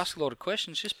Dragons. Fuck, you ask a lot of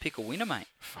questions. Just pick a winner, mate.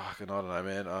 Fucking, I don't know,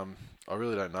 man. I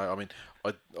really don't know. I mean,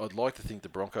 I'd like to think the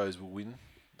Broncos will win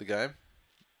the game,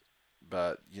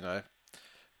 but, you know,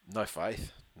 no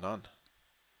faith, none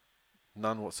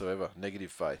whatsoever.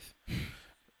 Negative faith.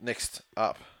 Next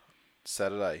up,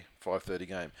 Saturday, 5:30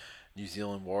 game. New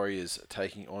Zealand Warriors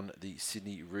taking on the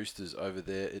Sydney Roosters over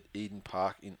there at Eden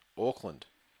Park in Auckland.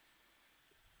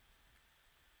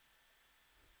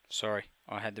 Sorry,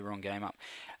 I had the wrong game up.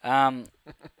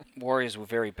 Warriors were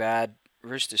very bad.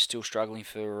 Roosters still struggling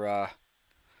for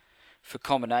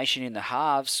combination in the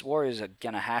halves. Warriors are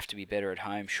going to have to be better at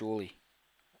home, surely.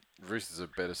 Roosters are a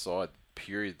better side,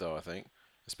 period, though, I think.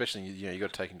 Especially, you know, you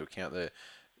got to take into account their,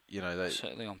 you know,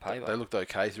 certainly on paper. They looked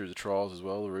okay through the trials as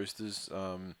well, the Roosters.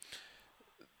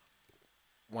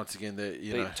 Once again, they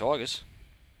beat the Tigers.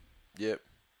 Yep.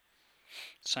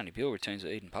 Sonny Bill returns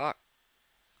at Eden Park,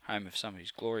 home of some of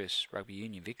his glorious rugby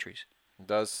union victories.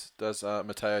 Does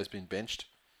Mateo's been benched?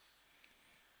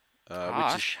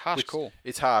 Harsh call.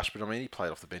 It's harsh, but I mean, he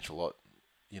played off the bench a lot.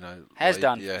 You know, has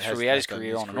done throughout his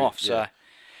career on and off. So,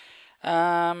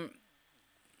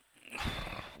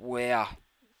 wow,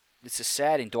 it's a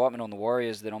sad indictment on the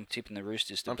Warriors that I'm tipping the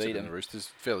Roosters to beat them. The Roosters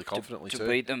fairly confidently to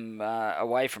beat them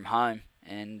away from home,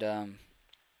 and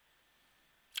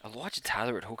Elijah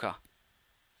Taylor at hooker.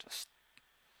 Just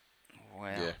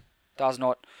wow. Yeah. Does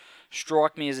not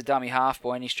strike me as a dummy half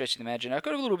by any stretch of the imagination. I've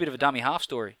got a little bit of a dummy half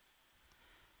story.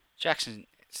 Jackson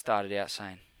started out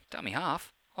saying, dummy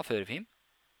half? I've heard of him.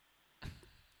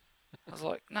 I was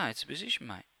like, no, it's a position,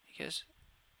 mate. He goes,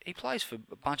 he plays for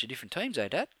a bunch of different teams, eh,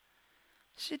 Dad?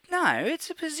 I said, no,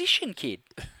 it's a position, kid.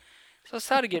 So I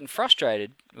started getting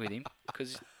frustrated with him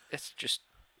because that's just,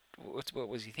 what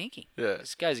was he thinking? Yeah.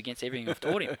 This goes against everything I've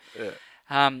taught him.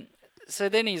 Yeah. So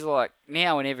then he's like,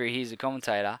 now whenever he hears a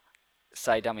commentator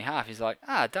say dummy half, he's like,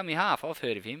 dummy half, I've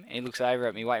heard of him. And he looks over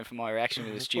at me waiting for my reaction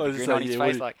with a stupid grin on his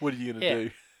face like, what are you going to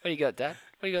do? What do you got, Dad?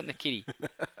 What do you got in the kitty?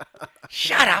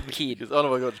 Shut up, kid. He goes, oh,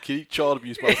 no, I got kitty. Child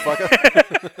abuse,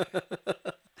 motherfucker.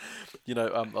 You know,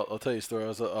 I'll tell you a story.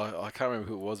 I can't remember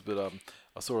who it was, but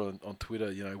I saw it on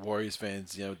Twitter, you know, Warriors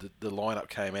fans, you know, the lineup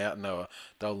came out and they were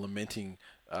lamenting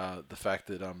the fact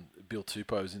that Bill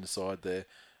Tupou was in the side there.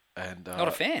 And not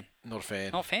a fan. Not a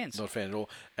fan. Not fans. Not a fan at all.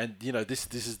 And, you know, this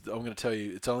is, I'm going to tell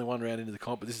you, it's only one round into the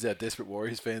comp, but this is how desperate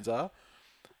Warriors fans are.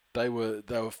 They were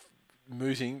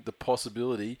mooting the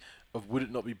possibility of would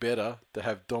it not be better to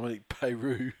have Dominic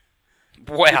Peyrou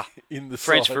in the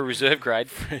French side. For reserve grade.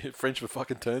 French for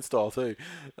fucking turnstile too.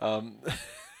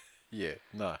 Yeah,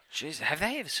 no. Jeez, have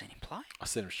they ever seen him play? I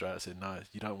sent him straight. I said, no,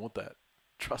 you don't want that.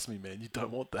 Trust me, man, you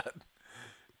don't want that.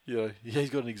 He's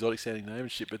got an exotic sounding name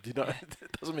and shit, but it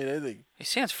doesn't mean anything. He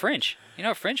sounds French. You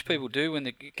know what French people do when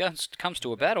it comes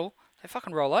to a battle? They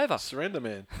fucking roll over. Surrender,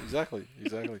 man. Exactly.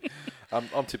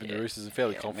 I'm tipping the Roosters and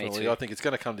fairly confidently. Me too. I think it's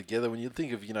going to come together when you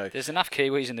think of, There's enough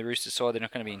Kiwis in the Roosters side. They're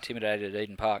not going to be intimidated at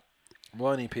Eden Park.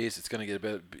 Maloney and Pearce, it's going to get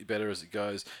better as it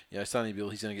goes. Sonny Bill,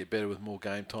 he's going to get better with more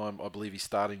game time. I believe he's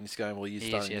starting this game, or he is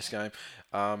starting this game.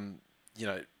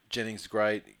 Jennings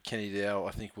great. Kenny Dow,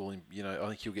 I think I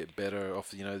think he'll get better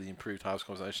off the improved halves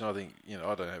conversation. I think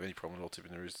I don't have any problem at all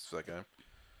tipping the Roosters for that game.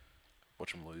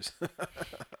 Watch them lose.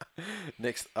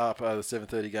 Next up, the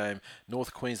 7:30 game.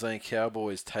 North Queensland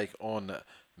Cowboys take on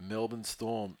Melbourne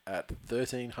Storm at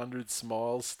 1300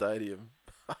 Smiles Stadium.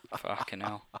 Fucking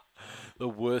hell. The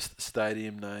worst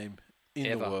stadium name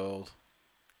in the world.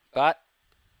 But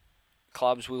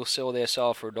clubs will sell their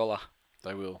soul for $1.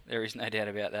 They will. There is no doubt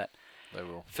about that. They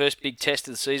will. First big test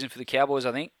of the season for the Cowboys,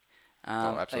 I think.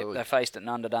 Absolutely. They faced an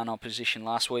underdone opposition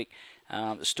last week.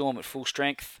 The Storm at full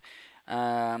strength.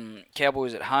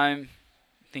 Cowboys at home.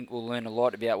 I think we'll learn a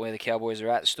lot about where the Cowboys are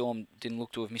at. The Storm didn't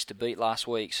look to have missed a beat last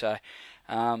week, so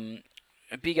a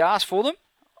big ask for them.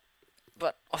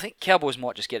 But I think Cowboys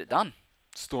might just get it done.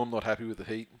 Storm not happy with the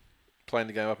heat. Playing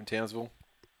the game up in Townsville.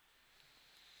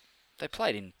 They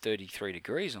played in 33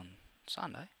 degrees on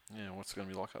Sunday. Yeah, what's it going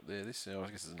to be like up there? I guess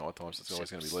it's night time, so it's always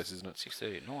going to be less, isn't it?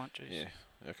 6:30 at night, jeez.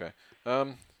 Yeah, okay.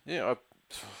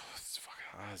 It's fucking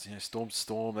hard.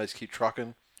 Storm, they just keep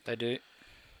trucking. They do.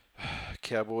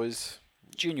 Cowboys.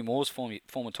 Junior Moore's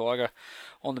former Tiger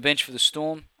on the bench for the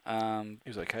Storm. He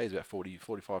was okay. He's about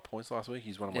 45 points last week.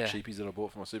 He's one of my cheapies that I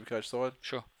bought for my Supercoach side.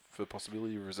 Sure. For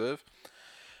possibility of reserve.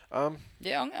 I'm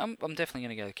definitely going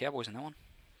to go the Cowboys in that one.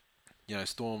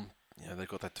 Storm, they've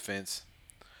got that defence.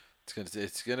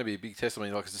 It's going to be a big test. I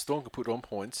mean, the Storm can put on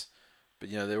points,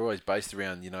 but they're always based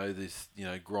around this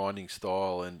grinding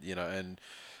style and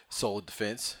solid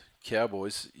defence.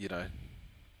 Cowboys,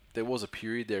 there was a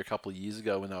period there a couple of years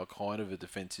ago when they were kind of a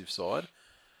defensive side,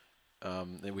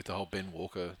 and with the whole Ben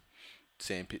Walker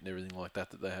sandpit and everything like that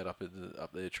they had up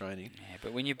there training. Yeah,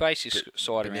 but when you base your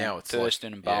side around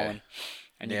Thurston and Bowen,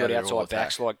 and you've got outside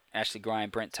backs like Ashley Gray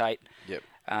and Brent Tate, yep.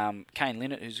 Kane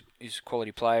Linnett, who's a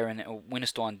quality player, and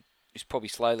Winterstein is probably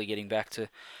slowly getting back to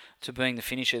being the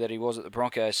finisher that he was at the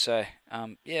Broncos. So,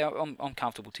 I'm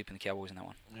comfortable tipping the Cowboys in that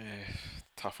one. Yeah,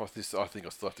 tough off this. I think I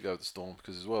still have to go with the Storm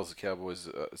because as well as the Cowboys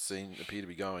appear to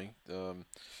be going, the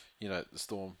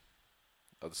Storm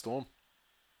are the Storm.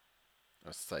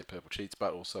 I say purple cheats,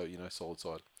 but also, solid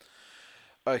side.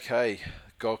 Okay,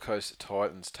 Gold Coast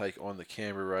Titans take on the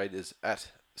Canberra Raiders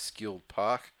at Skilled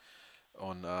Park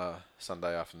on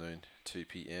Sunday afternoon, 2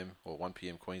 p.m. or 1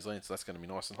 p.m. Queensland, so that's going to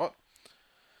be nice and hot.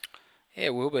 Yeah,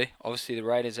 it will be. Obviously, the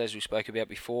Raiders, as we spoke about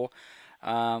before,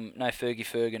 no Fergie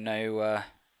Ferg and no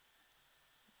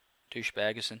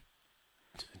Douchebaggerson.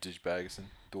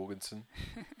 Dorganson.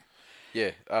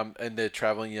 Yeah, and they're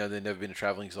travelling, they've never been a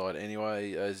travelling side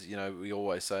anyway, as, we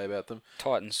always say about them.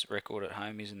 Titans' record at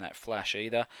home isn't that flash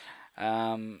either.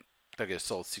 They get a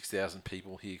solid 6,000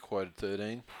 people here, quoted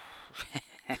 13.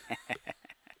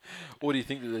 Or do you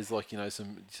think that there's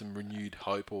some renewed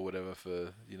hope or whatever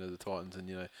for the Titans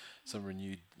and some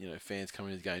renewed fans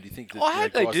coming to the game? Do you think that I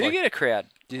hope they do get a crowd?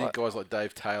 Do you think guys like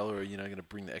Dave Taylor are going to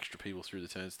bring the extra people through the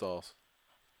turnstiles?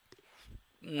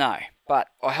 No, but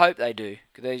I hope they do.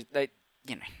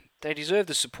 They deserve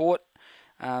the support.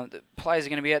 The players are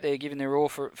going to be out there giving their all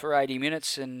for 80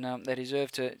 minutes, and they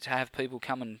deserve to have people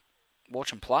come and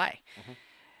watch them play.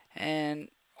 Mm-hmm. And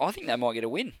I think they might get a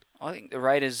win. I think the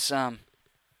Raiders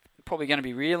probably going to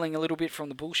be reeling a little bit from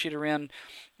the bullshit around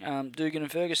Dugan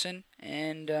and Ferguson,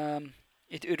 and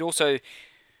it also,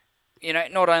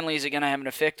 not only is it going to have an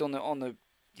effect on the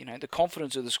the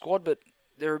confidence of the squad, but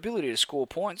their ability to score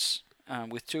points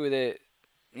with two of their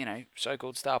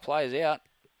so-called star players out.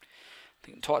 I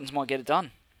think the Titans might get it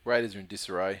done. Raiders are in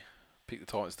disarray. Pick the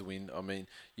Titans to win. I mean,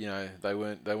 they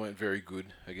weren't very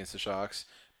good against the Sharks,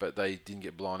 but they didn't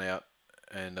get blown out.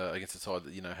 And against a side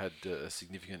that had a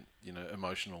significant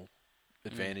emotional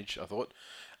advantage, I thought.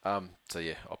 So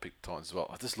yeah, I'll pick the Titans as well.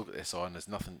 I just look at their side and there's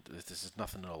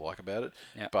nothing that I like about it.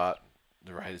 Yep. But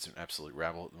the Raiders are an absolute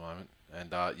rabble at the moment,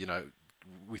 and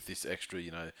with this extra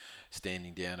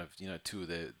standing down of two of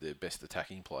their best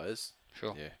attacking players.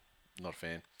 Sure. Yeah, not a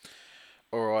fan.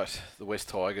 All right, the West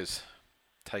Tigers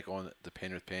take on the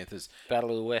Penrith Panthers.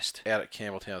 Battle of the West out at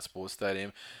Campbelltown Sports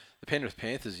Stadium. The Penrith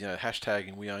Panthers,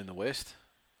 hashtagging "We Own the West"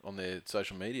 on their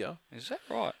social media. Is that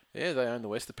right? Yeah, they own the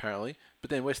West apparently. But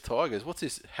then West Tigers, what's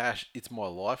this "It's my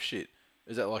life" shit?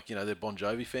 Is that like they're Bon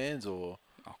Jovi fans or?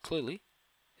 Oh, clearly,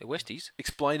 they're Westies.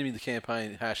 Explain to me the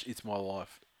campaign "It's my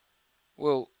life."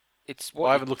 Well, it's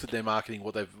I haven't looked at their marketing,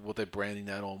 what they're branding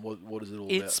that on. What is it all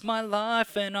It's about? my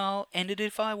life and I'll end it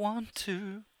if I want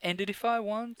to. End it if I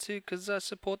want to, 'cause I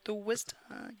support the West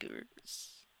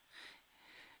Tigers.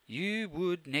 You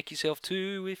would neck yourself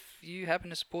too if you happen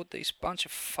to support these bunch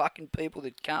of fucking people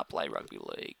that can't play rugby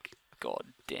league.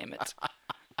 God damn it.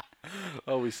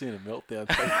 Oh, we're seeing a meltdown.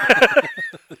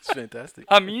 It's fantastic.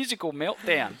 A musical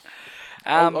meltdown.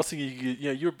 I was thinking,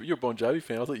 you're a Bon Jovi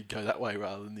fan. I thought you'd go that way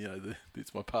rather than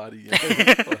it's my party.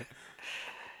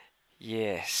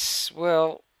 Yes.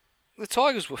 Well, the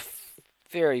Tigers were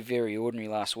very, very ordinary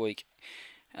last week.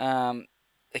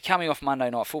 They're coming off Monday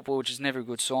Night Football, which is never a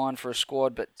good sign for a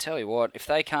squad. But tell you what, if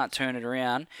they can't turn it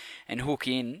around and hook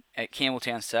in at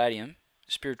Campbelltown Stadium,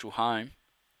 spiritual home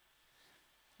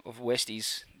of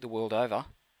Westies the world over,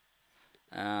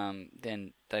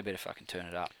 then they better fucking turn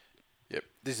it up. Yep,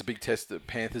 this is a big test. The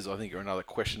Panthers, I think, are another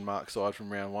question mark side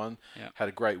from round one. Yep. Had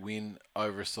a great win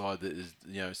over a side that is,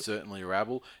 certainly a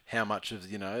rabble. How much is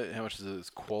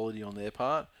it quality on their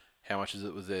part? How much is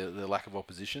it was their lack of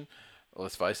opposition? Well,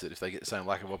 let's face it, if they get the same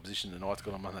lack of opposition the Knights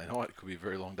got on Monday night, it could be a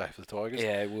very long day for the Tigers.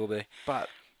 Yeah, it will be. But,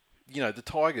 the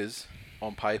Tigers,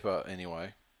 on paper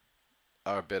anyway,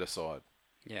 are a better side.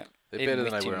 Yeah. They're Even better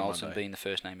with than they Tim were on Olsen Monday. being the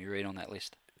first name you read on that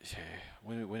list. Yeah.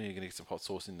 When are you going to get some hot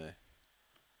sauce in there?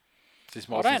 Is this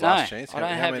I Molson's don't know. last chance? I don't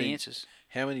have the answers.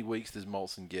 How many weeks does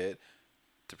Molson get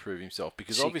to prove himself?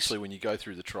 Because 6. obviously when you go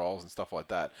through the trials and stuff like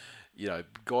that,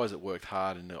 guys that worked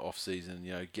hard in the off-season,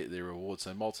 get their rewards.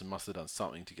 So Molson must have done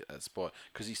something to get that spot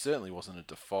because he certainly wasn't a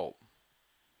default.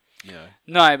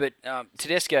 No, but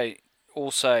Tedesco,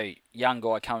 also young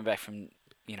guy coming back from,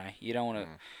 you don't want to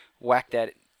whack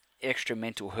that extra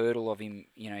mental hurdle of him,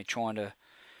 trying to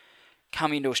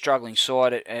come into a struggling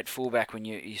side at fullback when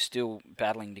you're still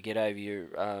battling to get over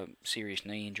your serious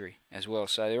knee injury as well.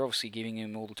 So they're obviously giving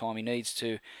him all the time he needs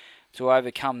to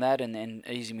overcome that and then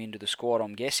ease him into the squad,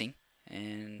 I'm guessing.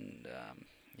 And,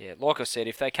 like I said,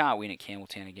 if they can't win at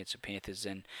Campbelltown against the Panthers,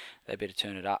 then they better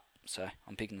turn it up. So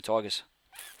I'm picking the Tigers.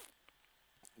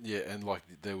 Yeah, and like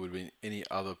there would have been any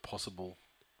other possible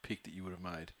pick that you would have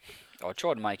made. I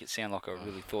tried to make it sound like I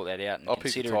really thought that out and I'll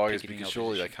pick the consider Tigers picking because in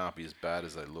surely they opposition. can't be as bad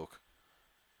as they look.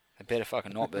 They better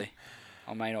fucking not be.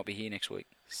 I may not be here next week.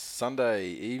 Sunday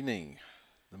evening,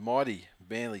 the mighty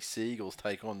Manly Seagulls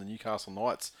take on the Newcastle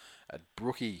Knights at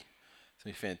Brookie. It's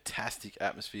going to be a fantastic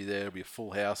atmosphere there. It'll be a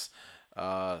full house.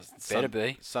 Better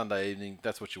be. Sunday evening,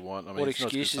 that's what you want. I mean, What it's not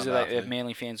as good as excuses Sunday have afternoon.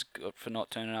 Manly fans got for not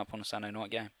turning up on a Sunday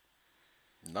night game?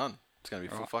 None. It's going to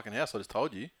be a full Right. fucking house, I just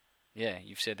told you. Yeah,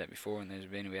 you've said that before, and there's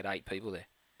been about 8 people there.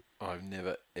 I've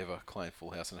never, ever claimed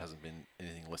full house and it hasn't been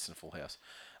anything less than full house.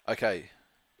 Okay,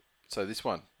 so this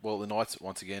one. Well, the Knights,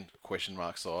 once again, question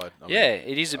mark side. I mean,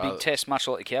 It is a big test, much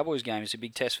like the Cowboys game. It's a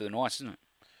big test for the Knights, isn't it?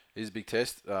 It is a big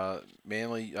test.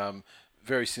 Manly,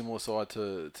 very similar side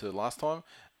to last time.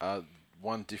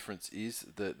 One difference is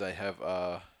that they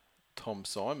have Tom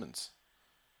Simons,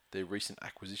 their recent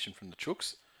acquisition from the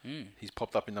Chooks. He's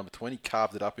popped up in number 20,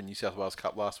 carved it up in New South Wales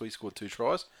Cup last week, scored 2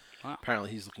 tries. Wow.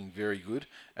 Apparently he's looking very good.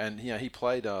 And, he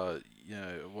played,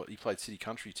 he played City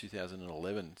Country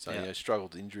 2011. So, Yeah.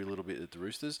 struggled injury a little bit at the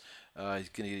Roosters. He's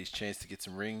going to get his chance to get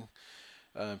some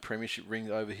premiership ring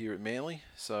over here at Manly.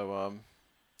 So,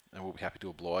 and we'll be happy to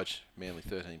oblige Manly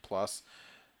 13 plus.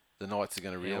 The Knights are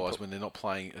going to realise when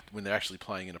they're actually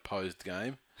playing an opposed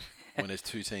game, when there's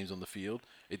 2 teams on the field,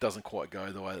 it doesn't quite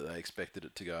go the way that they expected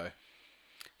it to go.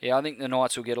 Yeah, I think the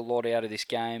Knights will get a lot out of this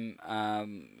game,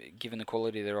 given the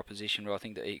quality of their opposition, but I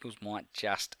think the Eagles might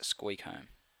just squeak home.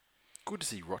 Good to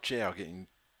see Rochow getting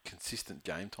consistent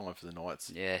game time for the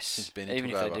Knights. Yes, since Benny even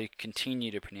took if over. they do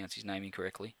continue to pronounce his name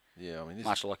incorrectly, Yeah, I mean,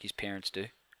 much like his parents do.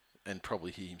 and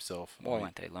probably he himself. Why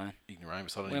won't they learn?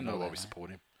 Ignoramus. I don't When even know will why they we learn? support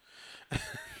him.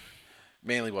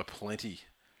 Manly by plenty.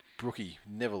 Brookie,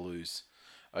 never lose.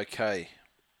 Okay,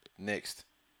 next.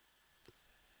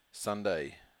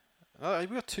 Sunday. Oh,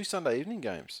 we've got 2 Sunday evening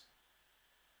games.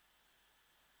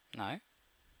 No?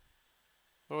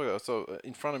 What have I got? So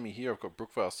in front of me here, I've got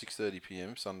Brookvale 6:30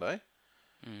 p.m. Sunday,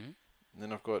 Mm. and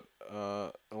then I've got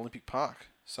Olympic Park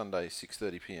Sunday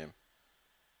 6:30 p.m.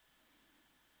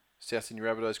 South Sydney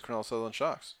Rabbitohs, Cronulla Sutherland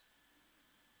Sharks.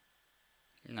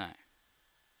 No.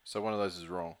 So one of those is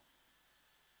wrong.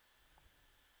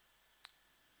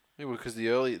 Yeah, because the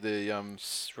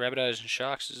Rabbitohs and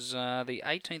Sharks is the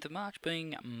 18th of March,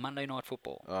 being Monday Night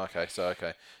Football. Okay.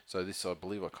 So this, I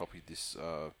believe I copied this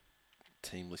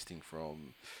team listing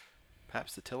from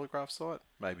perhaps the Telegraph site.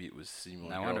 Maybe it was Sydney No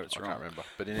Herald. wonder it's I wrong. can't remember.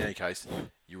 But in any case,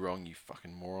 you're wrong, you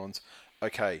fucking morons.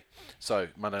 Okay, so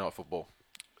Monday Night Football.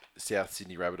 South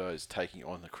Sydney Rabbitohs taking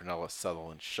on the Cronulla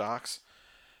Sutherland Sharks.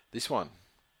 This one,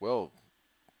 well,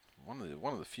 one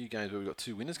of the few games where we've got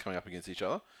two winners coming up against each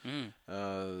other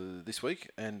this week.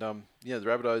 And the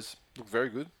Rabbitohs look very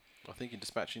good, I think, in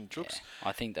dispatching Chooks. Yeah,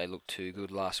 I think they looked too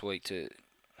good last week to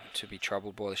be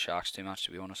troubled by the Sharks too much,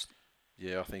 to be honest.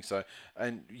 Yeah, I think so.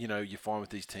 And, you find with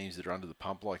these teams that are under the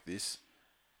pump like this,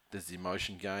 there's the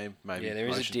emotion game, maybe there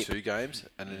is a emotion dip. 2 games,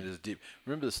 and then there's a dip.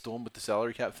 Remember the Storm with the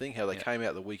salary cap thing? How they came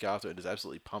out the week after and just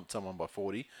absolutely pumped someone by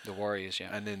 40. The Warriors,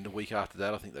 yeah. And then the week after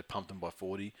that, I think they pumped them by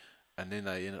 40. And then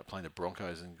they ended up playing the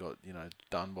Broncos and got,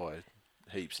 done by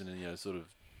heaps. And then, sort of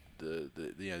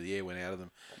the air went out of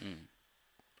them.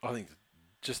 I think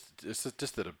just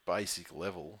at a basic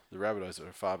level, the Rabbitohs are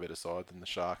a far better side than the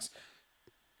Sharks.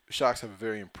 Sharks have a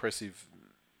very impressive,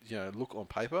 look on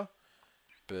paper,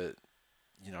 but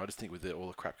I just think with all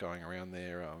the crap going around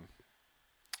there,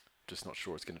 just not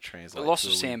sure it's going to translate. The loss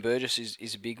of Sam Burgess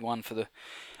is a big one for the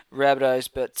Rabbitohs,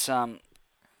 but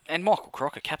and Michael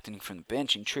Crocker captaining from the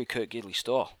bench in true Kurt Gidley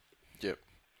style. Yep.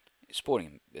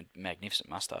 Sporting a magnificent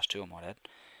moustache too, I might add.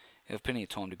 He'll have plenty of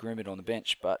time to groom it on the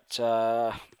bench, but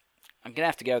I'm going to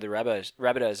have to go with the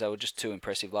Rabbitohs. They were just too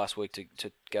impressive last week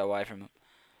to go away from them.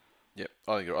 Yep,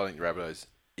 I think the Rabbitohs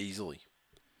easily,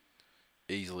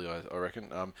 I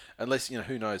reckon. Unless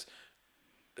who knows?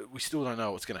 We still don't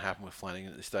know what's going to happen with Flanagan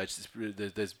at this stage.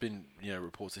 There's been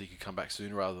reports that he could come back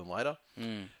sooner rather than later.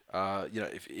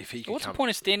 If he could. What's the point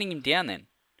of standing him down then?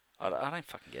 I don't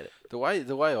fucking get it. The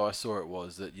way I saw it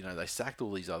was that they sacked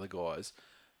all these other guys,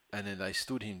 and then they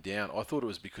stood him down. I thought it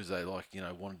was because they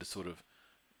wanted to sort of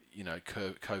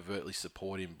covertly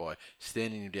support him by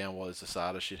standing him down while this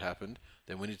Asada shit happened.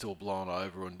 Then when it's all blown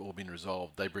over and all been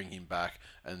resolved, they bring him back,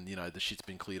 and the shit's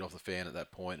been cleared off the fan at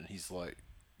that point, and he's like,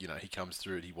 he comes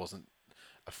through it. He wasn't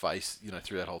a face,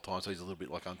 through that whole time, so he's a little bit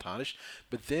like untarnished.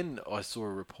 But then I saw a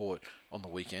report on the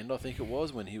weekend, I think it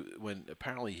was, when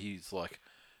apparently he's like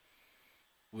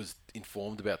was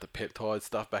informed about the peptide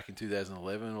stuff back in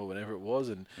 2011 or whenever it was,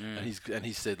 and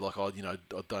he said like, I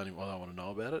don't want to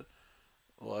know about it.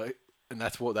 Like, and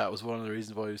that was one of the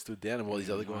reasons why he stood down and why these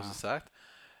other guys were sacked.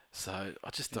 So I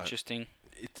just don't. Interesting.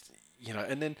 It's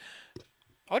and then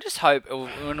I just hope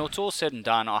when it's all said and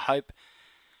done, I hope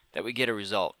that we get a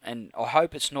result, and I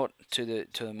hope it's not to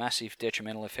the massive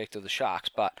detrimental effect of the Sharks.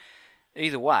 But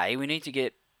either way, we need to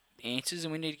get answers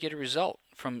and we need to get a result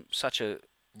from such a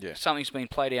something's been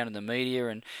played out in the media,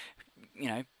 and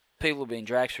people have been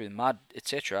dragged through the mud,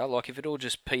 etc. Like if it all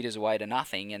just peters away to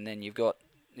nothing, and then you've got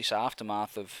this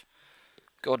aftermath of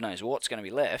God knows what's going to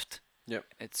be left. Yep.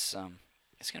 It's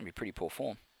going to be pretty poor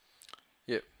form.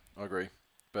 Yep, I agree.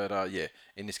 But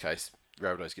in this case,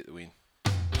 Rabbitohs get the win.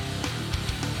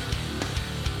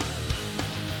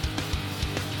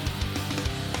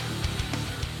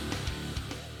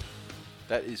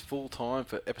 That is full time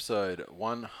for episode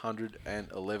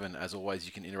 111. As always,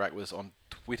 you can interact with us on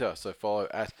Twitter, so follow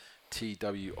at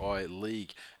TWiL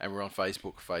League, and we're on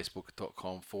Facebook,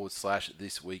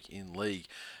 facebook.com/This Week in League.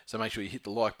 So make sure you hit the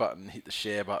like button, hit the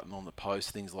share button on the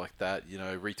post, things like that.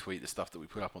 Retweet the stuff that we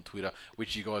put up on Twitter,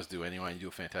 which you guys do anyway. You do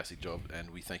a fantastic job,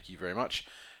 and we thank you very much.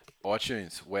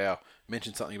 iTunes, wow,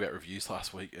 mentioned something about reviews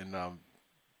last week, and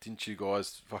didn't you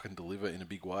guys fucking deliver in a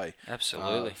big way?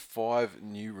 Absolutely. 5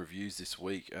 new reviews this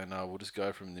week, and we'll just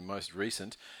go from the most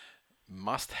recent.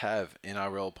 Must have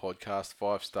NRL podcast,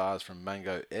 5 stars from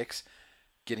Mango X.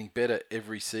 Getting better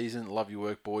every season. Love your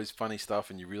work, boys. Funny stuff,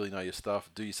 and you really know your stuff.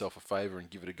 Do yourself a favour and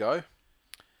give it a go.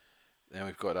 Then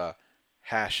we've got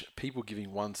hash people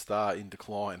giving 1 star in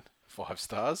decline, 5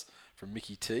 stars from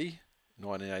Mickey T,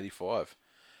 1985.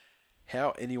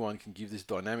 How anyone can give this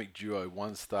dynamic duo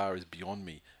 1 star is beyond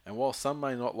me. And while some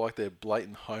may not like their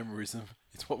blatant homerism,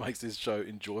 it's what makes this show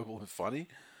enjoyable and funny.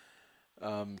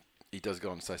 He does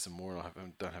go on to say some more, and I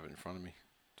don't have it in front of me.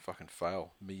 Fucking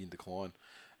fail. Me in decline.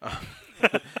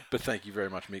 But thank you very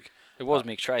much, Mick. It was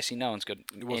Mick Tracy. No one's got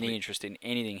any interest in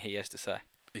anything he has to say.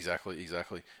 Exactly.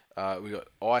 We got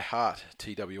I Heart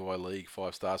TWI League,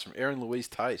 5 stars from Erin Louise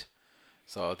Tate.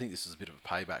 So I think this is a bit of a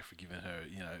payback for giving her,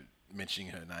 mentioning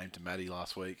her name to Maddie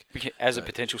last week. As a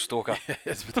potential stalker.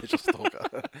 As a potential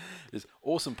stalker. This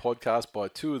awesome podcast by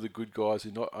 2 of the good guys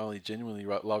who not only genuinely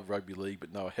love rugby league,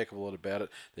 but know a heck of a lot about it.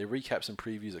 Their recaps and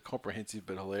previews are comprehensive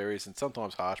but hilarious, and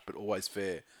sometimes harsh but always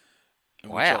fair.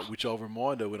 Wow. Which I'll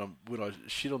remind her when I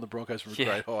shit on the Broncos from a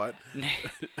great height.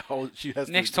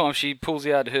 Next time she pulls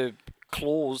out her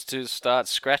claws to start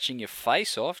scratching your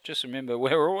face off, just remember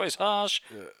we're always harsh.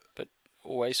 Yeah.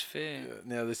 Always fair. Yeah.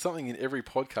 Now, there's something in every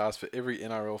podcast for every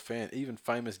NRL fan, even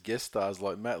famous guest stars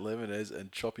like Matt Lemonez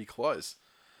and Choppy Close.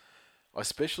 I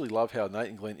especially love how Nate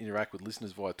and Glenn interact with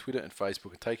listeners via Twitter and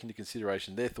Facebook and take into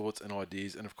consideration their thoughts and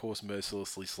ideas and, of course,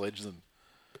 mercilessly sledge them.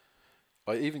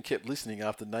 I even kept listening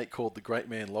after Nate called the great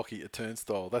man Lockie a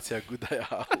turnstile. That's how good they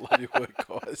are. Love your work,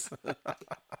 guys.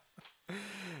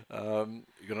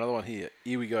 You got another one here.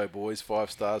 Here we go, boys. 5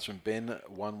 stars from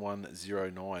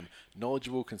Ben1109.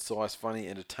 Knowledgeable, concise, funny,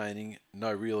 entertaining.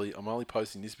 No, really, I'm only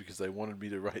posting this because they wanted me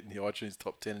to rate in the iTunes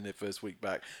top 10 in their first week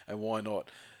back, and why not?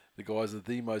 The guys are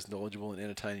the most knowledgeable and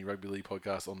entertaining rugby league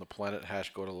podcast on the planet.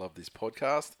 Gotta love this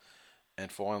podcast.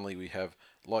 And finally, we have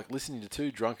like listening to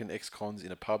 2 drunken ex-cons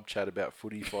in a pub chat about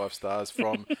footy. 5 stars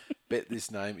from Bet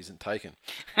This Name Isn't Taken.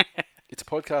 It's a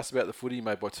podcast about the footy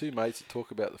made by 2 mates that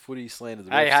talk about the footy, slander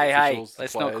the refs, officials,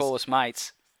 let's players. not call us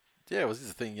mates. Yeah, well, this is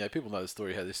the thing. People know the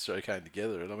story how this show came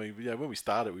together, and I mean, when we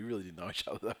started, we really didn't know each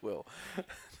other that well.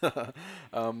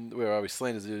 Where are we?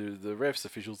 Slanders the refs,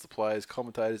 officials, the players,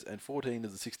 commentators, and 14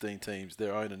 of the 16 teams.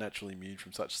 Their own are naturally immune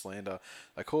from such slander.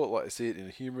 They call it like they see it in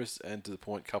a humorous and to the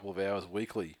point couple of hours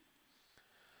weekly.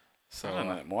 So I don't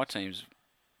know. My team's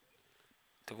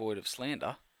devoid of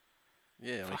slander.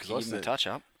 Yeah, I give them a touch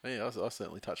up. Yeah, I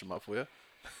certainly touch them up for you.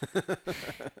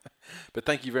 But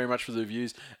thank you very much for the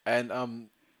reviews, and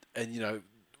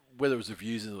whether it was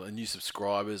reviews and new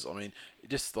subscribers, I mean,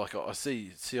 just like I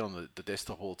see on the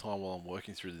desktop all the time while I'm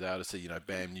working through the data, see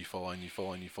bam, new follow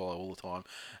all the time,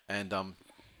 and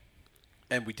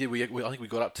I think we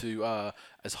got up to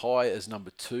as high as number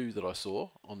 2 that I saw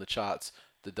on the charts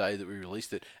the day that we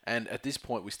released it, and at this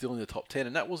point we're still in the top 10,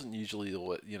 and that wasn't usually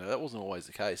that wasn't always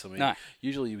the case. I mean, No.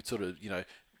 Usually you would sort of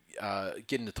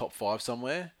get in the top 5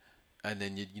 somewhere, and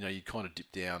then you'd kind of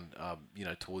dip down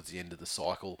towards the end of the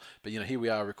cycle. But here we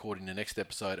are recording the next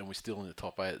episode, and we're still in the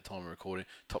top 8 at the time of recording,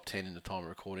 top 10 in the time of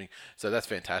recording. So that's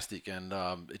fantastic, and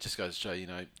it just goes to show you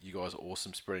guys are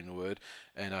awesome spreading the word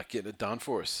and getting it done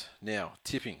for us. Now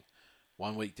tipping,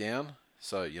 1 week down.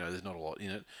 So, there's not a lot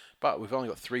in it. But we've only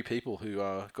got 3 people who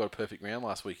got a perfect round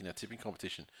last week in our tipping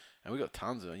competition. And we've got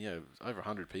tons of, over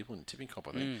 100 people in the tipping comp,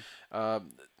 I think.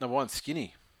 Number 1,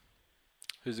 Skinny,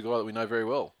 who's a guy that we know very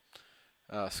well.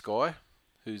 Sky,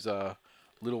 whose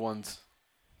little ones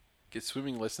get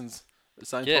swimming lessons at the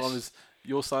same time as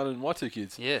your son and my 2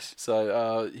 kids. Yes.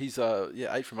 So he's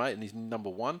 8 from 8, and he's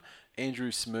number 1. Andrew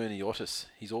Smyrniotis,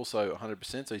 he's also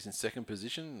 100%, so he's in 2nd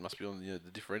position. Must be on the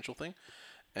differential thing.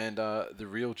 And the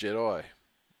Real Jedi,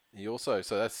 he also,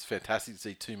 so that's fantastic to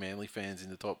see 2 Manly fans in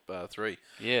the top 3.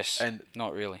 Yes, and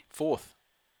not really. 4th,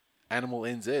 Animal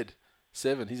NZ,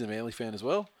 7. He's a Manly fan as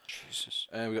well. Jesus.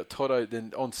 And we've got Toto.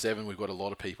 Then on 7, we've got a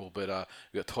lot of people, but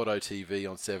we've got Toto TV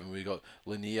on 7. We've got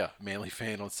Lanier, Manly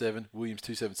fan on 7. Williams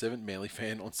 277, Manly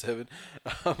fan on 7.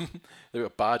 They've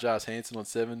got Barjas Hansen on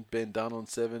 7. Ben Dunn on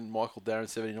 7. Michael Darren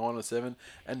 79 on 7.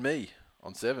 And me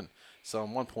on 7. So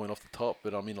I'm 1 point off the top,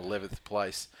 but I'm in 11th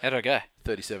place. How'd I go?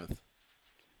 37th.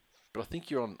 But I think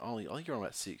you're on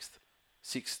about 6th.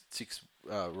 6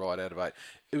 right out of 8.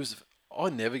 It was. I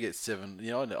never get 7.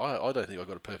 I don't think I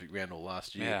got a perfect round all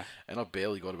last year, and I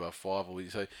barely got above 5 all year.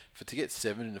 So to get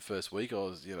 7 in the first week, I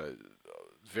was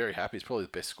very happy. It's probably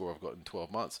the best score I've got in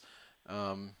 12 months,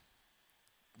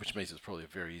 which means it's probably a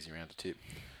very easy round to tip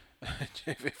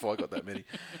if I got that many.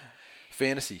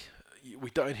 Fantasy.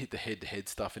 We don't hit the head-to-head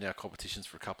stuff in our competitions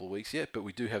for a couple of weeks yet, but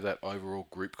we do have that overall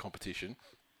group competition.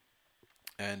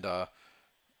 And I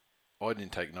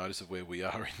didn't take notice of where we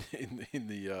are in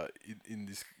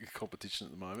this competition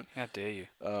at the moment. How dare you?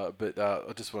 But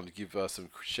I just wanted to give some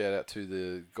shout out to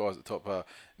the guys at the top.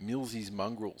 Millsy's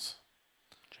Mongrels.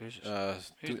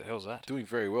 Jesus. Who the hell's that? Doing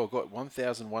very well. Got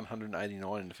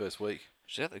 1,189 in the first week.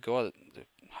 Is that the guy that the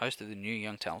host of the new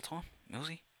Young Talent Time?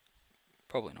 Millsy?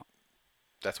 Probably not.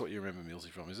 That's what you remember Millsy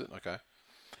from, is it? Okay.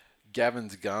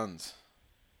 Gavin's Guns.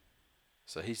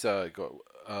 So he's got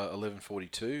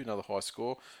 1142, another high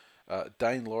score.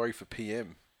 Dane Laurie for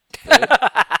PM.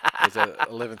 Was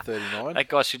at 1139. That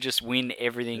guy should just win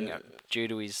everything due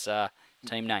to his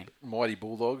team name. Mighty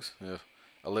Bulldogs,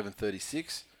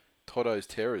 1136. Toto's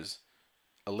Terrors,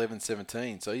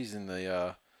 1117. So he's in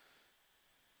the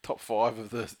top 5 of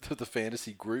the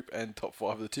fantasy group and top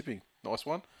 5 of the tipping. Nice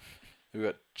one. We've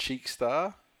got Cheek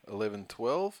Star,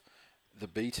 1112. The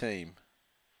B Team,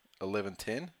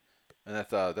 1110. And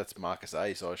that's Marcus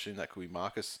A, so I assume that could be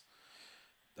Marcus,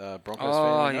 Broncos fan.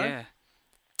 Oh, yeah.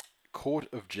 Court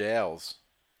of Jowls,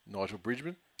 Nigel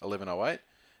Bridgman, 1108.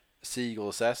 Sea Eagle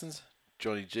Assassins,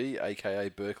 Johnny G, a.k.a.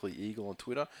 Berkeley Eagle on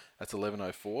Twitter. That's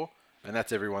 1104. And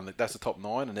that's everyone. That's the top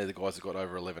 9, and they're the guys that got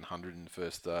over 1100 in the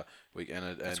first week.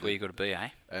 That's where you got to be, eh?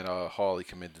 And I highly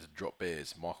commended the Drop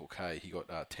Bears, Michael K. He got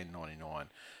 1099.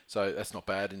 So that's not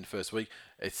bad in the first week.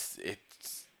 It's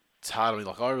hard on me.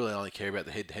 Like, I really only care about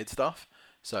the head-to-head stuff.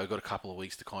 So got a couple of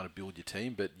weeks to kind of build your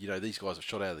team. But these guys have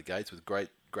shot out of the gates with great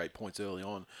points early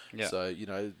on. Yeah. So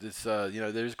this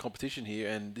there is competition here,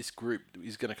 and this group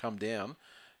is going to come down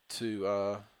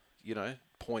to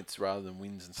points rather than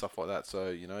wins and stuff like that.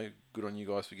 So good on you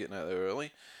guys for getting out there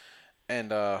early.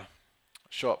 And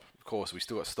shop, of course, we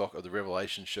still got stock of the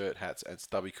Revelation shirt, hats, and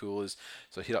stubby coolers.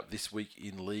 So hit up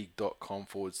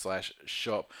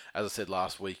thisweekinleague.com/shop. As I said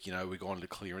last week, we're going into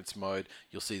clearance mode.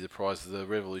 You'll see the price of the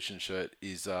Revolution shirt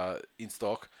is in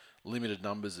stock, limited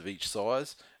numbers of each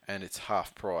size, and it's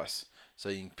half price. So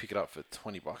you can pick it up for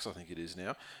 $20, I think it is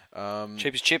now.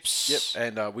 Cheap as chips. Yep,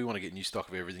 and we want to get new stock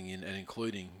of everything in, and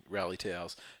including rally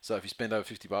towels. So if you spend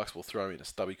over $50, we'll throw in a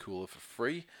stubby cooler for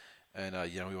free. And,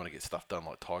 we want to get stuff done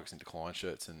like Tigers in Decline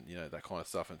shirts and, that kind of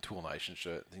stuff, and TWiL Nation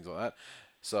shirt, things like that.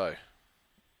 So,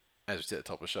 as we said at the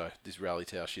top of the show, this rally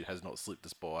towel shit has not slipped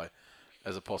us by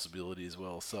as a possibility as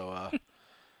well. So,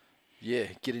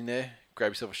 get in there,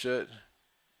 grab yourself a shirt,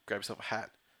 grab yourself a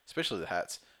hat, especially the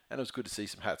hats. And it was good to see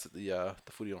some hats at the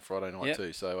footy on Friday night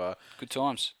too. So, good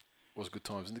times. It was good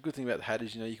times. And the good thing about the hat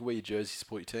is, you can wear your jersey,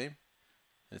 support your team,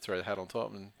 and throw the hat on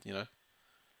top and,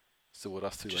 still with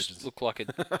us two Just legends. look like a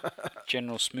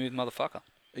general smooth motherfucker.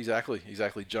 Exactly.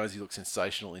 Jonesy looked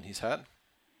sensational in his hat,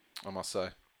 I must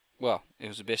say. Well, it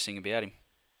was the best thing about him.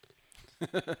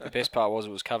 The best part was it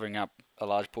was covering up a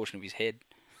large portion of his head.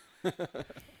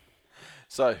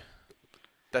 So,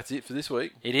 that's it for this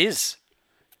week. It is.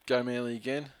 Go Manly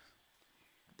again.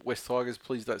 West Tigers,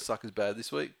 please don't suck as bad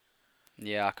this week.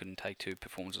 Yeah, I couldn't take two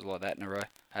performances like that in a row.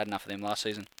 I had enough of them last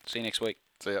season. See you next week.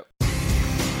 See ya.